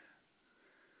Pennsylvania.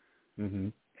 Mm-hmm.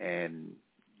 And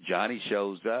Johnny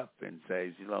shows up and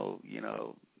says,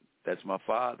 that's my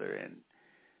father, and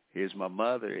here's my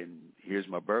mother, and here's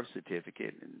my birth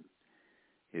certificate, and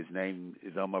his name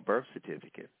is on my birth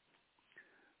certificate.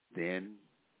 Then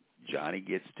Johnny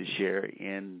gets to share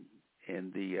in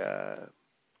the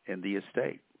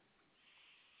estate.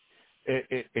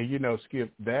 And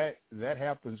Skip, that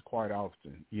happens quite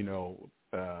often,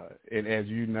 and as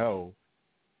you know,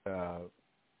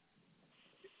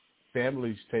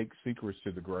 families take secrets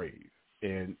to the grave,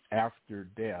 and after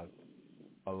death,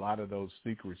 a lot of those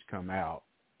secrets come out,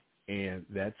 and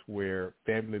that's where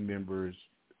family members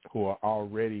who are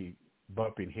already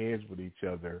bumping heads with each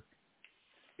other,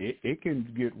 it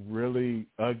can get really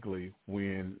ugly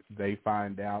when they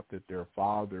find out that their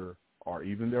father or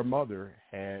even their mother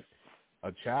had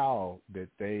a child that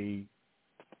they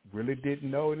really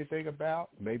didn't know anything about.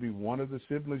 Maybe one of the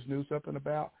siblings knew something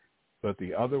about, but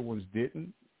the other ones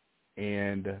didn't.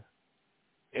 And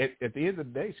at the end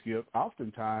of the day, Skip,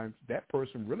 oftentimes that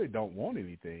person really don't want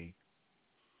anything.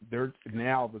 They're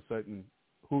now all of a sudden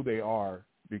who they are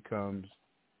becomes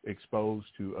exposed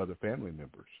to other family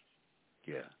members.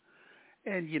 Yeah.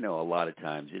 And, a lot of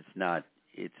times it's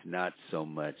not so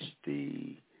much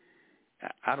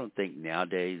I don't think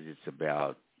nowadays it's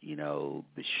about, the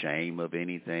shame of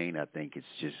anything. I think it's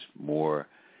just more,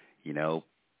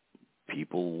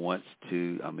 people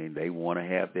they want to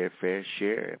have their fair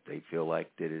share. If they feel like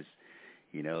that is,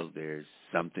 there's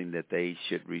something that they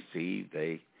should receive,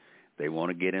 they want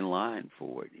to get in line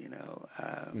for it,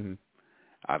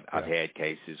 I've had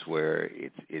cases where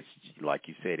it's like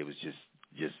you said, it was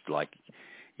just like,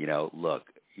 look,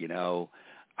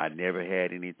 I never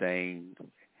had anything.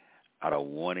 I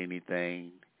don't want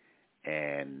anything,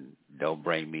 and don't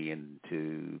bring me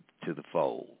into the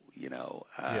fold.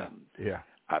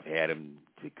 I've had them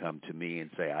to come to me and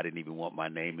say I didn't even want my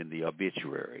name in the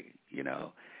obituary.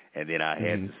 And then I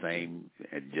had the same,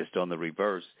 and just on the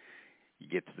reverse, you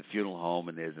get to the funeral home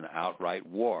and there's an outright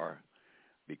war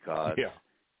because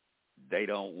they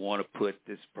don't want to put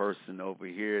this person over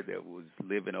here that was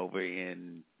living over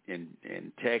in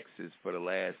Texas for the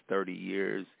last 30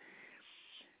 years.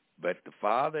 But the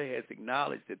father has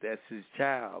acknowledged that that's his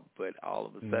child, but all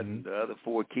of a sudden the other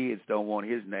 4 kids don't want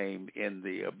his name in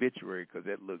the obituary because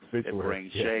it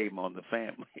brings shame on the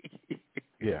family.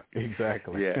 Yeah,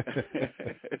 exactly. Yeah.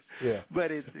 Yeah.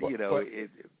 But it's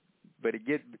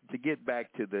to get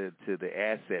back to the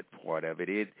asset part of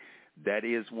it, that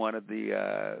is one of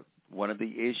the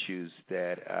issues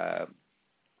that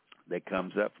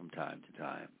comes up from time to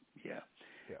time. Yeah.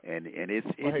 Yeah. And it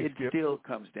still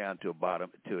comes down to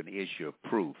an issue of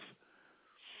proof.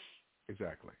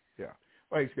 Exactly. Yeah.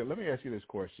 Well, hey, Skip, let me ask you this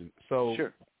question. So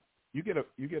sure. You get a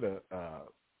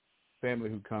family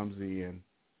who comes in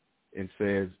and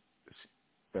says,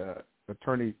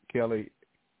 Attorney Kelly,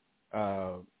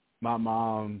 my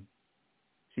mom,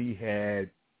 she had,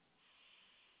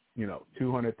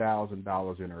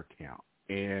 $200,000 in her account,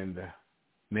 and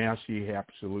now she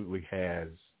absolutely has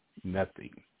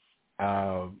nothing.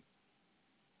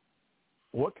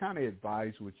 What kind of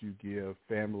advice would you give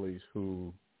families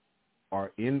who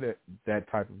are in that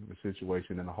type of a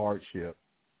situation and a hardship?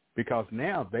 Because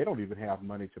now they don't even have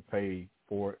money to pay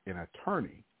for an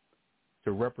attorney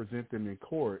to represent them in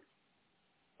court.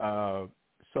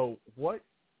 So what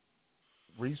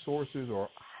resources or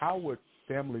how would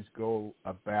families go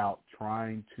about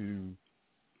trying to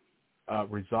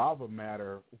resolve a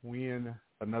matter when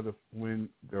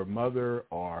their mother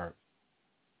or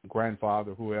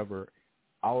grandfather, whoever,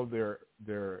 all of their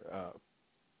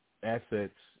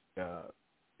assets,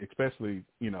 especially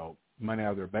money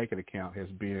out of their banking account, has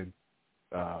been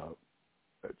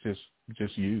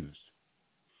just used?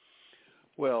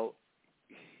 Well,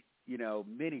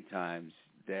 many times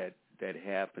that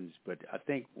happens, but I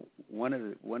think one of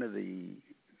the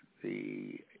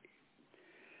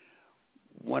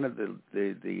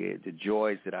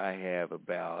joys that I have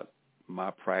about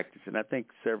my practice, and I think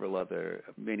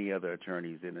many other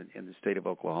attorneys in the state of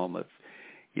Oklahoma,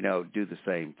 do the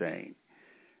same thing.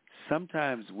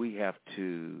 Sometimes we have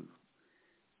to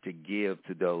give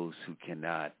to those who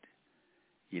cannot,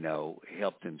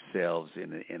 help themselves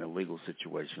in a legal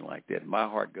situation like that. My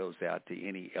heart goes out to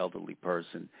any elderly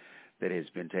person that has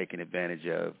been taken advantage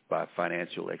of by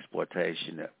financial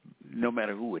exploitation, no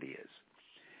matter who it is.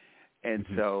 And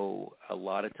so a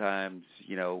lot of times,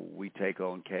 we take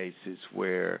on cases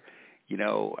where,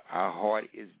 our heart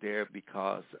is there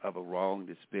because of a wrong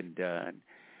that's been done.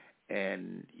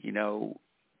 And,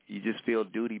 you just feel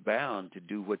duty bound to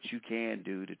do what you can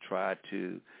do to try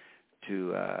to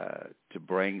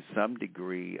bring some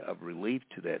degree of relief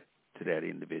to that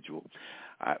individual.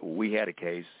 We had a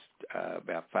case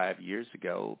about 5 years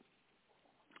ago.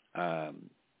 The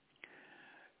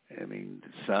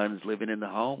son's living in the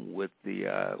home with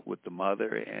the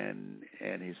mother and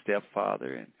his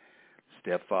stepfather, and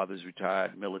stepfather's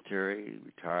retired military,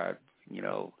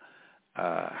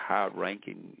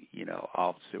 high-ranking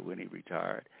officer when he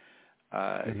retired.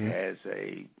 Has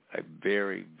a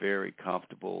very, very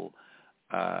comfortable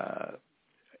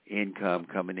income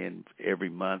coming in every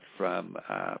month from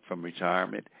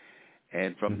retirement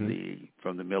and from the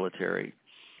military.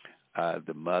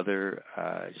 The mother,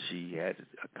 she had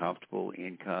a comfortable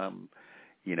income,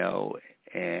 and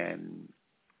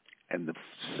the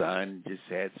son just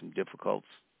had some difficulties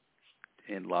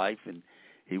in life, and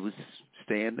he was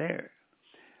staying there.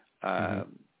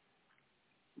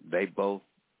 They both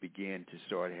began to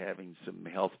start having some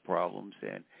health problems,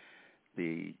 and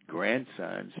the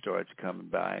grandson starts coming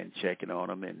by and checking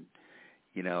on him, and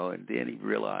and then he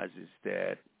realizes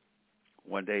that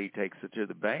one day he takes her to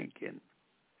the bank, and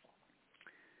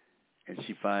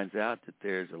she finds out that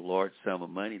there's a large sum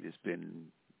of money that's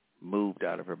been moved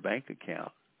out of her bank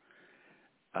account,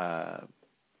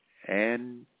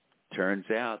 and turns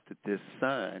out that this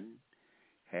son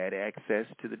had access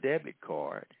to the debit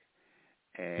card,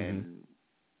 and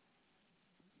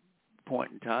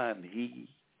point in time, he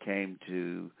came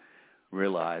to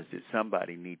realize that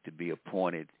somebody needed to be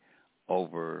appointed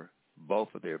over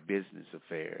both of their business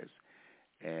affairs.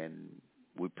 And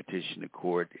we petitioned the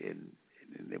court, and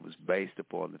it was based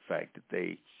upon the fact that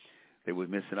they were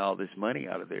missing all this money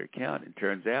out of their account. And it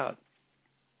turns out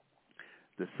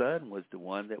the son was the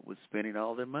one that was spending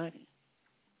all their money.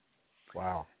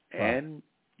 Wow. And,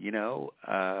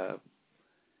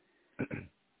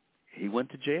 he went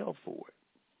to jail for it.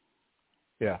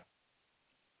 Yeah.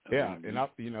 Yeah, it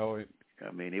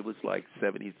was like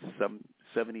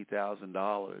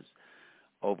 $70,000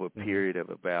 over a period of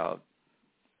about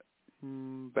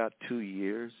 2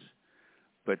 years.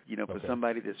 But for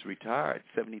somebody that's retired,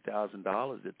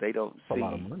 $70,000 that they don't see, a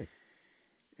lot of money,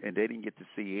 and they didn't get to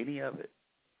see any of it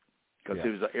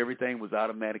because everything was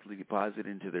automatically deposited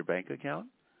into their bank account.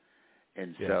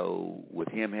 And so with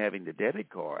him having the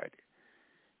debit card,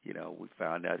 we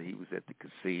found out he was at the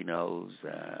casinos,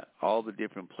 all the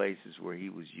different places where he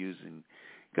was using.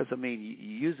 Because,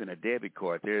 using a debit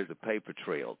card, there's a paper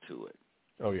trail to it.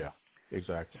 Oh, yeah,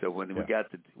 exactly. So when we got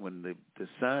the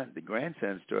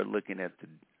grandson started looking at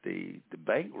the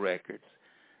bank records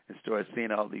and started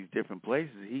seeing all these different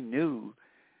places, he knew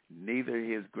neither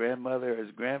his grandmother or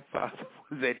his grandfather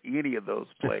was at any of those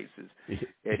places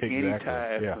at any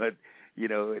time. Yeah. But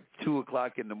at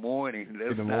 2:00 in the morning,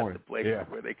 that's not the place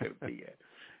where they could be at.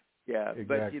 Yeah,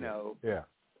 exactly. But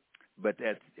but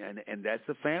that's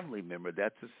a family member.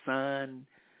 That's a son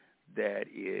that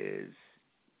is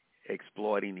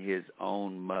exploiting his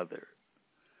own mother.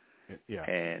 Yeah.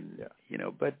 And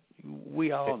but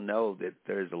we all know that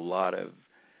there's a lot of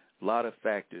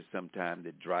factors sometimes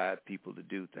that drive people to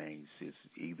do things. It's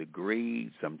either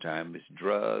greed, sometimes it's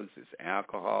drugs, it's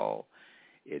alcohol,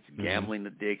 it's gambling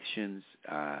addictions.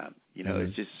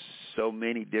 It's just so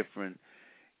many different,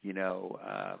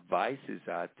 vices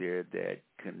out there that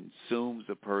consumes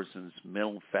a person's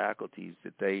mental faculties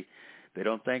that they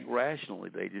don't think rationally.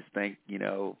 They just think,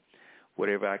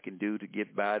 whatever I can do to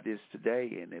get by this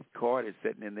today. And if card is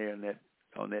sitting in there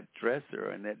on that dresser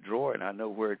or in that drawer, and I know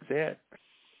where it's at,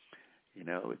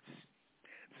 it's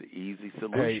an easy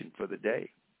solution for the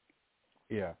day.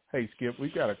 Yeah. Hey, Skip, we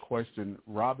got a question.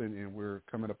 Robin, and we're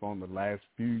coming up on the last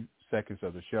few seconds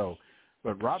of the show,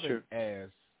 but Robin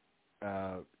asks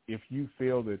if you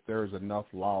feel that there's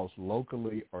enough laws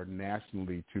locally or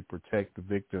nationally to protect the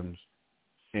victims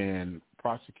and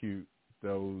prosecute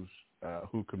those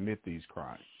who commit these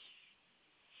crimes.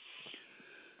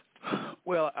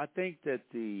 Well, I think that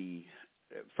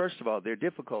first of all, they're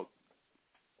difficult.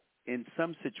 In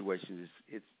some situations,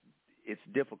 it's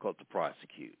difficult to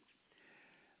prosecute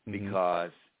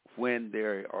because when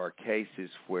there are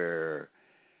cases where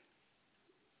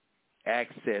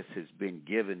access has been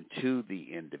given to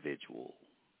the individual,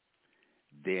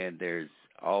 then there's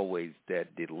always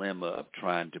that dilemma of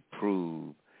trying to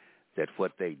prove that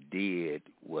what they did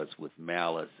was with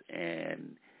malice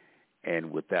and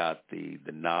without the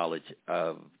knowledge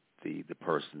of the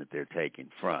person that they're taking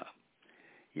from.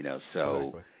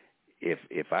 So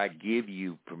if I give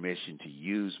you permission to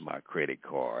use my credit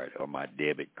card or my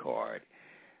debit card,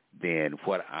 then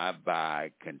what I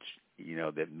buy,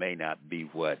 that may not be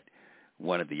what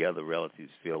one of the other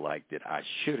relatives feel like that I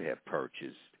should have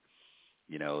purchased.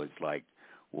 It's like,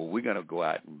 well, we're going to go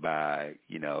out and buy,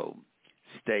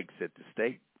 steaks at the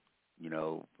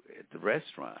at the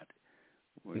restaurant.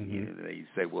 Mm-hmm. You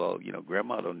say, well,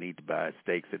 Grandma don't need to buy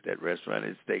steaks at that restaurant.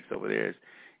 His steaks over there is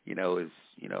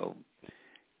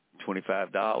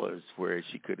 $25, whereas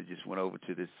she could have just went over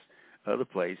to this other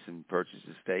place and purchased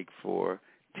a steak for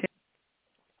 $10.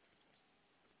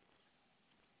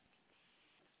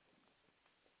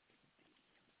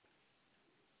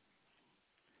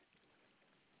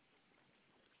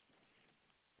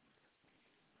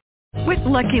 With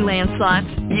Lucky Land Slots,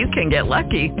 you can get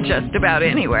lucky just about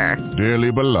anywhere.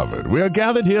 Dearly beloved, we are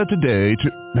gathered here today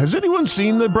to... Has anyone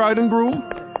seen the bride and groom?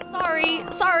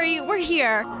 Sorry, we're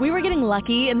here. We were getting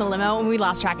lucky in the limo and we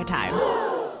lost track of time.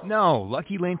 No,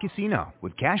 Lucky Land Casino,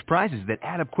 with cash prizes that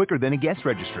add up quicker than a guest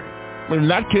registry. In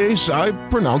that case, I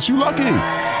pronounce you lucky.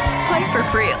 Play for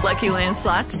free at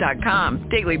LuckyLandSlots.com.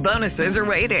 Daily bonuses are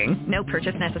waiting. No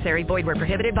purchase necessary. Void where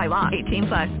prohibited by law.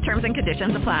 18+. Terms and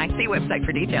conditions apply. See website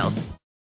for details.